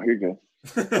 for sure. You're good.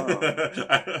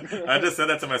 I just said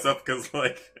that to myself because,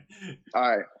 like.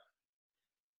 All right.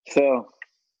 So,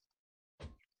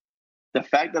 the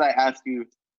fact that I asked you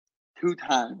 2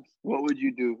 times, what would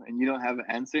you do, and you don't have an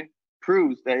answer,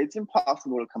 proves that it's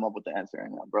impossible to come up with the answer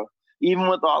right now, bro. Even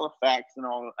with all the facts and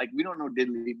all, like, we don't know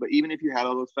diddly, but even if you had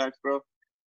all those facts, bro,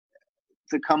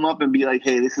 to come up and be like,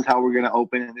 hey, this is how we're going to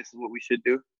open and this is what we should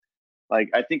do. Like,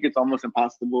 I think it's almost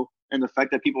impossible. And the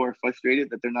fact that people are frustrated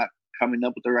that they're not coming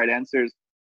up with the right answers,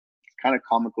 it's kind of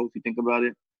comical if you think about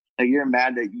it. Like, you're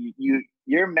mad that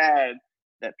you're mad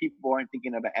that people aren't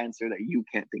thinking of an answer that you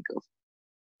can't think of.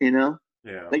 You know?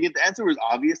 Yeah. Like, if the answer was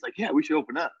obvious, like, yeah, we should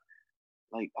open up.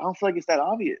 Like, I don't feel like it's that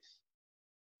obvious.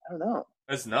 I don't know.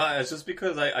 It's not. It's just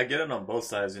because I get it on both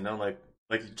sides, you know? Like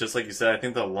just like you said, I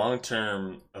think the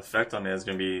long-term effect on it is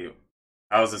going to be,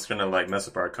 how is this going to, like, mess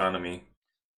up our economy?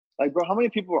 Like, bro, how many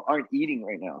people aren't eating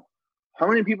right now? How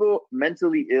many people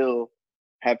mentally ill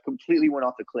have completely went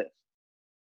off the cliff?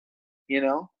 You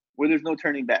know? Where there's no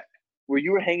turning back. Where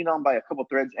you were hanging on by a couple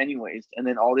threads anyways, and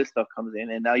then all this stuff comes in,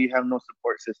 and now you have no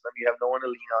support system. You have no one to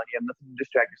lean on. You have nothing to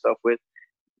distract yourself with.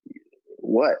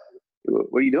 What?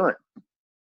 What are you doing?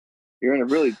 You're in a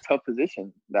really tough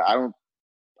position that I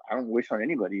don't wish on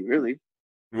anybody, really.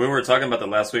 We were talking about that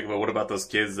last week, but what about those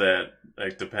kids that,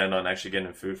 like, depend on actually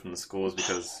getting food from the schools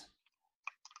because...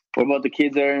 What about the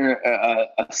kids that are in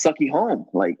a sucky home?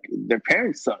 Like, their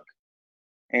parents suck.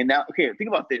 And now, okay, think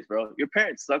about this, bro. Your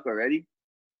parents suck already.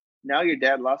 Now your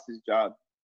dad lost his job.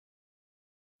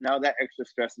 Now that extra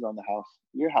stress is on the house.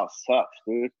 Your house sucks,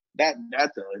 dude. That's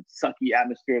a sucky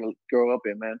atmosphere to grow up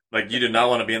in, man. Like you do not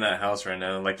want to be in that house right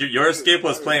now. Like your escape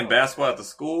was playing basketball at the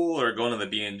school or going to the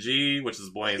B&G, which is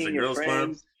Boys Seeing and your Girls Club.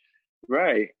 friends.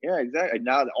 Right. Yeah, exactly.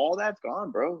 Now all that's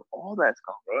gone, bro. All that's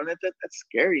gone, bro. And that's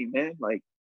scary, man. Like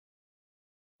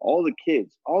all the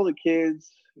kids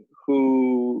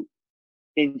who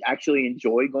actually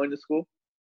enjoy going to school.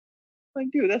 Like,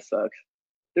 dude, that sucks.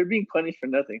 They're being punished for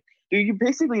nothing. Dude, you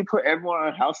basically put everyone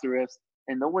on house arrest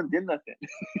and no one did nothing.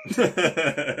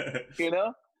 You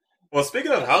know? Well,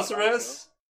 speaking of house arrest,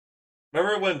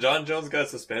 remember when John Jones got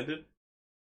suspended?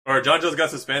 Or John Jones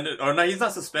got suspended? Or no, he's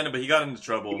not suspended, but he got into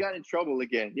trouble. He got in trouble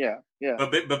again, yeah.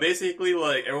 But basically,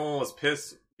 like, everyone was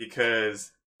pissed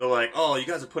because they're like, oh, you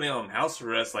guys are putting on house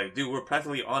arrest. Like, dude, we're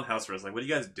practically on house arrest. Like, what are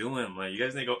you guys doing? Like, you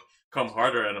guys need to come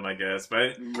harder at him, I guess,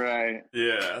 right? Right.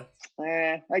 Yeah.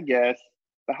 I guess.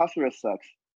 But house arrest sucks.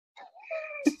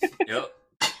 Yep.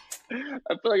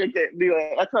 I feel like I can't be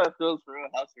like, that's how it feels for real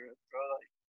house arrest, bro. Like,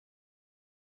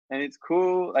 and it's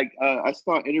cool. Like, I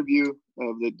saw an interview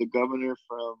of the governor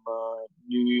from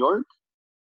New York,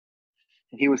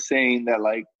 and he was saying that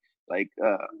like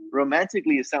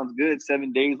romantically it sounds good,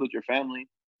 7 days with your family,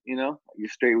 you know, you're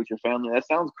straight with your family. That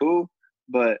sounds cool,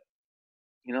 but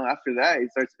you know, after that,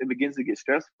 it begins to get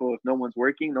stressful. If no one's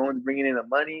working, no one's bringing in the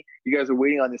money, you guys are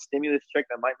waiting on the stimulus check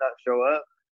that might not show up.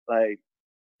 Like,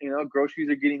 you know, groceries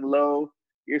are getting low.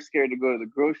 You're scared to go to the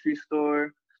grocery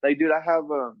store. Like, dude, I have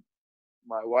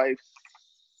my wife's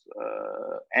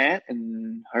aunt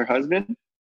and her husband.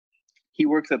 He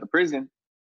works at the prison.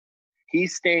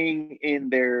 He's staying in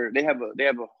they have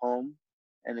a home,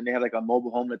 and then they have like a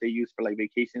mobile home that they use for like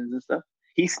vacations and stuff.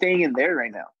 He's staying in there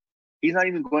right now. He's not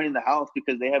even going in the house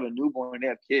because they have a newborn. They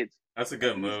have kids. That's a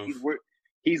good move.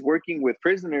 He's working with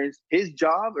prisoners. His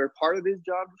job, or part of his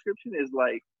job description, is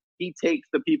like he takes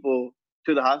the people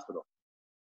to the hospital.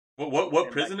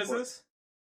 What prison is this?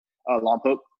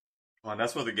 Lompoc. Oh, and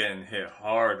that's where they're getting hit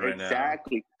hard right now.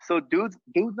 Exactly. So dude's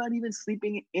not even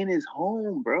sleeping in his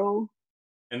home, bro.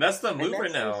 And that's the move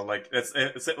right now. Like it's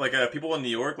like people in New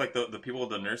York, like the people,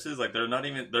 the nurses, like they're not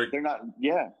in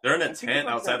a tent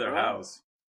outside their house.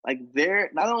 Like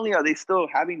they're not only are they still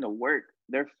having to work,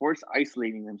 they're forced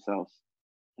isolating themselves.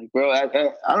 Like, bro, I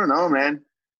don't know, man.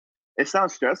 It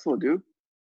sounds stressful, dude.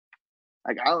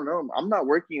 Like, I don't know. I'm not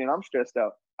working and I'm stressed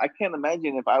out. I can't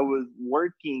imagine if I was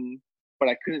working but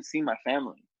I couldn't see my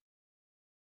family.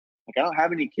 Like, I don't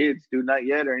have any kids, dude, not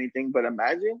yet or anything. But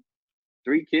imagine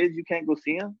 3 kids, you can't go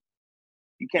see them.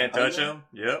 You can't touch them.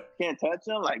 Yep. Can't touch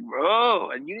them. Like,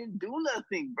 bro, and you didn't do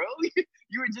nothing, bro.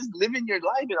 You were just living your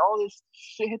life, and all this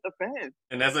shit hit the fan.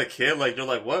 And as a kid, like, you're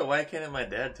like, what? Why can't my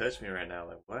dad touch me right now?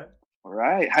 Like, what?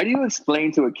 Right. How do you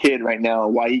explain to a kid right now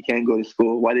why he can't go to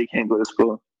school? Why they can't go to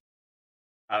school?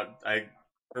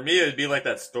 For me, it'd be like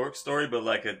that Stork story, but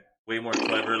like a way more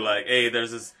clever. Like, hey,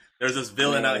 there's this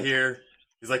villain out here.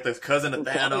 He's like the cousin of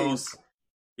Thanos.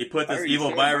 He put this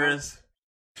evil virus.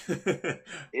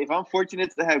 If I'm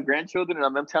fortunate to have grandchildren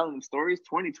and I'm telling them stories,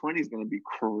 2020 is going to be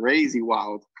crazy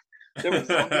wild. There were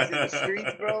zombies in the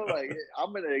streets, bro. Like,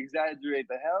 I'm going to exaggerate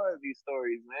the hell out of these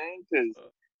stories, man,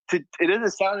 because it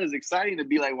doesn't sound as exciting to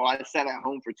be like, well, I sat at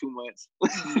home for 2 months.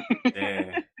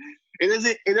 Damn.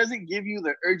 It doesn't give you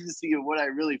the urgency of what I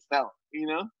really felt, you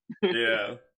know?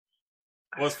 Yeah.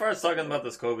 Well, as far as talking about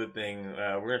this COVID thing,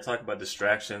 we're going to talk about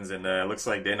distractions, and it looks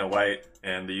like Dana White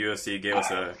and the UFC gave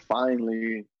us a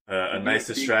nice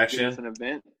distraction. An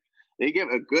event. They gave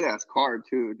a good ass card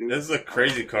too, dude. This is a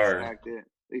crazy card.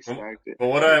 They stacked it. But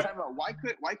why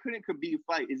couldn't Khabib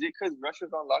fight? Is it because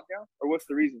Russia's on lockdown, or what's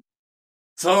the reason?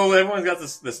 So everyone's got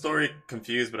the story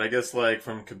confused, but I guess like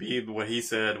from Khabib, what he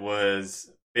said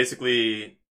was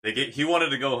basically he wanted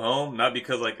to go home, not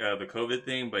because like the COVID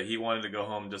thing, but he wanted to go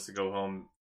home just to go home.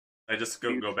 Just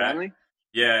go back. Family?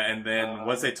 Yeah, and then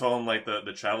once they told him like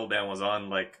the travel ban was on,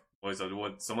 like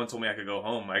someone told me I could go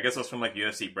home. I guess it was from like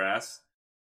UFC brass,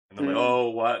 and they're like, oh,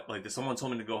 what? Like someone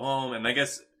told me to go home, and I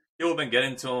guess people have been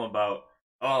getting to him about,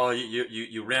 oh,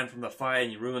 you ran from the fight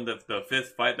and you ruined the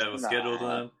 5th fight that was scheduled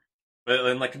on. But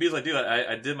then like Khabib's like, dude,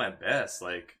 I did my best,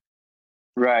 like.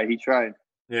 Right, he tried.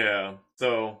 Yeah,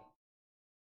 so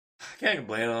I can't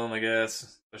blame him, I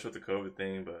guess, especially with the COVID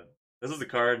thing. But this is the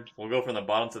card. We'll go from the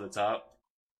bottom to the top.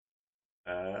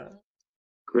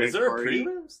 Is there a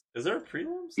prelims?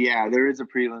 Yeah, there is a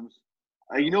prelims.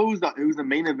 You know who's the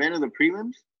main event of the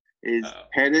prelims? Is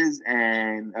Pettis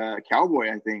and Cowboy,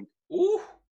 I think. Ooh.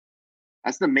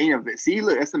 That's the main event. See,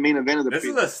 look, that's the main event of the. This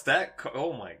is a stat.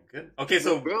 Oh my goodness. Okay,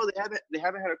 so bro, they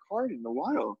haven't had a card in a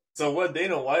while. So what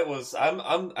Dana White was,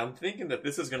 I'm thinking that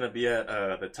this is gonna be at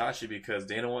the Tachi because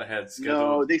Dana White had scheduled.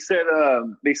 No, they said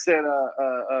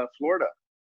Florida.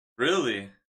 Really?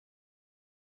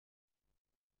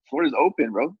 Florida's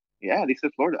open, bro. Yeah, they said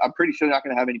Florida. I'm pretty sure they're not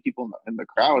gonna have any people in the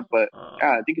crowd, but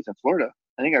yeah, I think it's in Florida.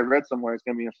 I think I read somewhere it's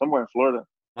gonna be somewhere in Florida.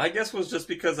 My guess was just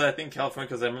because I think California,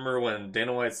 because I remember when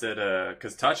Dana White said,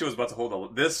 because Tachi was about to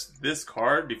hold this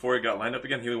card before he got lined up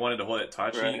again, he wanted to hold it at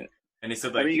Tachi, Right. and he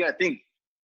said like, I mean, you gotta think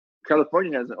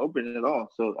California hasn't opened at all,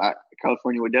 so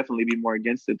California would definitely be more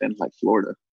against it than like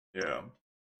Florida. yeah,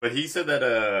 but he said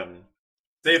that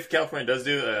say if California does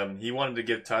do, he wanted to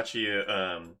give Tachi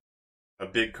a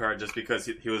big card just because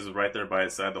he was right there by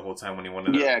his side the whole time when he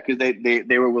wanted. Yeah, because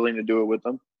they were willing to do it with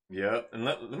them. Yeah, and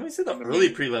let me see the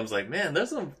early prelims. Like, man,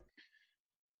 there's some.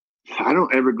 I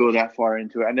don't ever go that far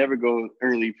into it. I never go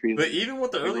early prelims. But even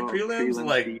with the early prelims,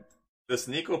 like deep. this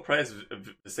Nico Price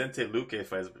Vicente Luque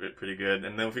fight is pretty good.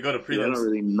 And then if we go to I prelims, don't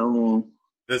really know.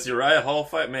 this Uriah Hall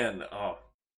fight, man,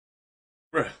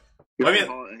 bruh. I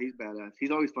mean, He's badass.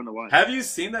 He's always fun to watch. Have you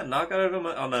seen that knockout of him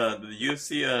on the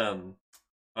UFC?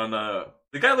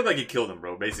 The guy looked like he killed him,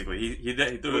 bro. Basically, he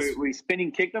threw his Were he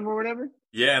spinning kicked him or whatever?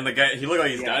 yeah, and the guy he looked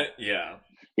like he's died. Yeah,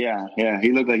 Yeah.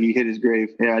 He looked like he hit his grave.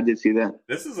 Yeah, I did see that.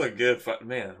 this is a good fight,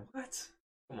 man. What?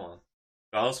 Come on,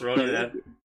 Donald Cerrone, that.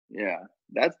 Yeah,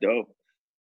 that's dope.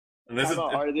 And this is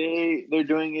They're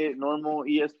doing it normal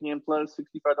ESPN Plus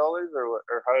 $65 or what?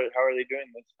 Or how are they doing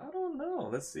this? I don't know.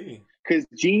 Let's see. Because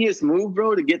genius move,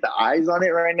 bro, to get the eyes on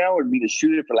it right now would be to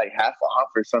shoot it for like half off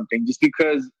or something. Just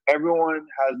because everyone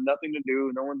has nothing to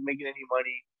do, no one's making any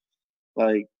money.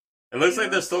 Like It looks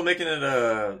like they're still making it.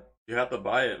 You have to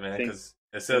buy it, man, because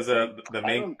it says the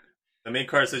main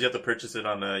card says you have to purchase it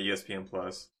on ESPN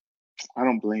Plus. I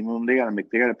don't blame them. They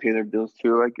gotta pay their bills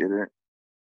too. I get it.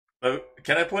 But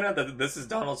can I point out that this is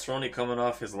Donald Cerrone coming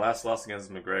off his last loss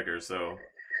against McGregor? So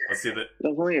let's see that.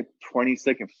 That was only a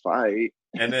 20-second fight.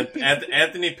 And then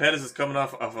Anthony Pettis is coming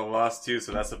off a loss too,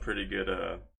 so that's a pretty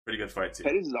good fight too.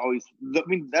 Pettis is always. I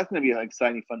mean, that's gonna be an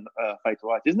exciting, fun fight to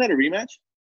watch. Isn't that a rematch?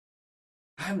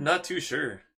 I'm not too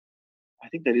sure. I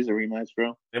think that is a rematch,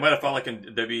 bro. They might have fought like in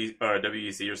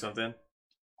WEC or something.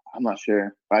 I'm not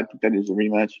sure. But I think that is a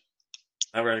rematch.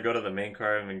 Now we're gonna go to the main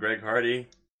card. I mean, Greg Hardy.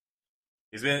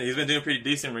 He's been doing pretty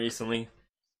decent recently.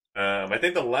 I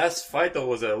think the last fight though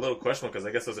was a little questionable because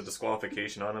I guess there was a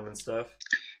disqualification on him and stuff.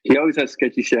 He always has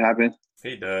sketchy shit happen.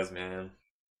 He does, man.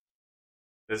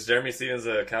 This Jeremy Stevens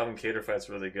Calvin Kattar fight's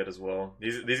really good as well.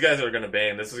 These guys are gonna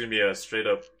bang. This is gonna be a straight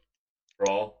up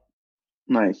brawl.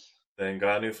 Nice. The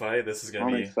Ngannou fight. This is gonna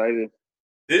I'm be excited.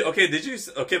 Did you?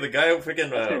 Okay, the guy who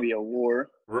freaking That's gonna be a war.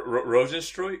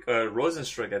 Rosenstruik.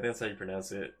 Rosenstruik. I think that's how you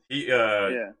pronounce it.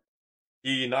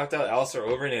 He knocked out Alistair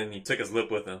Overeem and he took his lip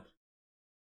with him.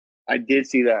 I did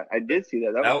see that. That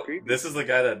was creepy. This is the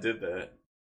guy that did that.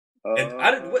 And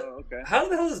Okay. How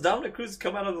the hell does Dominic Cruz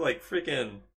come out of like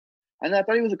freaking? And I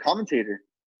thought he was a commentator.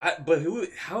 But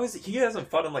how is he hasn't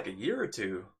fought in like a year or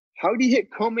two? How did he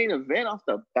hit co-main event off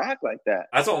the back like that?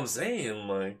 That's what I'm saying.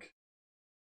 Like,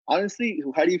 honestly,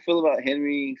 how do you feel about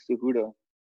Henry Cejudo?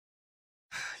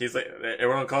 He's like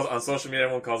everyone calls on social media.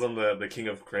 Everyone calls him the king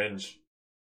of cringe.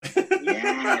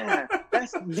 Yeah,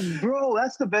 that's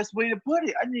the best way to put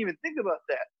it. I didn't even think about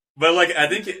that. But like, I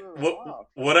think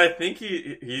what I think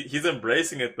he's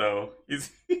embracing it though. He's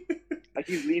like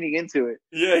he's leaning into it.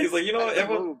 Yeah, he's like, you know what,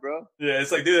 everyone, move, bro. Yeah,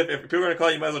 it's like, dude, if people are gonna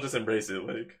call you, might as well just embrace it.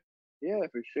 Like, yeah,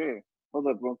 for sure. Hold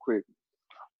up, real quick.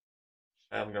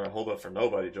 I'm gonna hold up for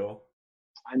nobody, Joel.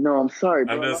 I know. I'm sorry,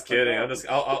 bro. I'm just kidding.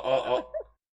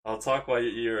 I'll talk while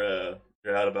you're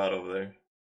out about over there.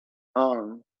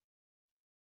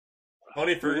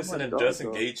 Tony Ferguson and Justin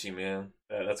Gaethje, man.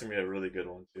 That's gonna be a really good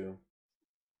one too.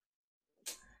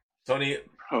 Tony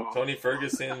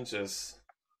Ferguson just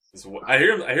I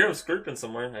hear him scooting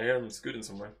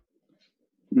somewhere.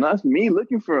 That's me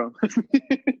looking for him.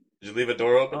 Did you leave a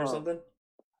door open or something?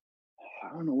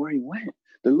 I don't know where he went.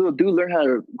 The little dude learned how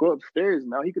to go upstairs.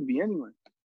 Now he could be anywhere.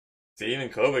 See, even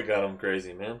COVID got him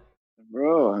crazy, man.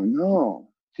 Bro, I know.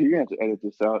 So you're gonna have to edit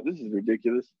this out. This is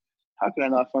ridiculous. How can I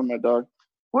not find my dog?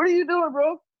 What are you doing,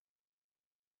 bro?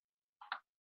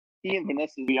 He and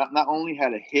Vanessa not only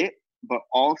had a hit, but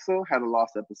also had a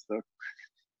lost episode.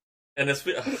 And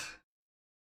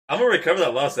I'm gonna recover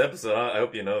that lost episode. I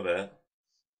hope you know that.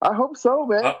 I hope so,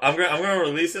 man. I'm gonna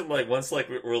release it like once like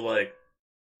we're like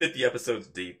 50 episodes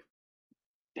deep.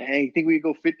 Dang, you think we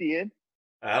could go 50 in?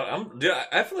 Dude,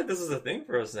 I feel like this is a thing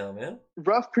for us now, man.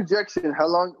 Rough projection. How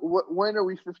long? When are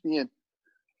we 50 in?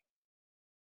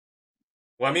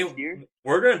 Well, I Next mean, year?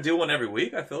 we're gonna do one every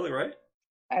week. I feel like, right?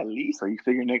 At least. Are you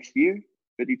figure next year?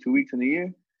 52 weeks in a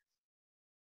year?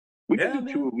 We Yeah, could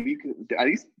do 2 man. a week.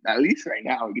 At least right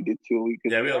now we could do 2 a week.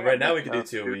 'Cause Yeah, I got right now we nothing could do else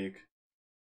to 2 a do. week.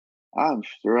 I'm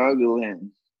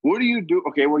struggling. What do you do?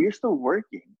 Okay, well, you're still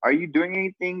working. Are you doing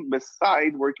anything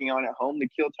besides working out at home to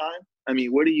kill time? I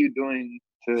mean, what are you doing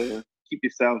to keep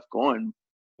yourself going?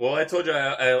 Well, I told you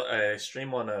I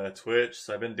stream on Twitch,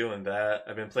 so I've been doing that.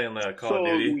 I've been playing Call of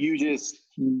So Duty. you just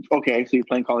okay? So you're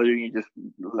playing Call of Duty and you're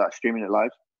just streaming it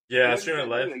live? Yeah, I What stream does it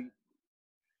that do? live. Like,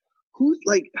 who's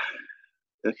like?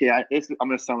 Okay, I'm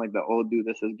gonna sound like the old dude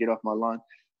that says "get off my lawn."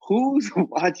 Who's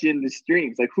watching the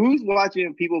streams? Like, who's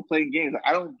watching people playing games? Like,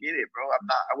 I don't get it, bro.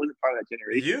 I wasn't part of that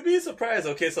generation. You'd be surprised.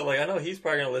 Okay, so I know he's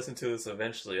probably gonna listen to this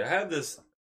eventually. I have this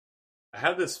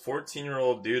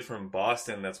 14-year-old dude from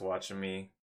Boston that's watching me.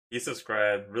 He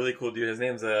subscribed. Really cool dude. His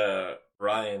name's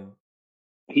Ryan.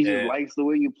 He just And likes the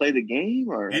way you play the game,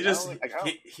 or he I just don't- like, I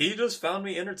don't- he just found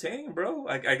me entertaining, bro.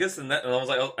 I guess in that, and I was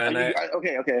like, oh, and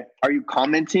okay. Are you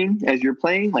commenting as you're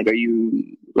playing? Like, are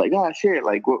you like, oh shit?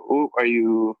 Like, what are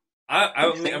you?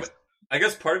 I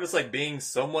guess part of it's like being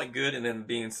somewhat good and then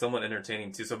being somewhat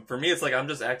entertaining too. So for me, it's like I'm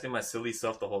just acting my silly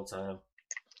self the whole time.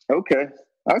 Okay,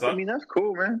 So- I mean that's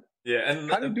cool, man. Yeah, and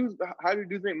How do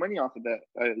dudes make money off of that?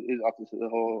 Is off this the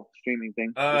whole streaming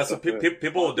thing? so Stuff, people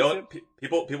will sponsorship?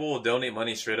 people will donate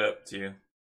money straight up to you.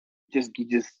 Just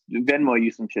Venmo you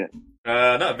some shit.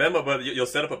 Not Venmo, but you'll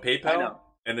set up a I PayPal, know.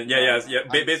 and then I-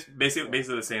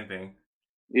 basically the same thing.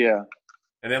 Yeah.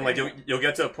 And then like you'll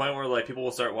get to a point where like people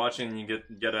will start watching, and you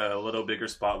get a little bigger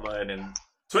spotlight. And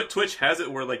Twitch has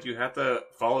it where like you have to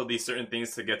follow these certain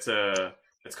things to get to.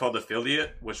 It's called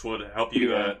affiliate, which would help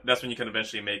you. Yeah. That's when you can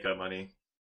eventually make money.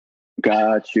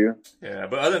 Got you. Yeah,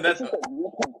 but other than That's that, just like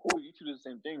real cool. YouTube does the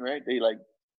same thing, right? They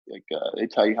they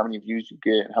tell you how many views you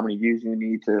get, how many views you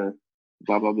need to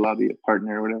blah blah blah be a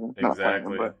partner or whatever. Not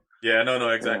exactly. partner, Yeah, no,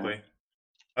 exactly.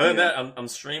 Other than Yeah. that, I'm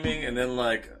streaming, and then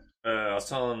like I was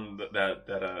telling that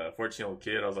 14-year-old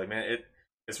kid, I was like, man,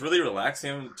 it's really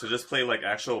relaxing to just play like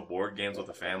actual board games with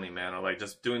the family, man, or like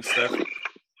just doing stuff.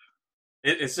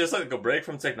 It's just like a break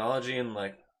from technology and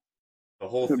like the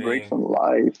whole but thing. break from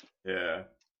life. Yeah.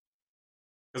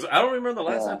 Because I don't remember the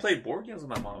last Yeah. time I played board games with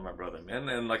my mom and my brother, man.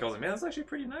 And like I was like, man, that's actually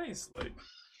pretty nice. Like,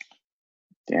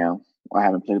 Damn, I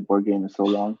haven't played a board game in so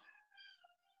long.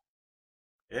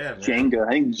 yeah, man. Jenga.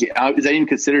 I think is that even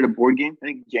considered a board game? I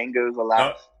think Jenga is the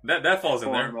last That falls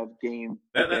in there. form of game.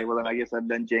 That- Okay, well then I guess I've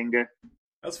done Jenga.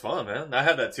 That's fun, man. I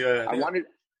had that too.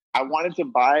 I wanted to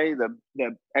buy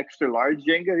the extra large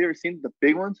Jenga. Have you ever seen the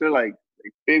big ones? They're like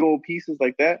big old pieces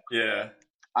like that. Yeah.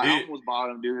 I Dude. almost bought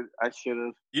them, dude. I should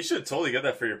have. You should totally get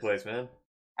that for your place, man.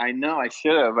 I know I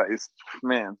should have, but it's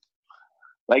man.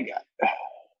 Like,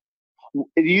 do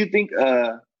you think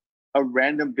a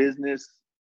random business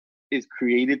is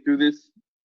created through this?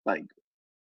 Like,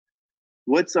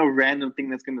 what's a random thing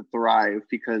that's going to thrive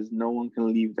because no one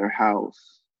can leave their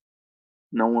house?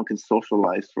 No one can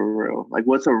socialize for real. Like,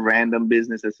 what's a random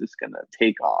business that's just going to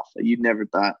take off that you never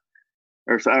thought?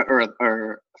 Or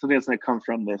something that's going to come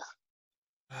from this?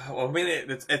 Well, I mean,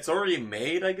 it's already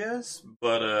made, I guess.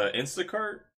 But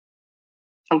Instacart.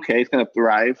 Okay, it's going to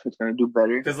thrive. It's going to do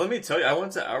better. Because let me tell you, I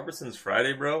went to Albertsons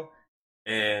Friday, bro,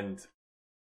 and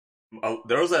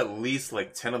there was at least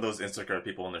like 10 of those Instacart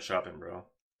people in the shopping, bro.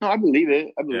 No, I believe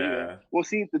it. I believe Yeah. it. Well,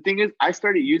 see, the thing is, I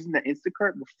started using the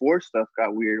Instacart before stuff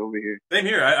got weird over here. Same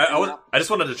here. I just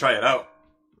wanted to try it out.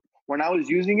 When I was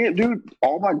using it, dude,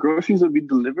 all my groceries would be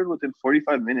delivered within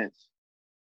 45 minutes.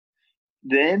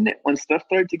 Then, when stuff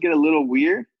started to get a little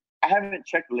weird, I haven't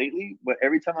checked lately, but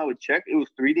every time I would check, it was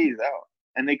 3 days out.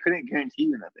 And they couldn't guarantee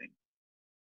you nothing.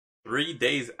 3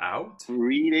 days out?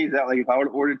 3 days out. Like, if I would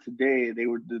order today, they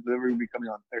would delivery would be coming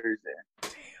on Thursday.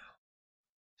 Damn.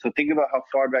 So think about how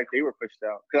far back they were pushed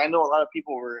out. Because I know a lot of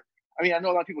people were. I mean, I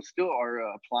know a lot of people still are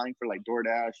applying for like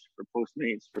DoorDash, for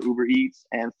Postmates, for Uber Eats,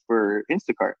 and for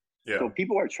Instacart. Yeah. So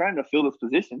people are trying to fill those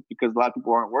positions because a lot of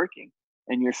people aren't working,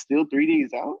 and you're still 3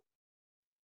 days out.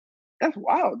 That's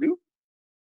wild, dude.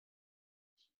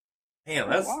 Damn,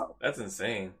 wow. that's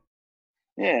insane.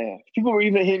 Yeah, people were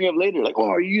even hitting me up later, like, "Oh,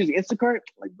 are you using Instacart?"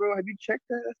 Like, bro, have you checked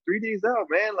that? That's 3 days out,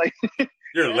 man. Like,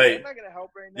 You're man, late. I'm not gonna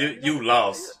help right now. You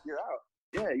lost. You're out.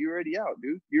 Yeah, you're already out,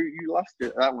 dude. You lost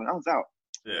it. That one, I was out.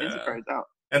 Yeah. Instacart's out.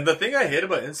 And the thing I hate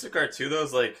about Instacart too, though,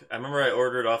 is like I remember I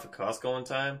ordered off of Costco one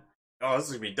time. Oh, this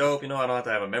is gonna be dope. You know, I don't have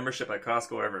to have a membership at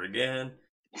Costco ever again.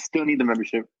 Still need the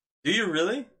membership. Do you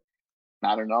really?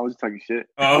 I don't know. I was just talking shit.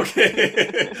 Oh,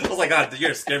 okay. I was like, God,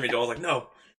 you're scaring me, dude. I was like, no.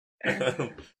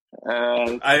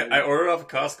 I ordered off of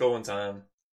Costco one time,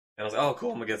 and I was like, oh,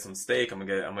 cool. I'm gonna get some steak. I'm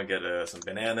gonna get some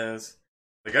bananas.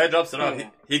 The guy drops it off.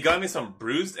 He got me some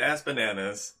bruised ass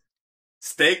bananas,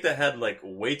 steak that had like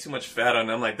way too much fat on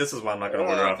it. I'm like, this is why I'm not gonna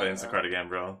order off of Instacart again,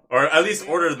 bro. Or at least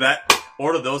order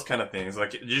those kind of things.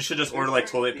 Like you should just order like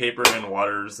toilet paper and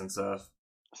waters and stuff.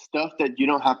 Stuff that you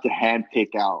don't have to hand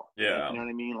pick out. Yeah. You know what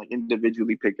I mean? Like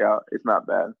individually pick out. It's not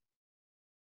bad.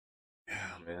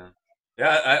 Yeah, man.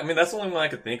 Yeah, I mean that's the only one I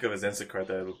could think of is Instacart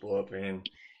that would blow up. I mean,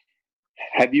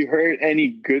 have you heard any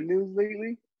good news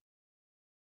lately?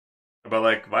 About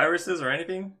like viruses or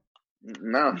anything?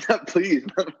 No, not please,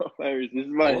 not about virus. This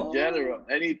is about in general.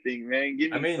 Anything, man.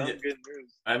 Give me some good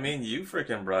news. I mean, you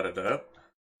freaking brought it up.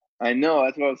 I know.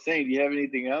 That's what I was saying. Do you have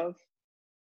anything else?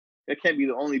 That can't be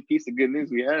the only piece of good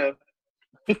news we have.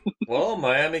 Well,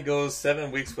 Miami goes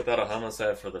 7 weeks without a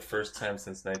homicide for the first time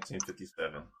since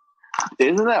 1957.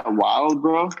 Isn't that wild,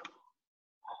 bro?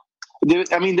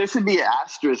 I mean, there should be an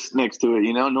asterisk next to it,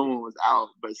 you know? No one was out,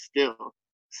 but still,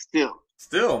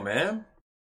 man.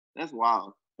 That's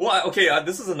wild. Well, okay,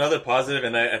 this is another positive,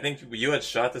 and I think you had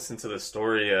shot this into the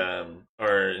story,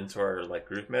 or into our like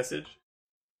group message.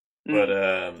 But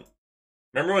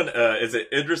remember when is it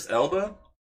Idris Elba?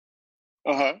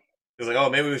 He's like,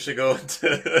 oh, maybe we should go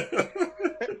to.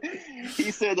 He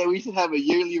said that we should have a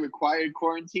yearly required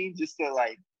quarantine just to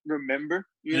like remember.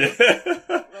 You know? Yeah.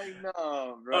 Like,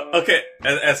 no, bro. Okay,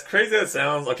 as crazy as it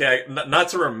sounds, okay, not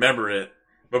to remember it,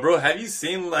 but bro, have you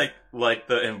seen like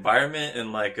the environment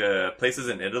in like places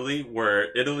in Italy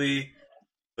where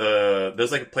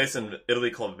there's like a place in Italy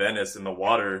called Venice in the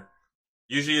water.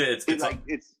 Usually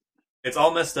it's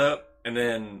all messed up. And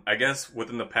then I guess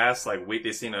within the past like week,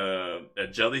 they've seen a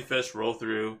jellyfish roll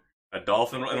through, a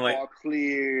dolphin, and like all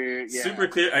clear, super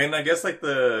clear. And I guess like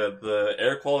the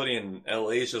air quality in LA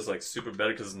is just like super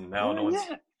better because now no one's.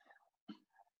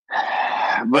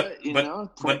 But you know,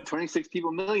 26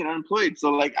 people million unemployed. So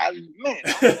like, man.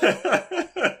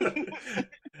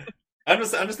 I'm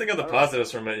just thinking of the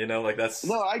positives from it. You know, like that's.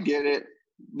 No, I get it.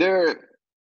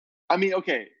 I mean,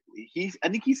 okay. I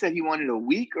think he said he wanted a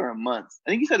week or a month.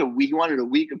 I think he said a week. He wanted a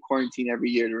week of quarantine every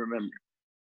year to remember.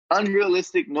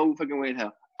 Unrealistic, no fucking way in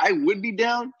hell. I would be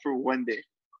down for one day.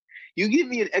 You give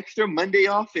me an extra Monday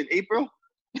off in April.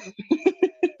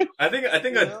 I think a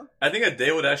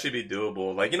day would actually be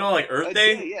doable. Like, you know, like Earth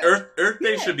Day. Earth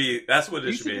Day should be. That's what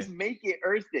it should be. Just make it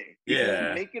Earth Day.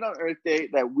 Make it on Earth Day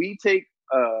that we take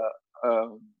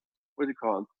what's it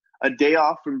called? A day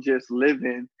off from just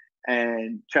living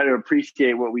and try to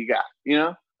appreciate what we got. You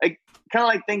know, like kind of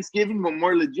like Thanksgiving, but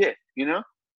more legit. You know,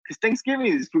 because Thanksgiving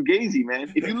is fugazi,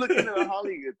 man. If you look into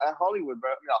Hollywood, bro, not Hollywood,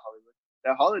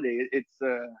 that holiday, it's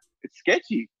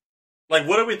sketchy. Like,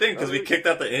 what do we think? Because we kicked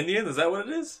out the Indians? Is that what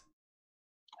it is?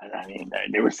 I mean,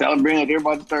 they were celebrating like they were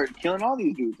about to start killing all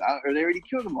these dudes, or they already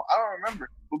killed them all. I don't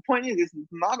remember. But the point is, it's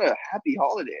not a happy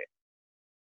holiday.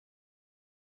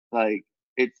 Like,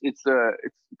 it's a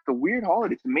weird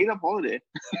holiday. It's a made up holiday.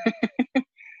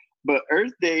 But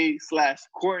Earth Day /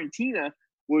 Quarantina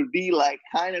would be like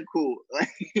kind of cool. That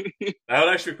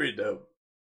would actually be pretty dope.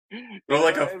 Go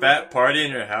like a fat party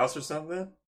in your house or something.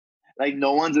 Like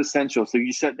no one's essential, so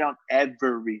you shut down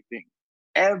everything.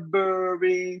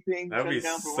 Everything. That would be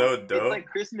so dope. It's like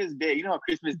Christmas Day. You know how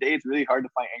Christmas Day it's really hard to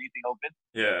find anything open.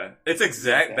 Yeah, it's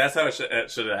exact. That's how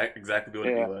it should exactly be what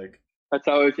it be like. That's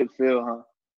how it should feel, huh?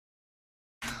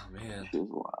 Oh man, this is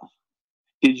wild.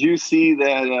 Did you see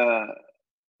that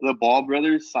the Ball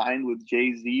brothers signed with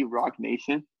Jay-Z, Rock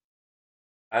Nation?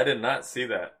 I did not see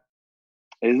that.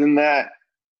 Isn't that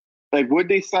like would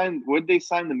they sign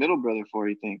the middle brother for?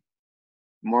 You think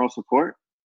moral support?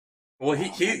 Well,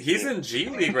 he's in G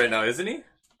League right now, isn't he?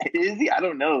 Is he? I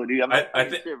don't know, dude.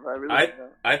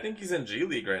 I think he's in G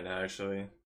League right now, actually.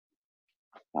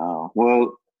 Oh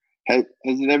well, has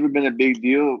it ever been a big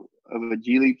deal of a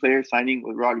G League player signing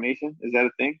with Rock Nation? Is that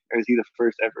a thing, or is he the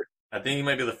first ever? I think he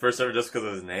might be the first ever just because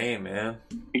of his name, man.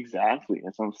 Exactly,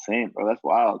 that's what I'm saying, bro. That's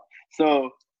wild. So,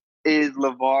 is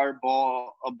LeVar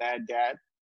Ball a bad dad?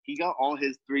 He got all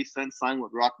his 3 sons signed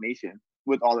with Rock Nation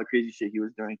with all the crazy shit he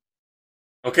was doing.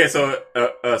 Okay, so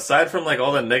aside from like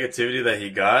all the negativity that he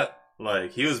got,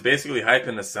 like he was basically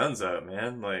hyping the Suns up,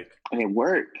 man. Like, and it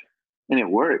worked.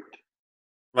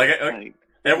 Like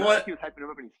everyone, he was hyping him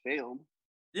up and he failed.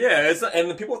 Yeah, and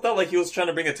the people thought like he was trying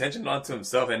to bring attention onto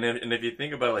himself, and if you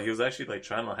think about it, like he was actually like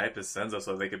trying to hype his sons up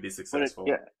so they could be successful.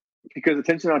 Because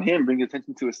attention on him brings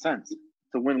attention to his sons.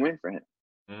 It's a win-win for him.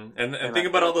 And think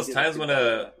about all those times when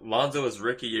Lonzo was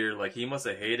rookie year, like he must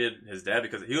have hated his dad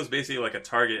because he was basically like a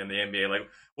target in the NBA. Like,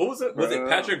 what was it? Was it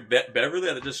Patrick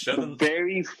Beverly that just shoved him? The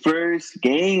very first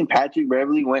game, Patrick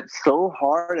Beverly went so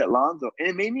hard at Lonzo, and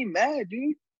it made me mad,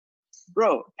 dude.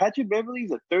 Bro, Patrick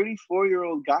Beverly's a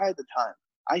 34-year-old guy at the time.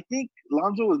 I think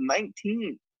Lonzo was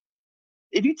 19.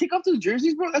 If you take off those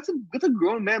jerseys, bro, that's a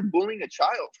grown man bullying a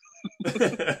child.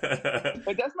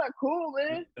 Like that's not cool,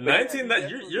 man. 19, that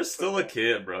you're still a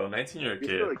kid, bro. 19, you're a You're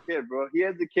kid. still a kid, bro. He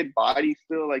has the kid body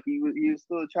still. Like he was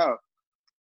still a child.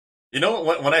 You know,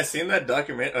 when I seen that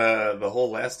document, the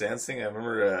whole Last Dance thing, I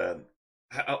remember.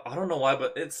 I don't know why,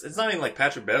 but it's not even like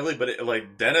Patrick Beverly, but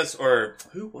like Dennis or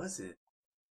who was it?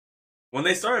 When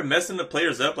they started messing the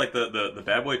players up, like the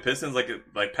Bad Boy Pistons, like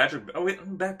Patrick. Oh wait,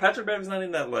 Patrick Beverly's not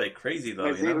even that like crazy though.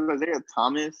 Isaiah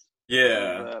Thomas.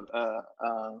 Yeah.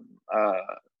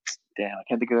 Damn, I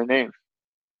can't think of their names.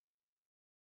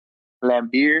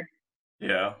 Lambeer.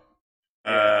 Yeah.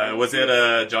 Was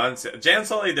it Jan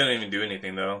Sully didn't even do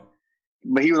anything though.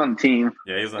 But he was on the team.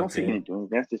 Yeah, he was on Don't the say he team. didn't do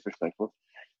anything. That's disrespectful.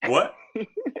 What?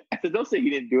 I said, don't say he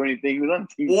didn't do anything. He was on the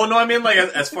team. Well, no, I mean like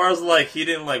as far as like he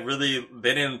didn't like really.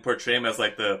 They didn't portray him as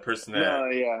like the person that. No,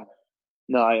 yeah.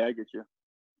 No, I get you.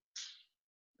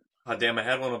 Oh damn! I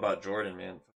had one about Jordan,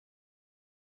 man.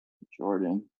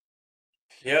 Jordan.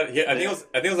 Yeah. I think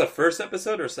it was the first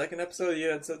episode or second episode. You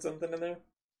had said something in there.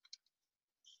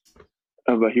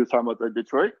 But he was talking about the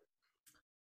Detroit.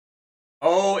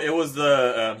 Oh, it was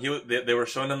they were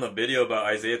showing him the video about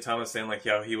Isaiah Thomas saying like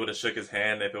how he would have shook his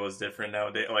hand if it was different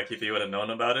nowadays, like if he would have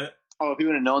known about it. Oh, if he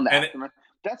would have known that.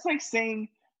 That's like saying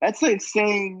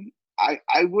I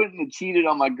wouldn't have cheated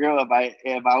on my girl if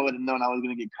I would have known I was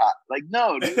gonna get caught. Like,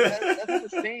 no, dude, that's not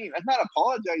the same. That's not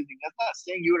apologizing. That's not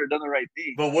saying you would have done the right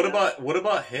thing. But what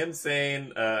about him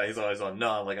saying he's always on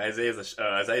no, like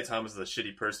Isaiah Thomas is a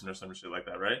shitty person or some shit like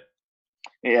that, right?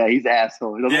 Yeah, he's an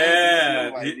asshole.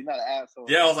 Yeah, he's not an asshole.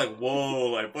 Yeah, I was like, whoa,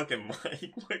 like fucking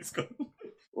Mike, what's going on?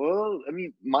 Well, I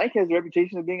mean, Mike has a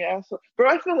reputation of being an asshole. Bro,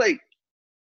 I feel like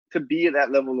to be at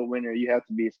that level of winner, you have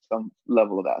to be some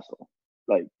level of asshole.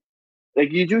 Like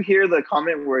you do hear the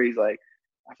comment where he's like,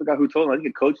 I forgot who told him. I think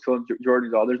the coach told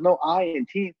Jordan's all, there's no I in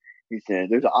team. He said,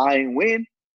 there's an I in win.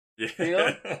 Yeah. You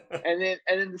know? and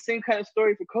then the same kind of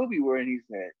story for Kobe where he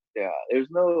said, yeah, there's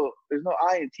no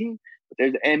I in team, but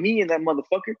there's an me in that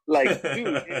motherfucker. Like,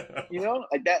 dude, you know,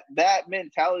 like that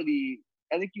mentality.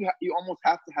 I think you almost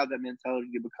have to have that mentality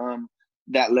to become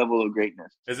that level of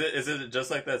greatness. Is it just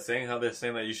like that saying how they're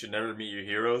saying that you should never meet your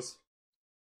heroes?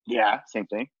 Yeah, same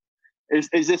thing. Is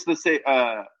this the say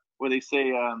where they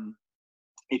say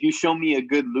if you show me a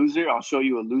good loser, I'll show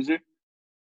you a loser?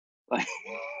 Like,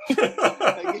 you know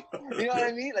what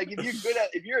I mean? Like if you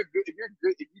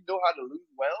know how to lose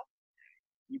well,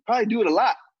 you probably do it a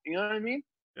lot. You know what I mean?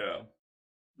 Yeah.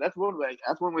 That's one way.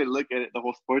 That's one way to look at it. The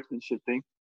whole sportsmanship thing.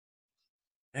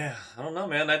 Yeah, I don't know,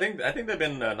 man. I think they've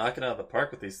been knocking out of the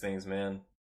park with these things, man.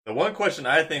 The one question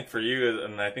I think for you,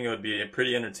 and I think it would be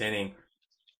pretty entertaining,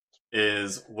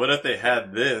 is what if they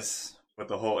had this with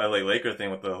the whole LA Laker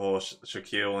thing, with the whole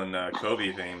Shaquille and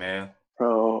Kobe thing, man?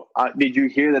 Bro, did you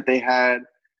hear that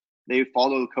they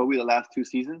followed Kobe the last 2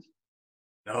 seasons?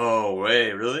 No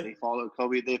way, really? They followed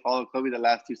Kobe the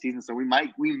last 2 seasons, so we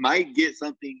might get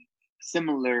something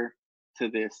similar to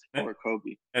this for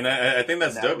Kobe. And I think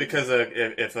that's dope because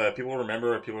if people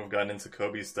remember or people have gotten into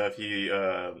Kobe's stuff, he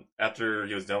after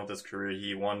he was done with his career,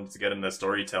 he wanted to get into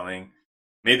storytelling.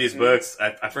 Made these books.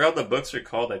 I forgot what the books are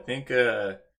called. I think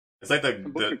it's like the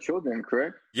book for children,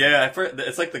 correct? Yeah,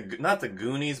 it's like not the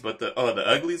Goonies, but the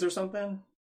Uglies or something.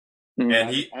 Mm-hmm. And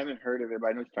I haven't heard of it, but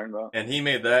I know what you're talking about. And he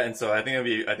made that, and so I think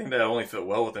that only fit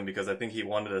well with him because I think he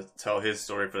wanted to tell his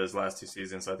story for his last 2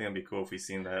 seasons. So I think it'd be cool if we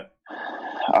seen that.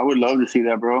 I would love to see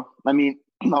that, bro. I mean,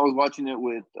 I was watching it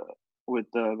with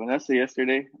Vanessa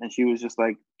yesterday, and she was just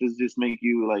like, "Does this make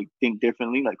you like think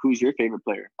differently? Like, who's your favorite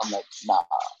player?" I'm like, "Nah,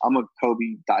 I'm a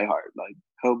Kobe diehard. Like,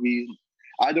 Kobe's."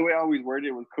 Either way, I always worded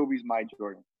it was Kobe's my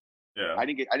Jordan. Yeah, I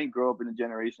didn't grow up in a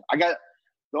generation. I got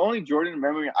the only Jordan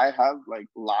memory I have like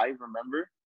live remember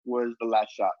was the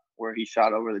last shot where he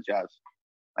shot over the Jazz.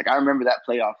 Like, I remember that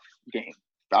playoff game.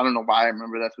 I don't know why I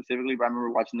remember that specifically, but I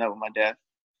remember watching that with my dad.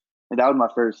 And that was my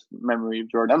first memory of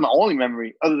Jordan. That's my only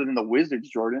memory other than the Wizards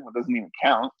Jordan. It doesn't even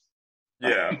count.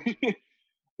 Yeah.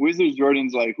 Wizards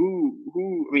Jordan's like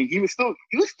who I mean, he was still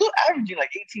averaging like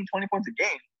 18, 20 points a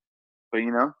game. But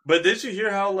you know. But did you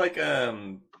hear how like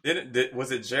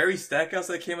was it Jerry Stackhouse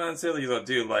that came out and said, he's like,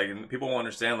 dude, like people won't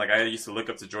understand, like I used to look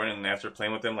up to Jordan and after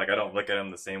playing with him, like I don't look at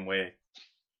him the same way.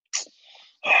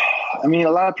 I mean,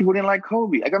 a lot of people didn't like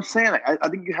Kobe. Like I'm saying, like, I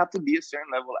think you have to be a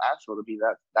certain level of asshole to be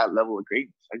that level of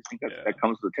greatness. I just think that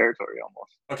comes with the territory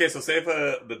almost. Okay, so say if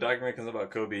the document comes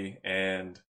about Kobe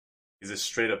and he's a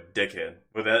straight up dickhead,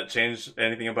 would that change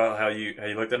anything about how you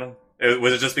looked at him?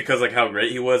 Was it just because like how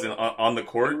great he was on the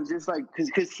court? It was just like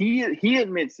because he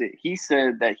admits it. He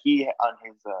said that he on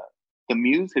The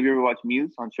Muse. Have you ever watched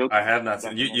Muse on Showtime? I have not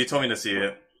seen. You told me to see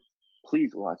it.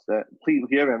 Please watch that. Please,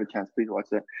 if you ever have a chance, please watch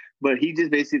that. But he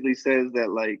just basically says that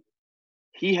like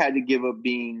he had to give up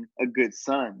being a good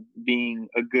son, being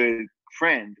a good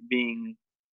friend, being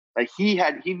like he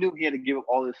knew he had to give up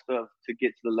all this stuff to get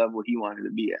to the level he wanted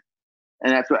to be at.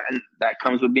 And that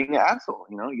comes with being an asshole.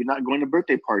 You know, you're not going to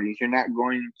birthday parties. You're not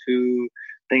going to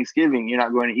Thanksgiving. You're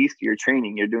not going to Easter. You're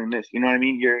training. You're doing this. You know what I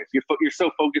mean? You're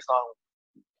so focused on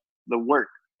the work.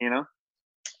 You know.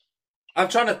 I'm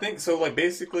trying to think. So, like,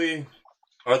 basically,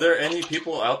 are there any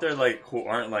people out there like who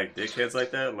aren't like dickheads like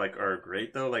that? Like, are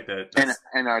great though? Like that.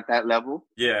 And at that level,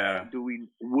 Yeah.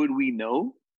 Would we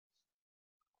know?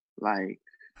 Like,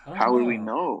 how would we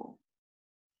know?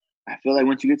 I feel like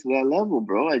once you get to that level,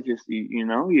 bro, I just you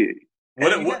know you.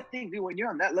 What thing, dude? When you're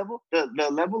on that level, the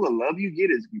level of love you get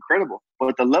is incredible,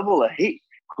 but the level of hate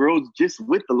grows just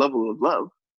with the level of love.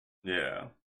 Yeah.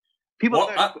 People.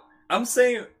 Well, I'm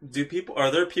saying,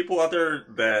 are there people out there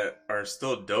that are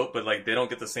still dope, but like they don't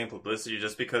get the same publicity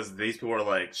just because these people are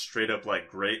like straight up like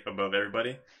great above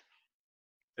everybody?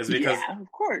 Is because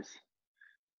of course.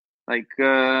 Like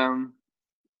John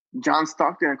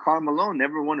Stockton and Karl Malone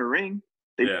never won a ring.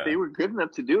 They were good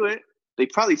enough to do it. They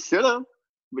probably should have,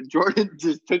 but Jordan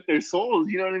just took their souls.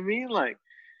 You know what I mean? Like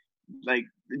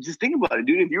just think about it,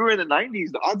 dude. If you were in the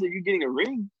 '90s, the odds of you getting a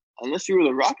ring, unless you were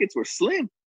the Rockets, were slim.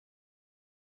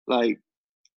 Like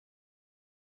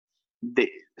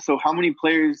so how many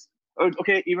players?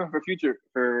 Okay, even for future,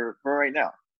 for right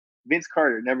now, Vince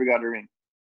Carter never got a ring,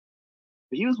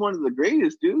 but he was one of the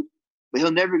greatest, dude. But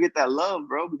he'll never get that love,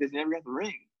 bro, because he never got the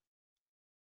ring.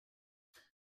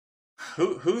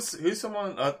 Who's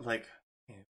someone like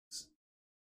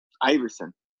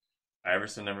Iverson?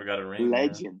 Iverson never got a ring.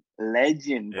 Legend,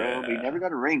 bro. Yeah. But he never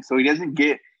got a ring, so he doesn't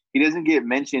get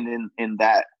mentioned in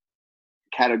that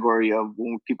category of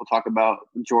when people talk about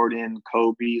Jordan,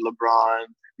 Kobe, LeBron,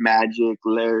 Magic,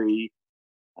 Larry.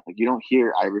 Like you don't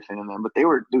hear Iverson in them, but they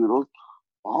were those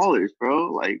ballers,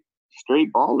 bro. Like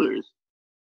straight ballers.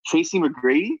 Tracy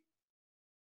McGrady,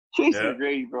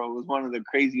 bro, was one of the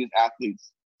craziest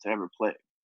athletes to ever play.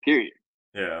 Period.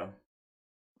 Yeah.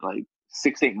 Like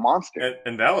 6'8" monster.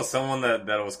 And that was someone that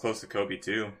was close to Kobe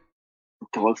too.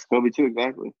 Close to Kobe too,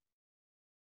 exactly.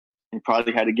 He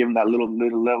probably had to give him that little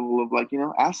level of like, you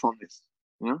know, assholeness.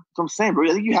 You know? That's what I'm saying, bro.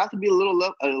 I think you have to be a little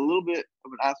bit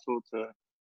of an asshole to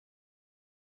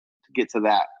get to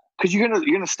that. Because you're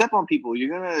gonna step on people.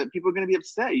 People are gonna be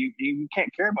upset. You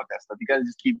can't care about that stuff. You gotta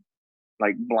just keep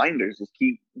like blinders. Just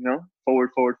keep, you know, forward.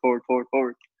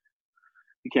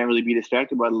 You can't really be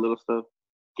distracted by the little stuff.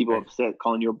 People upset,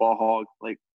 calling you a ball hog.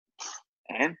 Like,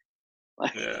 and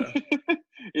like, yeah.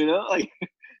 You know, like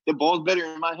the ball's better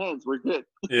in my hands. We're good.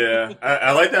 Yeah,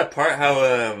 I like that part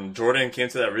how Jordan came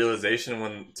to that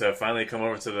realization to finally come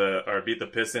over to beat the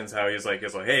Pistons. How he's like,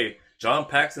 hey, John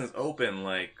Paxson's open,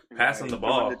 like pass him the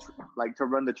ball, to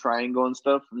run the triangle and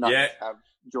stuff. Not just have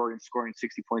Jordan scoring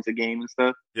 60 points a game and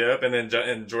stuff. Yep, and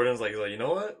then Jordan's like, you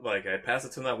know what? Like I passed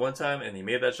it to him that one time, and he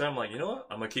made that shot. I'm like, you know what?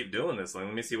 I'm gonna keep doing this. Like,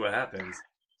 let me see what happens.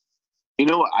 You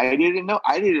know what? I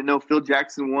didn't know Phil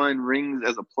Jackson won rings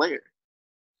as a player.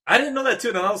 I didn't know that too.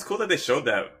 And that was cool that they showed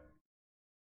that.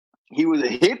 He was a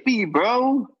hippie,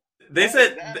 bro. They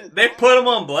said they put him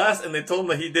on blast and they told him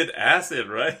that he did acid,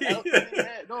 right?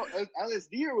 No,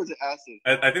 LSD or was it acid?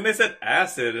 I think they said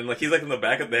acid, and like he's like in the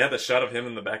back of. They had the shot of him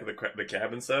in the back of the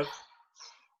cab and stuff.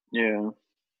 Yeah.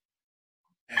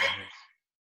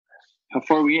 How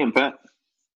far are we in, Pat?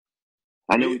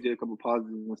 I know we did a couple pauses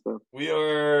and stuff. We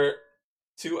are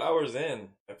 2 hours in.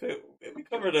 I think we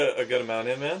covered a good amount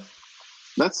in, man.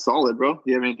 That's solid, bro. Do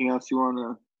you have anything else you want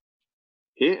to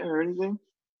hit or anything?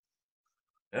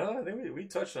 No, I think we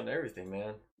touched on everything,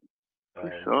 man.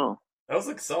 For sure. That was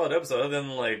like a solid episode, other than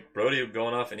like Brody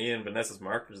going off and eating Vanessa's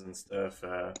markers and stuff.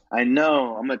 I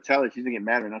know. I'm gonna tell her she's gonna get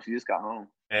mad right now. She just got home.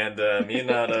 And me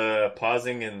not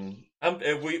pausing, and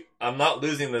I'm not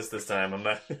losing this time. I'm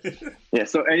not. Yeah.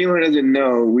 So anyone who doesn't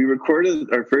know, we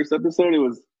recorded our first episode. It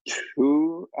was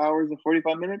 2 hours and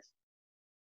 45 minutes.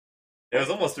 It was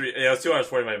almost 3. Yeah, it was 2 hours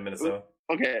 45 minutes though.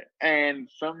 Okay, and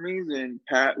for some reason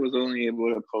Pat was only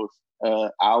able to post an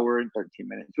hour and 13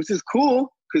 minutes, which is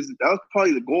cool because that was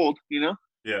probably the gold, you know.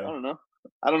 Yeah.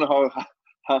 I don't know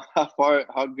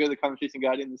how good the conversation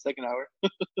got in the second hour.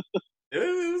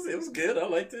 It was good. I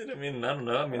liked it. I mean, I don't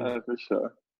know. For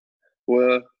sure.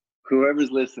 Well,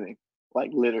 whoever's listening,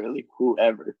 like literally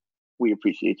whoever, we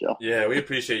appreciate y'all. Yeah, we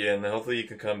appreciate you, and hopefully you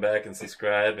can come back and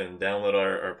subscribe and download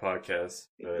our podcast.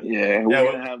 But, we're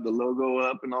gonna have the logo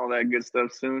up and all that good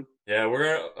stuff soon. Yeah,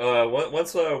 we're gonna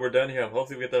once we're done here,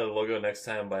 hopefully we get the logo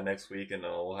by next week, and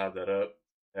we'll have that up.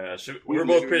 Yeah, We we're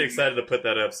both pretty literally- excited to put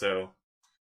that up. So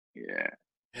Yeah.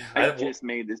 I I, just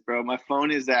made this, bro. My phone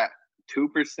is at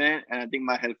 2%, and I think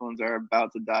my headphones are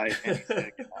about to die any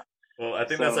second. well, I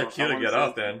think that's our cue to get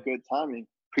off then. Good timing.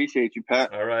 Appreciate you,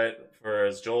 Pat. All right, for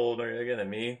Joel Noriega and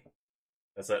me.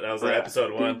 That was Bruh,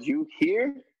 episode 1. Did you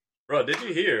hear? Bro, did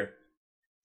you hear?